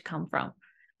is going to come from,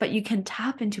 but you can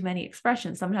tap into many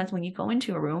expressions. Sometimes when you go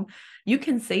into a room, you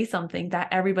can say something that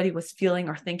everybody was feeling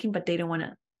or thinking, but they don't want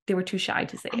to, they were too shy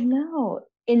to say I it. know,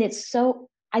 and it's so.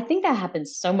 I think that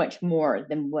happens so much more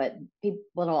than what people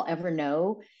will ever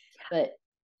know, but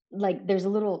like there's a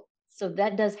little. So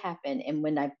that does happen, and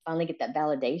when I finally get that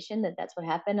validation that that's what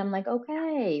happened, I'm like,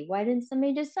 okay, why didn't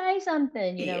somebody just say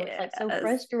something? It's like so Yes.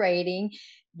 frustrating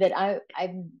that I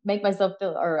make myself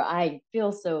feel, or I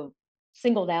feel so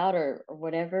singled out or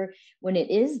whatever, when it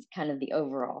is kind of the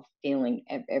overall feeling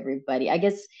of everybody, I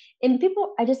guess. And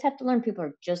people, I just have to learn, people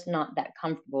are just not that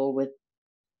comfortable with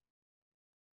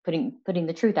putting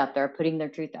the truth out there, putting their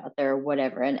truth out there, or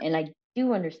whatever. And I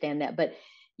do understand that, but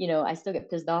I still get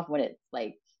pissed off when it's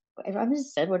like, if I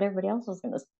just said what everybody else was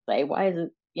going to say, why is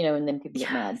it, and then people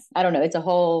get mad. Yes. I don't know. It's a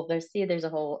whole there's a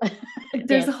whole There's a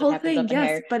dance that whole happens thing, up in yes,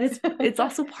 here. but it's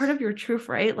also part of your truth,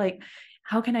 right? Like,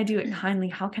 how can I do it kindly?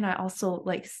 How can I also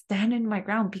like stand in my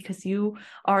ground, because you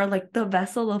are like the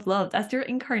vessel of love. That's your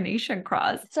incarnation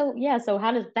cross. So yeah, so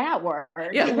how does that work?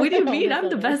 Yeah, what do you All of mean? a I'm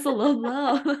the sudden. vessel of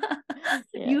love.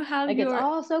 Yeah, You have like it's your,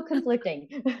 all so conflicting.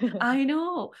 I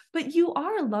know, but you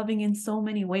are loving in so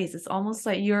many ways. It's almost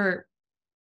like your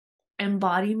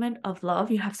embodiment of love.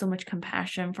 You have so much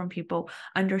compassion from people,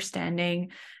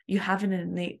 understanding. You have an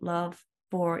innate love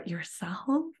for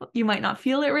yourself. You might not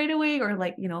feel it right away, or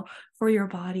like, for your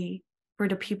body, for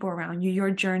the people around you,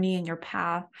 your journey and your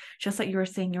path. Just like you were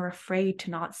saying, you're afraid to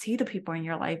not see the people in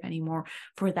your life anymore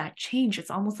for that change.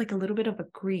 It's almost like a little bit of a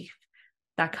grief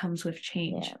that comes with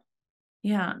change. Yeah,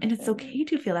 Yeah. And it's definitely. okay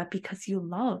to feel that, because you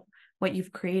love what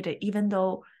you've created, even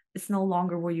though it's no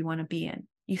longer where you want to be in.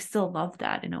 You still love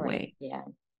that in a Right. way. Yeah.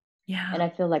 And Yeah. I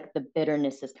feel like the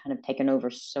bitterness has kind of taken over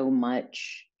so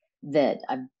much that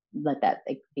I've let that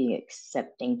be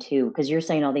accepting too. Because you're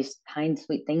saying all these kind,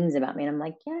 sweet things about me, and I'm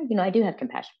like, yeah, I do have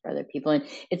compassion for other people, and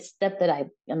it's stuff that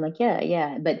I'm like, yeah,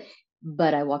 yeah,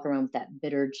 but I walk around with that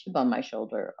bitter chip on my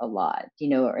shoulder a lot,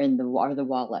 or in the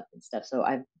wall up and stuff. So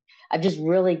I've just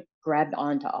really grabbed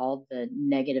onto all the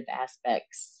negative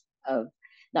aspects of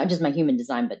not just my human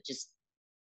design, but just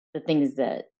the things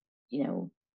that you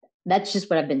know that's just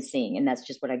what I've been seeing, and that's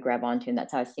just what I grab onto, and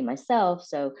that's how I see myself.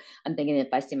 So I'm thinking, if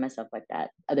I see myself like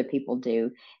that, other people do,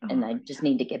 and I Oh, just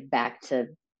need to get back to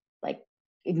like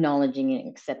acknowledging and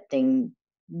accepting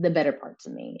the better parts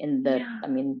of me, and yeah.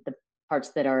 the parts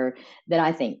that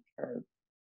I think are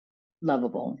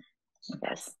lovable, I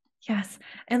guess. Yes. Yes.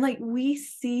 And like we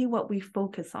see what we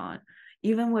focus on.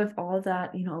 Even with all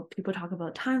that, people talk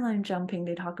about timeline jumping,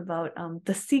 they talk about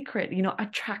the secret,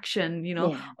 attraction,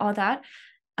 Yeah. all that.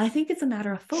 I think it's a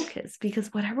matter of focus,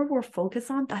 because whatever we're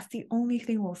focused on, that's the only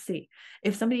thing we'll see.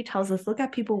 If somebody tells us, look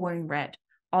at people wearing red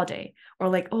all day, or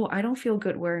like, oh, I don't feel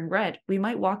good wearing red, we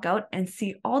might walk out and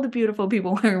see all the beautiful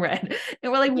people wearing red.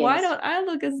 And we're like, why Yes. don't I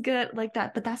look as good like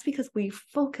that? But that's because we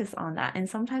focus on that. And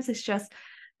sometimes it's just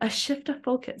a shift of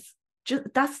focus.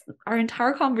 Just that's our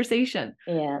entire conversation.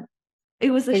 Yeah.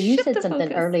 It was a Because you shift said of something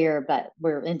focus. earlier about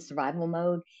we're in survival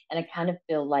mode, and I kind of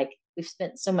feel like we've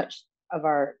spent so much of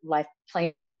our life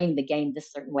playing the game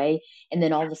this certain way, and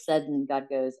then all of a Yes. sudden God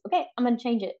goes, "Okay, I'm going to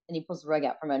change it," and He pulls the rug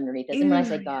out from underneath us. And when I Ew,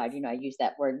 say God, yes. I use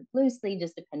that word loosely,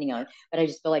 just depending on. But I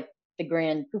just feel like the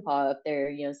grand poobah up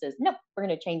there, says, "Nope, we're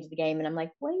going to change the game," and I'm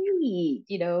like, "Wait."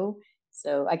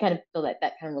 So I kind of feel that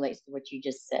that kind of relates to what you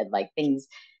just said, like things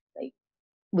like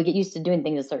we get used to doing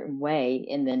things a certain way,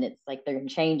 and then it's like they're going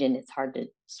to change, and it's hard to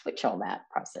switch all that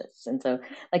process. And so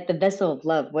like the vessel of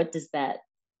love, what does that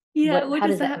Yeah, what what how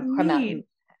does does that that come out? mean?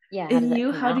 Yeah, how does In that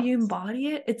you, come how do out? you embody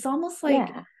it? It's almost like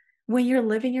Yeah. when you're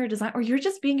living your design, or you're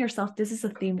just being yourself, this is a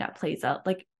theme that plays out.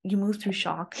 Like you move through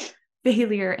shock,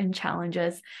 failure, and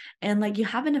challenges, and like you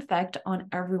have an effect on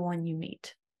everyone you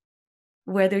meet,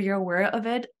 whether you're aware of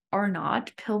it or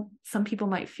not. Some people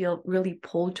might feel really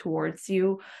pulled towards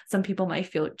you. Some people might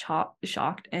feel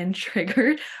shocked and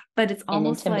triggered, but it's And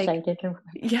almost like, intimidated.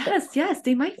 yes, yes,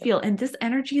 they might feel, and this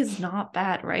energy is not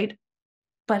bad, right?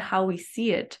 But how we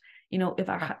see it, if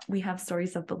we have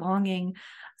stories of belonging,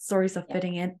 stories of Yeah.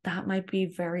 fitting in, that might be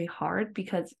very hard,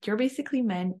 because you're basically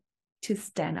meant to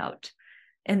stand out,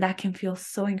 and that can feel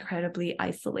so incredibly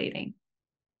isolating.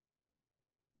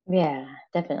 Yeah,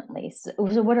 definitely. So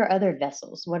what are other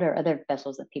vessels? What are other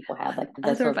vessels that people have? Like the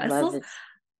Other vessel of love vessels, is,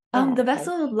 the yeah, like,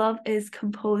 vessel of love is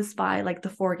composed by like the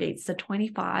four gates, the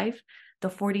 25, the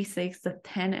 46, the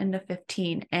 10, and the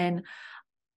 15, and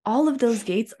all of those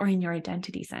gates are in your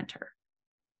identity center.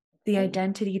 The okay.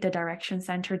 identity, the direction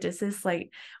center. This is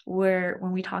like where,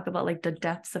 when we talk about like the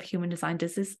depths of human design,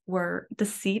 this is where the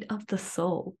seat of the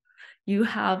soul. You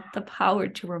have the power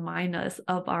to remind us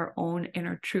of our own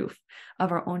inner truth,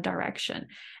 of our own direction.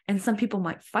 And some people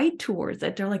might fight towards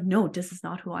it. They're like, no, this is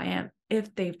not who I am,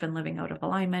 if they've been living out of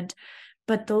alignment.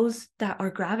 But those that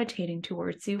are gravitating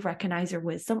towards you, recognize your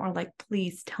wisdom, are like,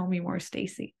 please tell me more,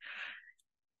 Stacy.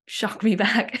 Shock me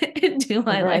back into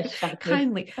my Right, life shock me.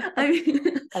 kindly. I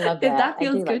mean, I love if that. that I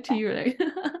feels do good like to that. you, right?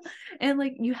 And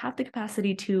like you have the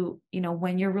capacity to,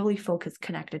 when you're really focused,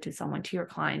 connected to someone, to your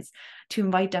clients, to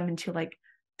invite them into like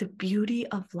the beauty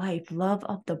of life, love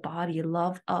of the body,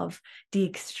 love of the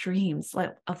extremes,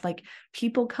 like of like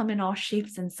people come in all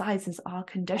shapes and sizes, all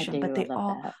I conditions, but do. I they love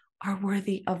all that. are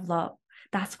worthy of love.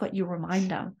 That's what you remind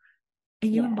them.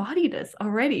 And you Yeah. embody this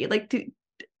already. Like,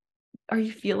 are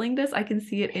you feeling this? I can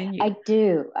see it in you. I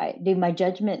do. I do. My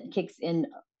judgment kicks in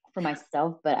for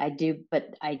myself, but I do.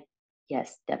 But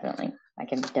yes, definitely. I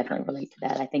can definitely relate to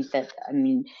that. I think that, I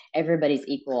mean, everybody's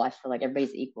equal. I feel like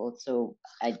everybody's equal. So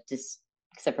I just,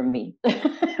 except for me.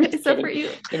 Just Except for kidding. you.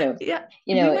 You know, Yeah,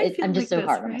 we might feel I'm just like so this,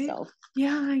 hard on right? myself.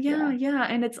 Yeah, yeah, Yeah. yeah.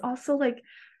 And it's also like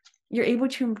you're able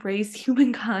to embrace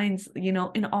humankind's,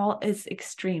 in all its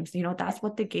extremes. That's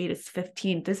what the gate is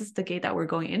 15. This is the gate that we're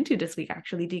going into this week,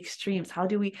 actually, the extremes. How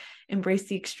do we embrace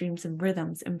the extremes and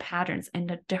rhythms and patterns and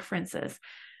the differences?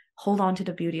 Hold on to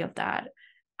the beauty of that.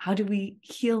 How do we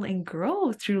heal and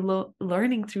grow through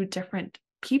learning through different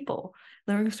people,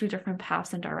 learning through different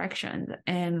paths and directions?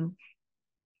 And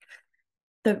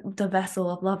the vessel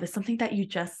of love is something that you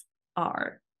just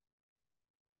are.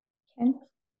 And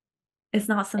It's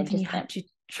not I something you just have am. to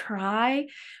try.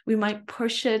 We might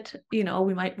push it, we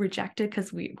might reject it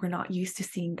because we're not used to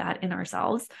seeing that in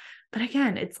ourselves. But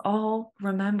again, it's all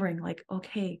remembering like,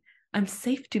 okay, I'm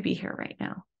safe to be here right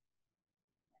now.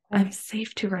 I'm Right.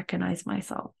 safe to recognize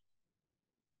myself.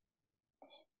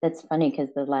 That's funny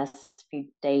because the last few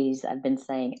days I've been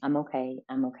saying, I'm okay,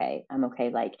 I'm okay, I'm okay.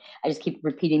 Like I just keep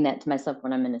repeating that to myself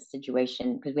when I'm in a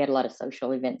situation because we had a lot of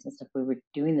social events and stuff we were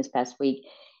doing this past week.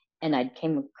 And I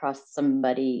came across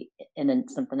somebody in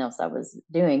something else I was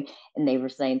doing, and they were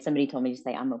saying, somebody told me to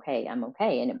say, I'm okay, I'm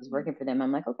okay. And it was working for them.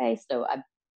 I'm like, okay. So I've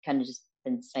kind of just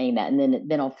been saying that. And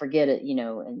then I'll forget it,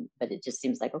 but it just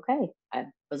seems like, okay, I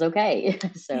was okay.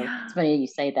 So it's Yeah. funny you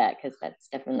say that because that's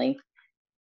definitely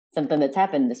something that's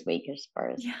happened this week as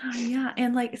far as. Yeah, yeah.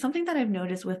 And like something that I've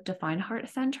noticed with defined heart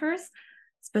centers,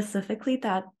 specifically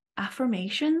that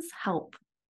affirmations help.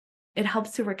 It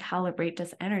helps to recalibrate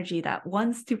this energy that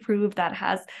wants to prove that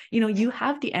you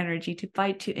have the energy to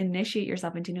fight, to initiate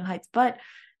yourself into new heights. But,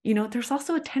 there's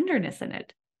also a tenderness in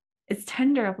it. It's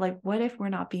tender of like, what if we're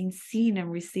not being seen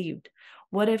and received?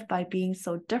 What if by being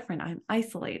so different, I'm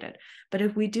isolated? But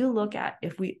if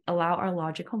we allow our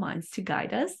logical minds to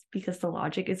guide us, because the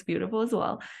logic is beautiful as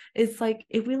well, it's like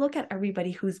if we look at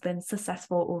everybody who's been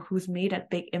successful or who's made a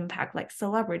big impact, like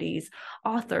celebrities,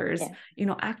 authors,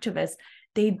 Yeah. activists,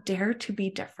 they dare to be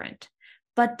different.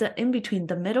 But the in between,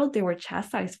 the middle, they were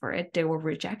chastised for it, they were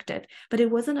rejected. But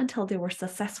it wasn't until they were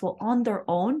successful on their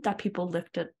own that people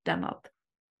lifted them up.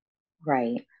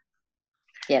 Right.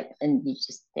 Yep. And you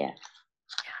just, yeah.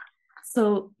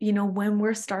 So, when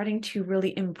we're starting to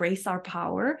really embrace our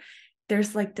power,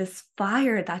 there's like this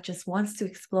fire that just wants to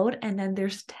explode. And then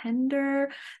there's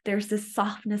this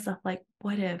softness of like,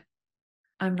 what if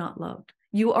I'm not loved?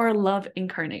 You are love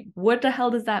incarnate. What the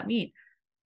hell does that mean?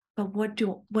 But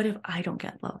what if I don't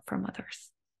get love from others?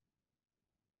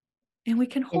 And we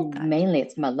can hold And that. mainly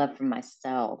it's my love for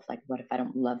myself. Like, what if I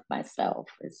don't love myself?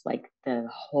 It's like the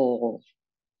whole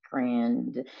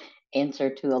grand answer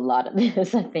to a lot of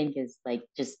this, I think, is like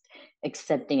just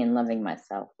accepting and loving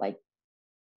myself. Like,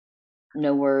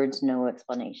 no words, no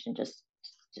explanation, just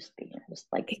being, just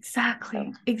like, so.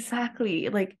 Exactly. Exactly.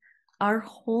 Like our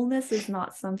wholeness is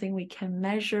not something we can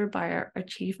measure by our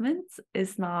achievements,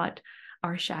 is not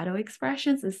our shadow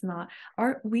expressions, is not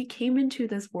we came into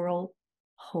this world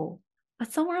whole.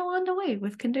 But somewhere along the way,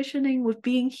 with conditioning, with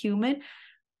being human,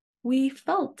 we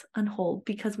felt unwhole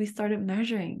because we started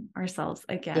measuring ourselves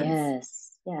against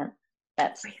Yes. Yeah.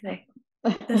 That's everything.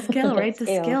 The scale, that right?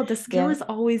 scale. The scale Yeah. is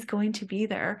always going to be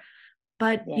there.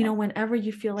 But Yeah. whenever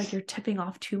you feel like you're tipping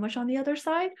off too much on the other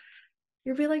side,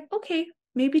 you'll be like, okay,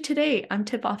 maybe today I'm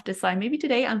tip off this side. Maybe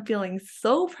today I'm feeling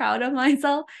so proud of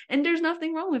myself and there's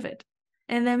nothing wrong with it.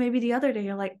 And then maybe the other day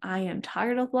you're like, I am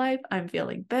tired of life. I'm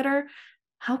feeling bitter.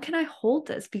 How can I hold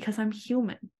this? Because I'm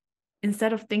human.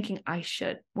 Instead of thinking I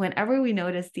should. Whenever we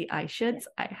notice the I Yeah. shoulds,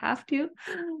 I have to,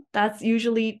 that's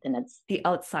usually And that's, the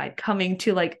outside coming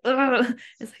to like, ugh.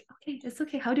 It's like, okay, it's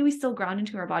okay. How do we still ground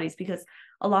into our bodies? Because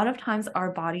a lot of times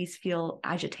our bodies feel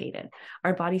agitated,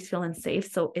 our bodies feel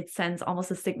unsafe. So it sends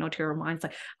almost a signal to our minds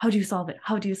like, how do you solve it?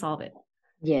 How do you solve it?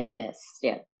 yes.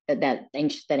 Yeah. That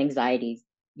anxiety,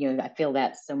 I feel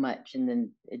that so much, and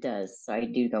then it does. So I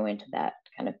do go into that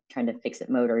kind of trying to fix it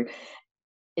mode,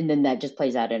 and then that just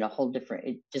plays out in a whole different,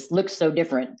 it just looks so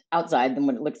different outside than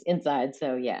when it looks inside.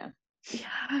 So yeah.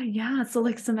 Yeah, yeah. So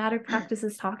like somatic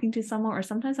practices, talking to someone, or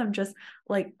sometimes I'm just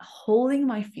like holding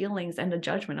my feelings and the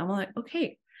judgment. I'm like,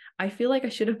 okay, I feel like I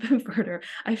should have been further.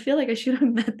 I feel like I should have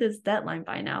met this deadline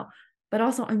by now. But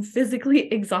also I'm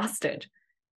physically exhausted.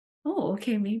 Oh,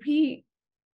 okay, maybe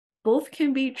both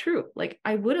can be true. Like,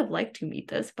 I would have liked to meet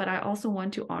this, but I also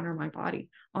want to honor my body,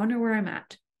 honor where I'm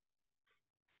at.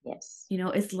 Yes.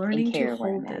 It's And learning to care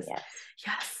where I'm hold at. this. Yes.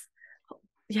 Yes.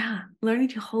 Yeah. Learning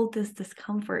to hold this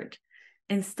discomfort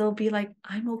and still be like,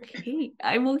 I'm okay.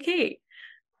 I'm okay.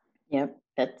 Yep.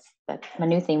 That's my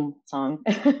new theme song.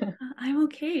 I'm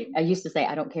okay. I used to say,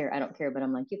 I don't care, but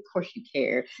I'm like, of course you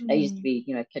care. That used to Mm,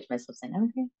 be, I catch myself saying, I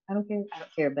don't care, I don't care, I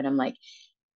don't care. But I'm like,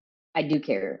 I do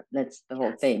care. That's the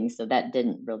whole yes. thing. So that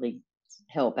didn't really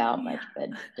help out Yeah. much, but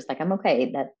just like, I'm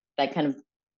okay. That kind of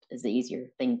is the easier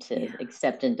thing to Yeah.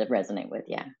 accept and to resonate with.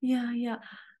 Yeah. Yeah. Yeah.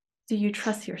 Do you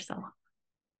trust yourself?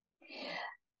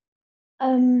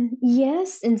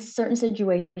 Yes, in certain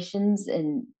situations,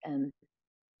 and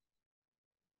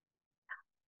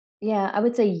yeah, I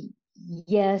would say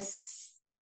yes.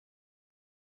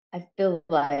 I feel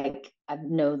like I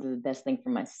know the best thing for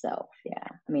myself. Yeah.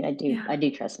 I mean, Yeah. I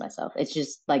do trust myself. It's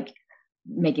just like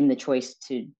making the choice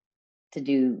to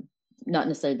do not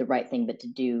necessarily the right thing, but to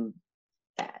do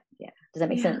that. Yeah. Does that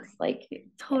make Yeah. sense? Like, yeah.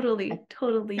 Totally.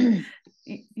 Totally.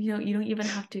 You don't even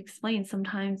have to explain.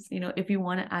 Sometimes, if you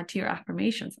want to add to your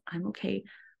affirmations, I'm okay.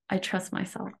 I trust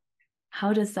myself.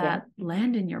 How does Yeah. that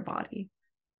land in your body?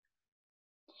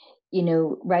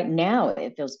 Right now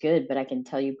it feels good, but I can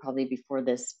tell you probably before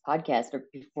this podcast or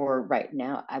before right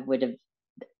now, I would have,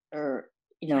 or,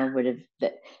 I Yeah. would have,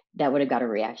 that would have got a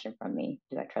reaction from me.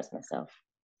 Do I trust myself?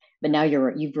 But now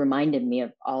you've reminded me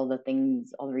of all the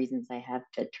things, all the reasons I have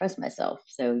to trust myself.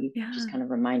 So you just Yeah. kind of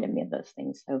reminded me of those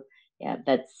things. So yeah,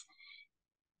 that's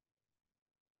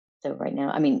so right now.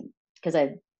 I mean, because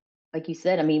like you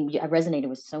said, I mean, I resonated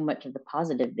with so much of the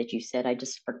positive that you said. I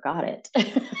just forgot it.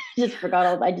 Just forgot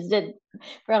all. I just did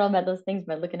forgot all about those things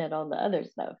by looking at all the other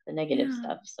stuff, the negative Yeah.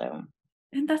 stuff. So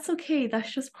And that's okay.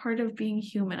 That's just part of being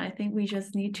human. I think we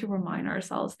just need to remind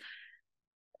ourselves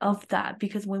of that,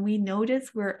 because when we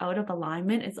notice we're out of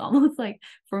alignment, it's almost like,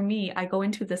 for me, I go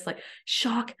into this like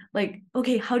shock, like,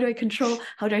 okay, how do I control?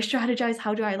 How do I strategize?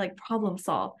 How do I like problem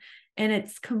solve? And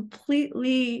it's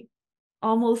completely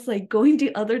almost like going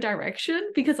the other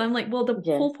direction, because I'm like, well, the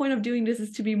yes, whole point of doing this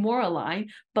is to be more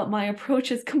aligned, but my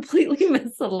approach is completely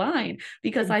misaligned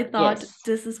because I thought yes,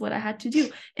 this is what I had to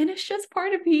do. And it's just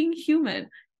part of being human.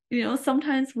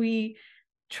 Sometimes we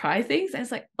try things and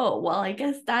it's like, oh, well, I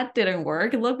guess that didn't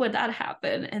work. Look what that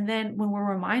happened. And then when we're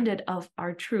reminded of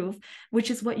our truth,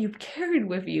 which is what you've carried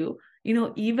with you,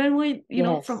 even when, from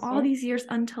yes, all yeah, these years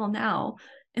until now,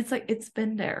 it's like it's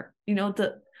been there.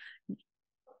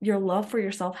 Your love for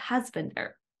yourself has been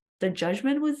there. The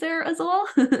judgment was there as well.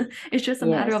 It's just a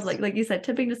matter of yes, like you said,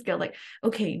 tipping the scale, like,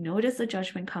 okay, notice the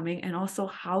judgment coming. And also,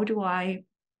 how do I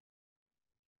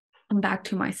come back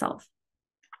to myself?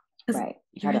 Because right.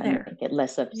 How you're to there. make it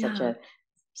less of Yeah.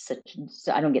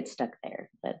 so I don't get stuck there.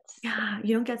 That's Yeah.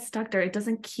 You don't get stuck there. It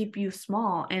doesn't keep you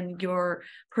small. And your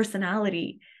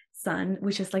personality, sun,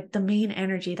 which is like the main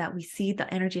energy that we see,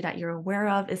 the energy that you're aware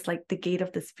of, is like the gate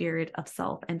of the spirit of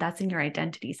self. And that's in your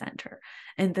identity center.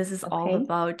 And this is all okay.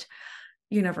 about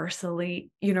universal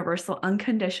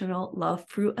unconditional love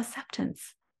through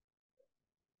acceptance.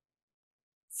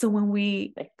 So when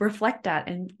we reflect that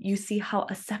and you see how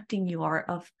accepting you are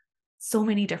of so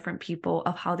many different people,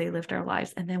 of how they live their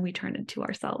lives, and then we turn it to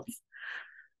ourselves,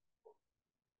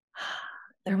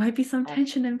 there might be some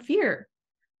tension and fear,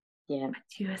 Yeah.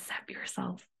 but you accept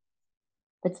yourself.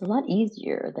 It's a lot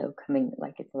easier though, coming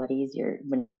like it's a lot easier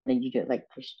when you do it like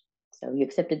push. So you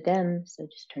accepted them, so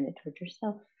just turn it towards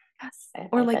yourself. Yes.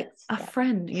 Or like That's a yeah,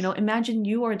 friend, imagine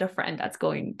you are the friend that's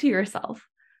going to yourself,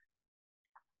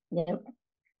 yeah.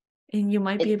 and you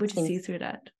might be It able to see seems through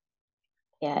that.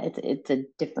 yeah, it's a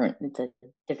different.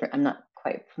 I'm not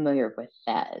quite familiar with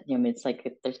that. I mean, it's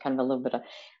like there's kind of a little bit of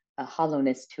a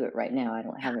hollowness to it right now. I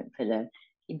don't Yeah. haven't put a,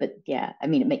 but yeah, I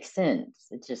mean, it makes sense.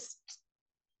 It just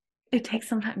It takes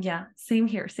some time. Yeah. Same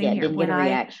here. yeah, Same it here. didn't get a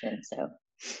reaction. So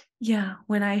Yeah,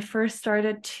 when I first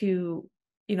started to,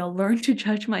 learn to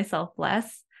judge myself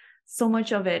less, so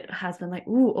much of it has been like,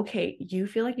 ooh, okay, you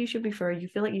feel like you should be fair, you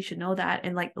feel like you should know that.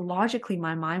 And like logically,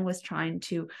 my mind was trying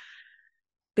to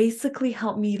basically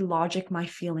help me logic my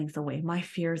feelings away, my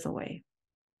fears away.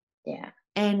 yeah,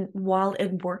 And while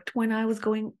it worked when I was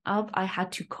going up, I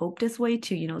had to cope this way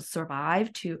to,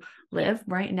 survive, to yeah, live.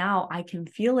 Right now, I can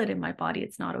feel it in my body.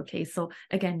 It's not okay. So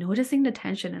again, noticing the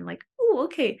tension and like, oh,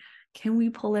 okay, can we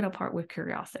pull it apart with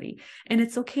curiosity? And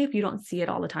it's okay if you don't see it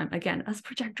all the time. Again, as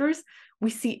projectors, we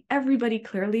see everybody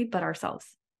clearly but ourselves.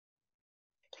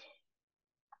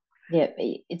 yeah.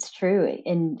 It's true,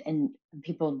 and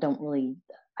people don't really.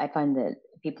 I find that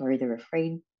people are either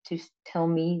afraid to tell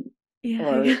me Yeah,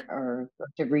 or yeah. or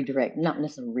to redirect, not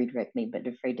necessarily redirect me, but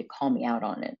afraid to call me out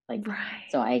on it. Like, Right.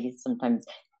 so I sometimes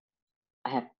I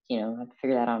have, have to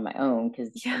figure that out on my own because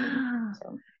Yeah.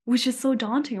 so Which is so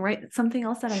daunting, right? Something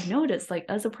else that I've noticed, like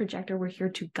as a projector, we're here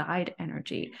to guide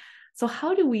energy. So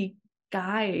how do we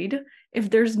guide if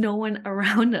there's no one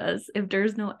around us, if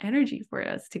there's no energy for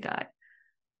us to guide?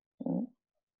 mm,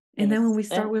 And then when yes, we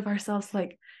start with ourselves,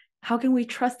 like, how can we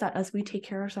trust that as we take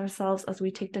care of ourselves, as we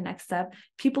take the next step,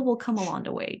 people will come along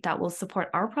the way that will support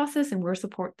our process and we'll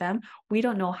support them. We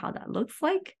don't know how that looks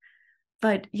like,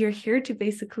 but you're here to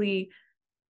basically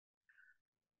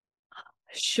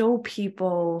show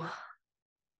people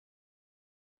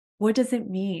what does it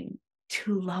mean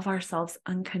to love ourselves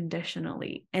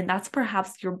unconditionally. And that's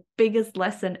perhaps your biggest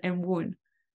lesson and wound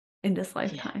in this yeah,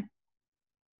 lifetime.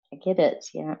 I get it.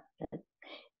 Yeah,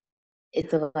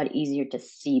 it's a lot easier to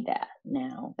see that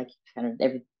now. Like kind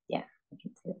of yeah, I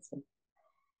can see it. So,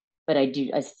 but I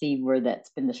see where that's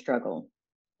been the struggle,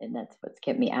 and that's what's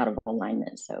kept me out of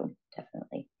alignment. So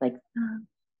definitely, like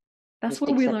That's just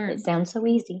where we accept it. It learn. sounds so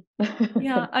easy.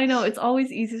 Yeah, I know it's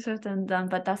always easier than done,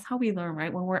 but that's how we learn,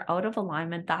 right? When we're out of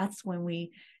alignment, that's when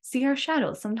we see our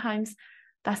shadows. Sometimes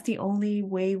that's the only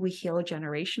way we heal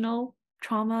generational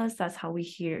traumas. That's how we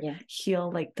Yeah,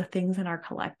 heal like the things in our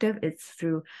collective. It's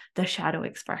through the shadow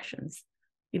expressions.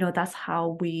 That's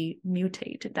how we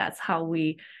mutate. That's how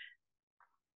we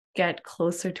get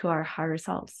closer to our higher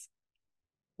selves.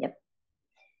 yep,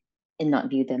 and not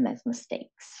view them as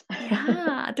mistakes.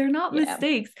 Yeah, they're not Yeah,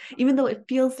 mistakes, even though it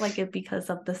feels like it because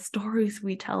of the stories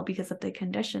we tell, because of the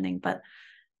conditioning. But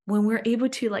when we're able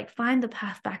to like find the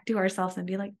path back to ourselves and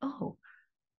be like, oh,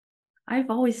 I've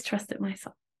always trusted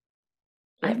myself.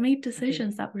 I've yep, made I do.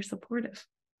 decisions that were supportive.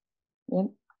 Yep,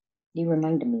 you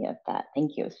reminded me of that.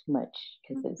 Thank you so much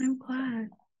because I'm glad.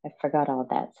 I forgot all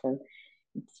that. So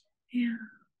it's Yeah.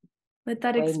 Let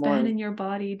that way expand more. in your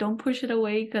body. Don't push it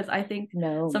away because I think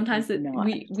No, sometimes not.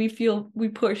 we feel we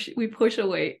push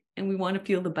away and we want to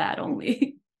feel the bad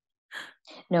only.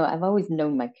 No, I've always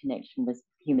known my connection with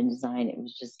human design. It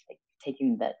was just like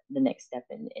taking the next step,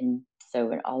 and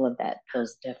so and all of that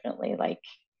feels definitely like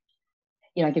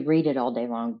I could read it all day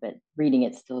long, but reading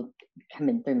it still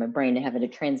coming through my brain and having to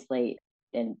translate,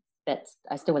 and that's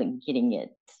I still wasn't getting it.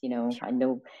 I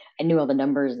knew all the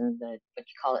numbers and the what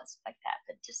you call it stuff like that,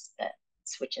 but just the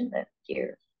switching the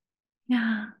gear.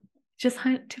 Yeah. Just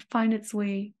had to find its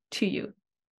way to you.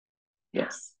 Yeah.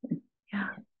 Yes, Yeah.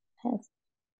 yes.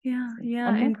 Yeah. So Yeah.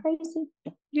 I'm not And crazy.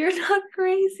 you're not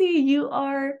crazy. You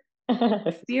are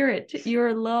spirit,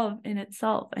 you're love in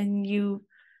itself. And you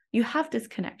have this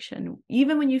connection.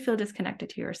 Even when you feel disconnected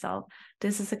to yourself,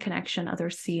 this is a connection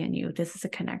others see in you. This is a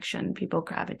connection people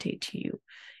gravitate to you.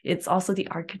 It's also the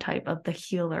archetype of the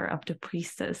healer, of the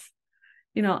priestess.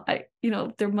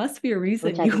 There must be a Which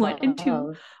reason I you went into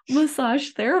love. massage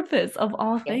therapist of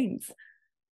all Yeah, things.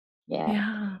 yeah.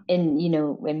 Yeah.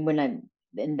 And when I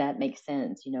and that makes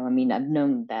sense. I mean, I've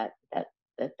known that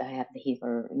I have the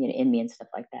healer, in me and stuff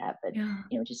like that, but Yeah.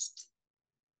 just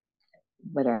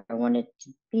whether I wanted to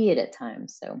be it at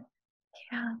times. So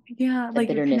Yeah. Yeah. the Like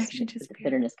your bitterness, connection to the spirit.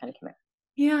 bitterness kind of came out.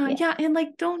 Yeah, Yeah. yeah, and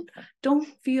like don't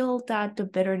feel that the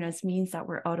bitterness means that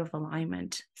we're out of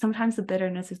alignment. Sometimes the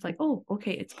bitterness is like, oh,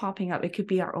 okay, it's popping up. It could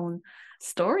be our own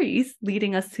stories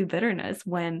leading us to bitterness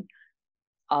when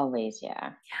Always,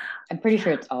 yeah. I'm pretty yeah,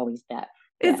 sure it's always that.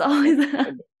 it's Yeah. always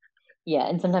that. Yeah.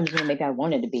 And sometimes, maybe I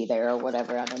wanted to be there or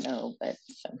whatever. I don't know. But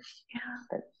so, Yeah,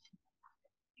 but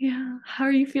yeah. How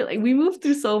are you feeling? We moved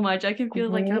through so much. I can feel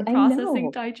like you're great. I processing,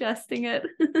 know. digesting it.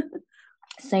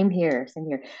 Same here. Same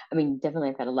here. I mean, definitely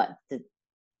I've got a lot to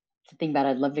think about.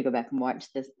 I'd love to go back and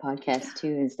watch this podcast too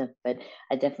and stuff, but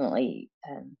I definitely,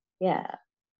 yeah,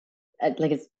 I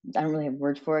don't really have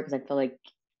words for it because I feel like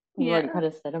we've already Yeah, kind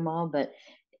of said them all, but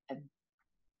uh,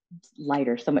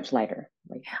 lighter, so much lighter.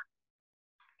 Like,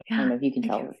 I don't yeah. know if you can I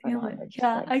can tell or feel not, it. but just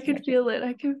Yeah, like I so can much. feel it.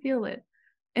 I can feel it.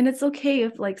 And it's okay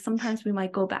if like sometimes we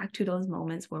might go back to those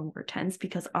moments when we're tense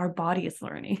because our body is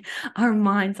learning. Our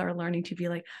minds are learning to be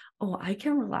like, oh, I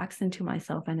can relax into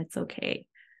myself and it's okay.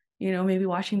 Maybe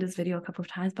watching this video a couple of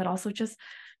times, but also just,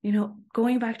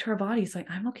 going back to our bodies, like,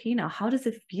 I'm okay now. How does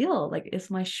it feel? Like, is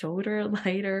my shoulder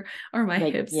lighter or my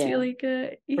Like, hips yeah, feeling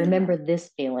good? Yeah. remember this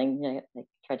feeling. Like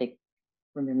try to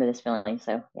remember this feeling.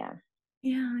 So yeah,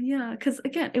 Yeah. Yeah. Because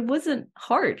again, it wasn't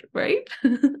hard, right?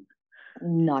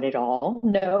 not at all.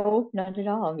 No, not at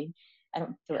all. I mean, I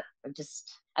don't feel it.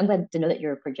 I'm glad to know that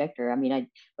you're a projector. I mean,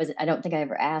 I don't think I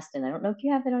ever asked, and I don't know if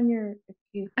you have it on your, if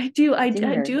you, I do. it's in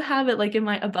I your, do have it like in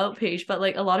my about page, but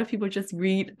like a lot of people just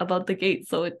read about the gate,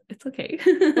 so it's okay.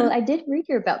 well, I did read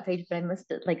your about page, but I must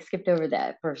have like skipped over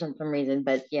that for some reason.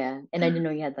 But yeah, and I didn't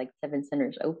know you had like 7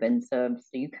 centers open, so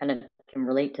you kind of can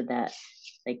relate to that,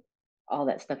 like all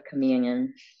that stuff coming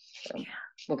in. So, Yeah.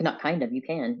 well, not kind of, you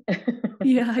can.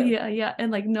 Yeah, So, yeah.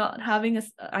 And like not having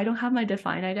I don't have my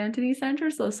defined identity center.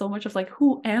 So much of like,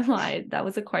 who am I? That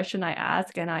was a question I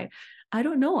asked. And I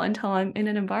don't know until I'm in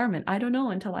an environment. I don't know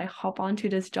until I hop onto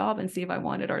this job and see if I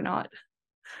want it or not.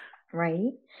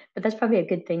 right. But that's probably a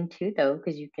good thing too, though,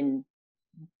 because you can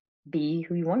be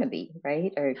who you want to be,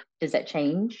 right? Or does that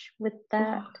change with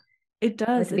that? Oh, it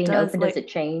does. With It being does. open, does Like it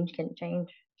change? Can it change?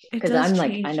 it Because does I'm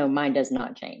like, I change. know mine does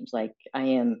not change. Like I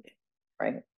am,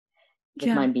 right? With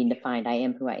Yeah, mine being defined, I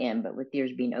am who I am. But with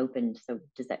yours being open, so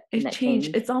can it that changed. change?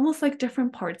 It's almost like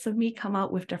different parts of me come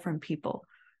out with different people.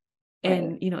 Right.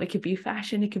 And it could be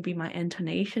fashion, it could be my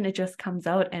intonation. It just comes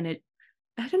out and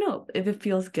I don't know if it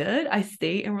feels good. I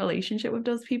stay in relationship with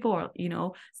those people or,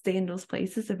 stay in those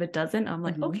places. If it doesn't, I'm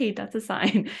like, Mm-hmm. okay, that's a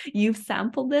sign. You've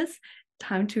sampled this,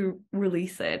 time to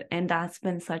release it. And that's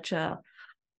been such a,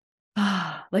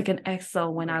 like an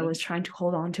exo when I Right. was trying to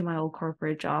hold on to my old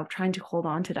corporate job, trying to hold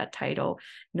on to that title,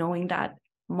 knowing that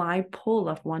my pull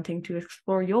of wanting to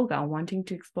explore yoga, wanting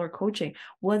to explore coaching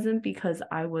wasn't because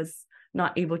I was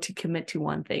not able to commit to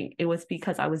one thing. It was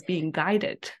because I was being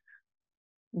guided.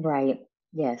 Right.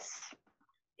 Yes.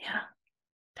 Yeah.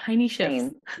 Tiny shifts.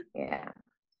 Same. Yeah.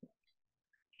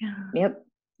 Yeah. Yep.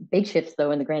 Big shifts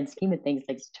though in the grand scheme of things,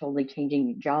 like it's totally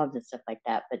changing jobs and stuff like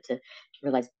that. But to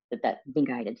realize that being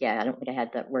guided, yeah, I don't think I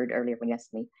had that word earlier when you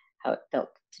asked me how it felt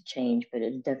to change, but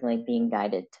it's definitely being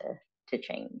guided to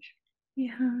change.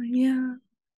 Yeah. Yeah.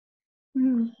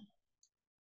 Mm.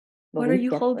 Well, What are we've you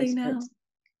definitely holding spent.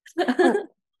 now?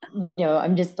 Oh,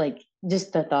 I'm just like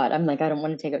just the thought. I'm like I don't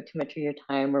want to take up too much of your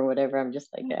time or whatever. I'm just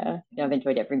like I've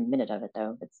enjoyed every minute of it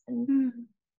though. It's been Mm.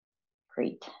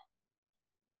 great.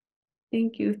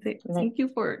 Thank you. Like Thank you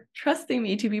for trusting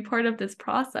me to be part of this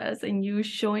process and you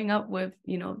showing up with,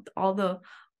 all the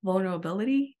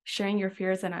vulnerability, sharing your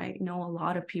fears. And I know a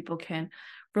lot of people can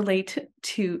relate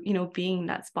to, being in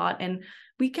that spot. And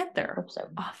we get there hope so.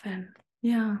 often.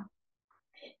 Yeah.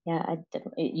 Yeah, I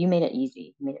definitely. You made it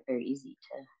easy. You made it very easy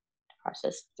to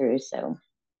process through. So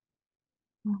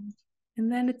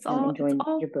And then I'm it's enjoying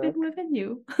all your been book. within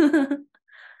you.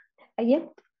 Yep,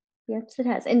 yes, it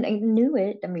has, and I knew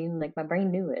it. I mean, like my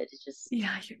brain knew it. It's just,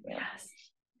 Yeah, you know, yes.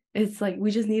 It's like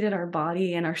we just needed our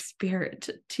body and our spirit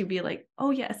to be like,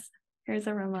 oh yes, here's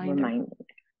a to reminder. remind me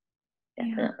Yeah.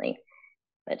 definitely.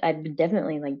 But I'd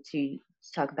definitely like to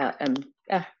talk about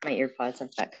my earpods.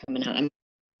 I've got coming out. I'm,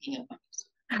 you know,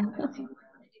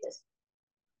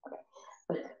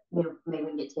 but maybe we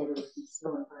can get together with these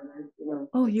going further.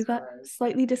 Oh, you As got far as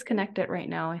slightly disconnected right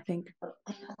now, I think.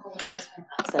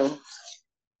 so,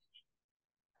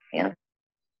 yeah.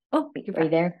 Oh, you're Are you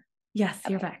back. there? Yes,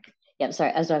 you're Okay. back. Yeah,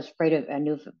 sorry. As I was afraid of, I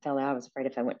knew if it fell out, I was afraid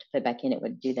if I went to put it back in, it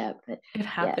would do that. But It yeah,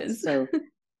 happens. so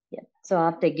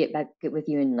I'll have to get with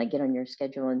you and like get on your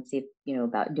schedule and see if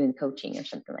about doing coaching or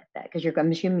something like that. Because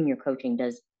I'm assuming your coaching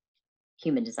does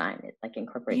human design. It like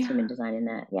incorporates Yeah. human design in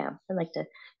that. Yeah, I'd like to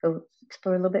go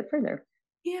explore a little bit further.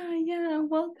 Yeah.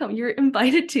 Welcome. You're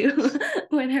invited to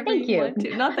whenever Thank you you. want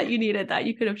to. Not that you needed that.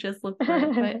 You could have just looked for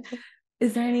it. But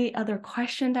is there any other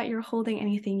question that you're holding?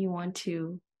 Anything you want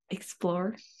to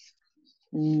explore?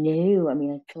 No, I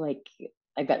mean, I feel like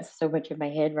I've got so much in my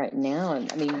head right now.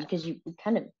 And I mean, because you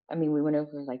kind of, I mean, we went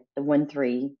over like the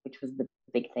 1-3, which was the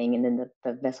big thing, and then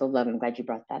the vessel of love. I'm glad you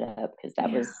brought that up because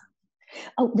that Yeah. was,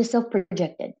 oh, the self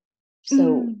projected.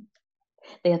 So Mm,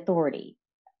 the authority.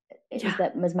 yeah.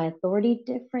 Was my authority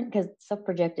different? Because self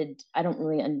projected, I don't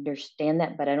really understand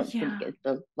that, but I don't think Yeah.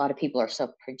 a lot of people are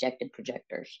self projected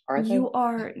projectors, are they? You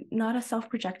are not a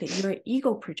self-projected, you're an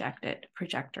ego projector.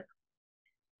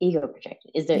 Ego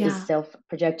projected. Is Yeah. self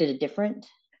projected a different?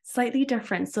 Slightly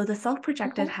different. So the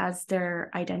self-projected Okay. has their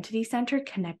identity center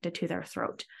connected to their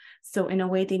throat. So in a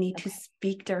way, they need to Okay.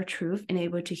 speak their truth and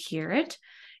able to hear it.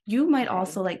 You might Okay.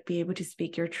 also like be able to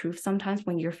speak your truth sometimes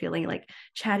when you're feeling like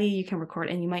chatty, you can record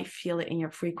and you might feel it in your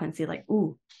frequency, like,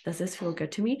 ooh, does this feel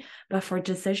good to me? But for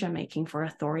decision making, for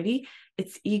authority,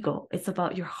 it's ego. It's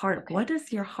about your heart. Okay. What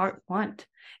does your heart want?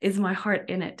 Is my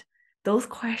heart in it? Those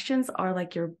questions are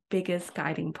like your biggest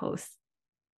guiding posts.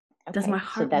 Does my Okay.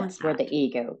 So heart want that's where that?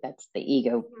 that's the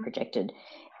ego Mhm. projected.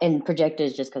 And projected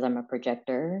is just because I'm a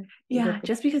projector. Ego Yeah,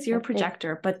 just because you're a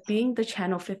projected. projector, but being the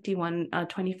channel 51,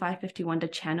 2551, the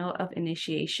channel of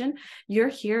initiation, you're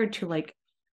here to like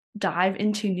dive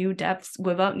into new depths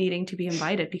without needing to be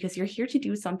invited, because you're here to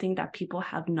do something that people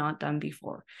have not done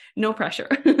before. No pressure.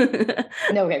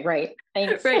 Okay, great.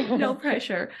 Thanks. Right, no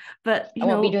pressure. But I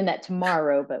won't be doing that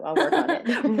tomorrow, but I'll work on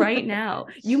it. right now,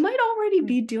 you might already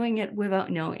be doing it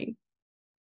without knowing.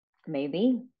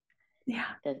 Maybe. Yeah.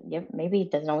 Yep, maybe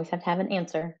it doesn't always have to have an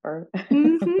answer for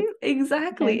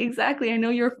Exactly. I know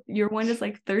your one is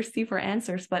like thirsty for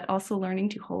answers, but also learning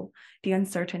to hold the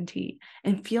uncertainty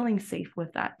and feeling safe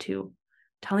with that too.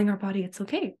 Telling our body it's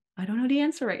okay. I don't know the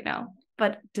answer right now,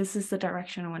 but this is the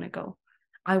direction I want to go.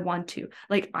 I want to.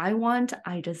 Like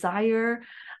I desire,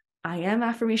 I am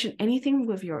affirmation, anything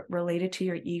with your related to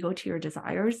your ego, to your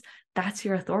desires, that's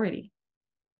your authority.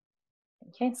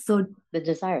 Okay. So the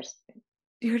desires.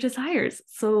 Your desires.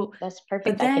 So That's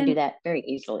perfect. I can do that very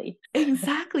easily.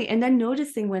 Exactly. And then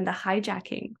noticing when the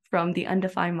hijacking from the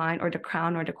undefined mind or the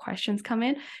crown or the questions come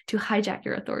in to hijack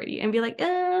your authority and be like,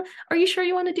 are you sure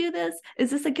you want to do this? Is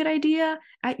this a good idea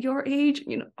at your age?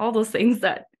 All those things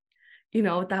that,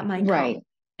 that might right. come.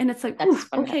 And it's like,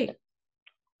 okay.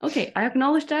 Okay, I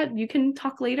acknowledge that. You can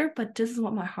talk later, but this is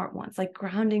what my heart wants, like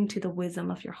grounding to the wisdom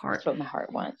of your heart. That's what my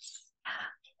heart wants.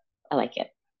 I like it.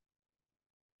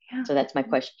 Yeah. So that's my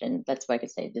question. That's what I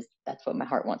could say. That's what my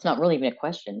heart wants. Not really even a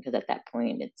question, because at that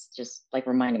point, it's just like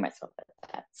reminding myself that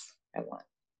that's what I want.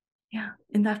 Yeah.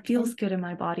 And that feels good in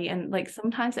my body. And like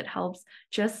sometimes it helps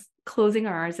just closing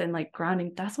our eyes and like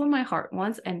grounding. That's what my heart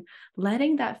wants. And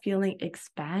letting that feeling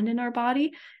expand in our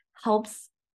body helps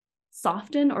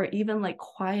soften or even like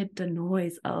quiet the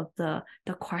noise of the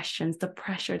questions, the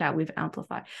pressure that we've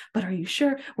amplified. But are you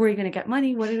sure? Where are you going to get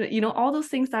money? What are all those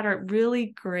things that are really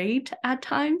great at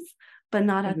times, but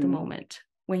not at the moment,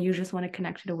 when you just want to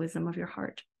connect to the wisdom of your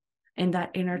heart and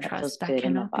that inner trust that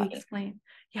cannot be explained.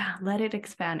 Yeah, let it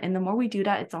expand. And the more we do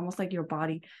that, it's almost like your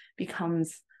body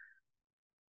becomes,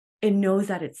 it knows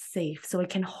that it's safe, so it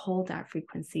can hold that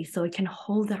frequency, so it can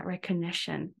hold that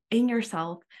recognition in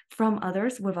yourself from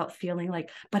others without feeling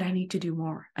like, but I need to do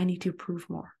more, I need to prove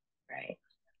more. Right.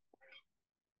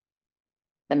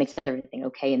 That makes everything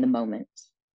okay in the moment.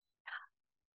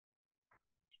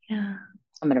 Yeah.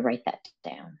 I'm going to write that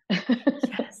down.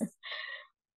 Yes.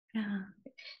 Yeah.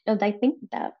 No, I think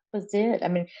that was it. I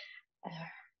mean,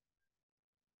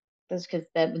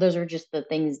 those are just the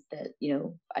things that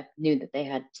I knew that they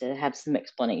had to have some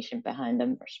explanation behind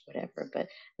them or whatever. But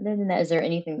other than that, is there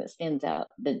anything that stands out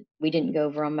that we didn't go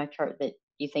over on my chart that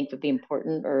you think would be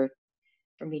important or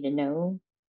for me to know?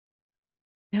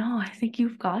 No, I think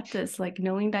you've got this. Like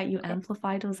knowing that you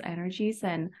amplify those energies,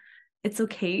 and it's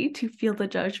okay to feel the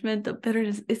judgment, the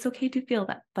bitterness. It's okay to feel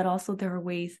that, but also there are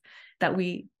ways that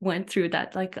we went through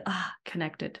that, like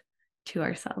connected to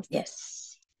ourselves. Yes.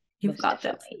 You've got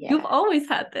this. Yeah. You've always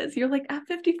had this. You're like, at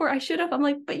 54, I should have. I'm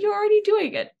like, but you're already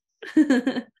doing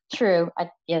it. True.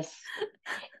 Yes.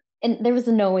 And there was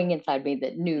a knowing inside me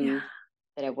that knew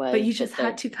that I was. But you just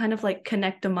had to kind of like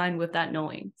connect the mind with that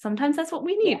knowing. Sometimes that's what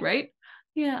we need, right?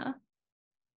 Yeah.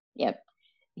 Yep.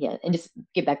 Yeah. And just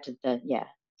get back to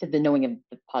the knowing of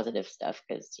the positive stuff,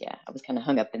 because I was kind of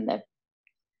hung up in the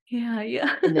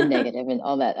in the negative and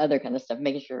all that other kind of stuff,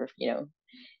 making sure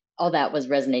all that was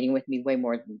resonating with me way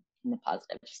more than the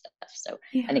positive stuff. So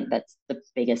I think that's the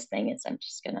biggest thing, is I'm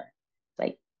just gonna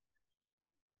like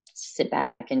sit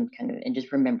back and and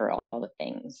just remember all the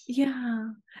things. Yeah.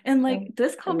 And like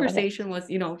this conversation was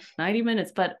 90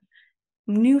 minutes, but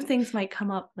new things might come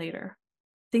up later.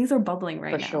 Things are bubbling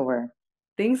right now. For sure.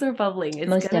 Things are bubbling.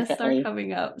 It's going to start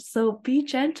coming up. So be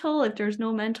gentle. If there's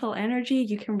no mental energy,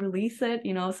 you can release it.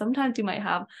 Sometimes you might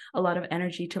have a lot of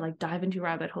energy to like dive into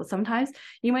rabbit holes. Sometimes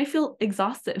you might feel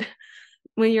exhausted.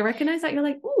 When you recognize that, you're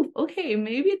like, ooh, okay,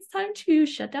 maybe it's time to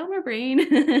shut down my brain.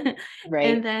 Right.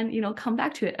 And then, come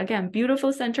back to it. Again,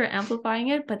 beautiful center, amplifying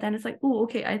it. But then it's like, ooh,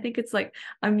 okay, I think it's like,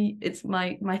 it's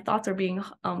my thoughts are being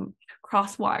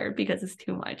cross-wired because it's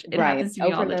too much. It happens to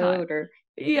me all the time.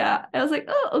 Yeah. I was like,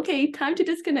 oh, okay, time to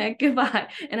disconnect. Goodbye.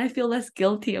 And I feel less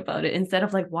guilty about it, instead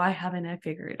of like, why haven't I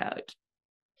figured it out?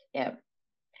 Yeah.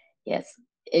 Yes.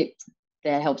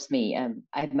 That helps me. I'm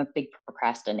a big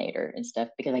procrastinator and stuff,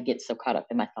 because I get so caught up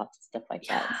in my thoughts and stuff like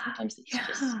that. And sometimes it's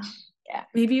just,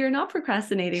 Maybe you're not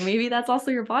procrastinating. Maybe that's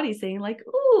also your body saying like,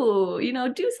 ooh,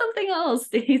 do something else,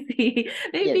 Stacy.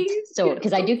 Maybe. So,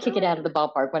 because I do kick it out of the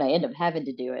ballpark when I end up having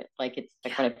to do it. Like it's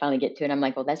like when I finally get to it, I'm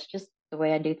like, well, that's just the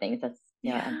way I do things. That's,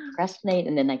 I procrastinate,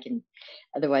 and then I can,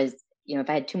 otherwise, if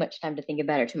I had too much time to think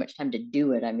about it or too much time to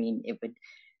do it, I mean,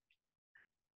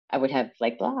 I would have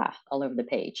like blah all over the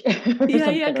page.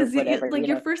 Because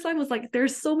your first line was like,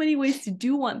 there's so many ways to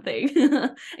do one thing.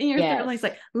 And your third line's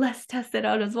like, let's test it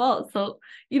out as well. So,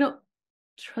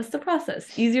 trust the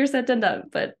process. Easier said than done,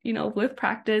 but you know, with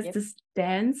practice, Yep. this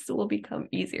dance will become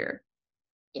easier.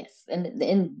 Yes, and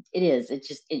it is. It's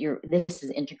just this is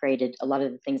integrated. A lot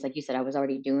of the things, like you said, I was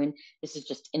already doing. This is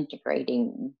just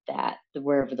integrating that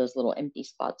wherever those little empty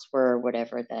spots were,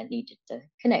 whatever that I needed to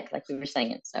connect, like we were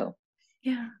saying. So,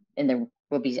 Yeah. and there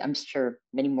will be, I'm sure,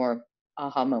 many more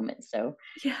aha moments. So,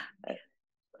 Yeah. uh,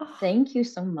 Oh, thank you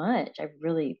so much. I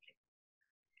really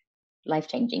life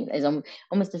changing is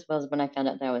almost as well as when I found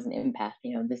out that I was an empath.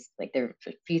 You know, this like there were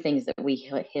a few things that we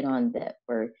hit on that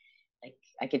were like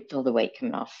I could feel the weight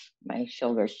coming off my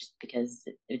shoulders just because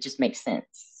it just makes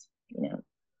sense. You know,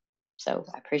 so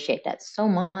I appreciate that so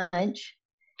much,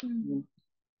 mm,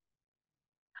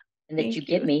 and that you thank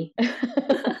get you. me.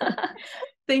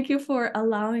 Thank you for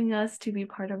allowing us to be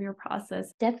part of your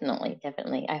process. Definitely,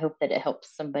 definitely. I hope that it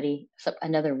helps somebody,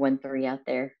 another 1-3 out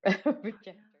there.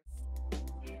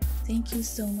 Thank you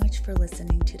so much for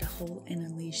listening to the Whole and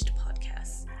Unleashed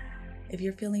podcast. If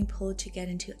you're feeling pulled to get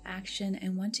into action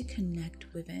and want to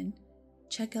connect within,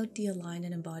 check out the Align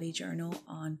and Embody journal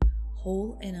on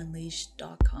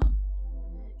wholeandunleashed.com.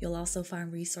 You'll also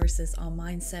find resources on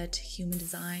mindset, human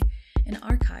design, and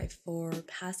archive for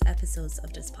past episodes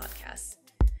of this podcast.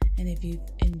 And if you've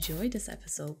enjoyed this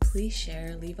episode, please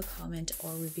share, leave a comment,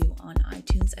 or review on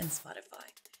iTunes and Spotify.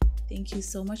 Thank you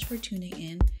so much for tuning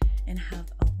in, and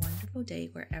have a wonderful day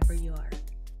wherever you are.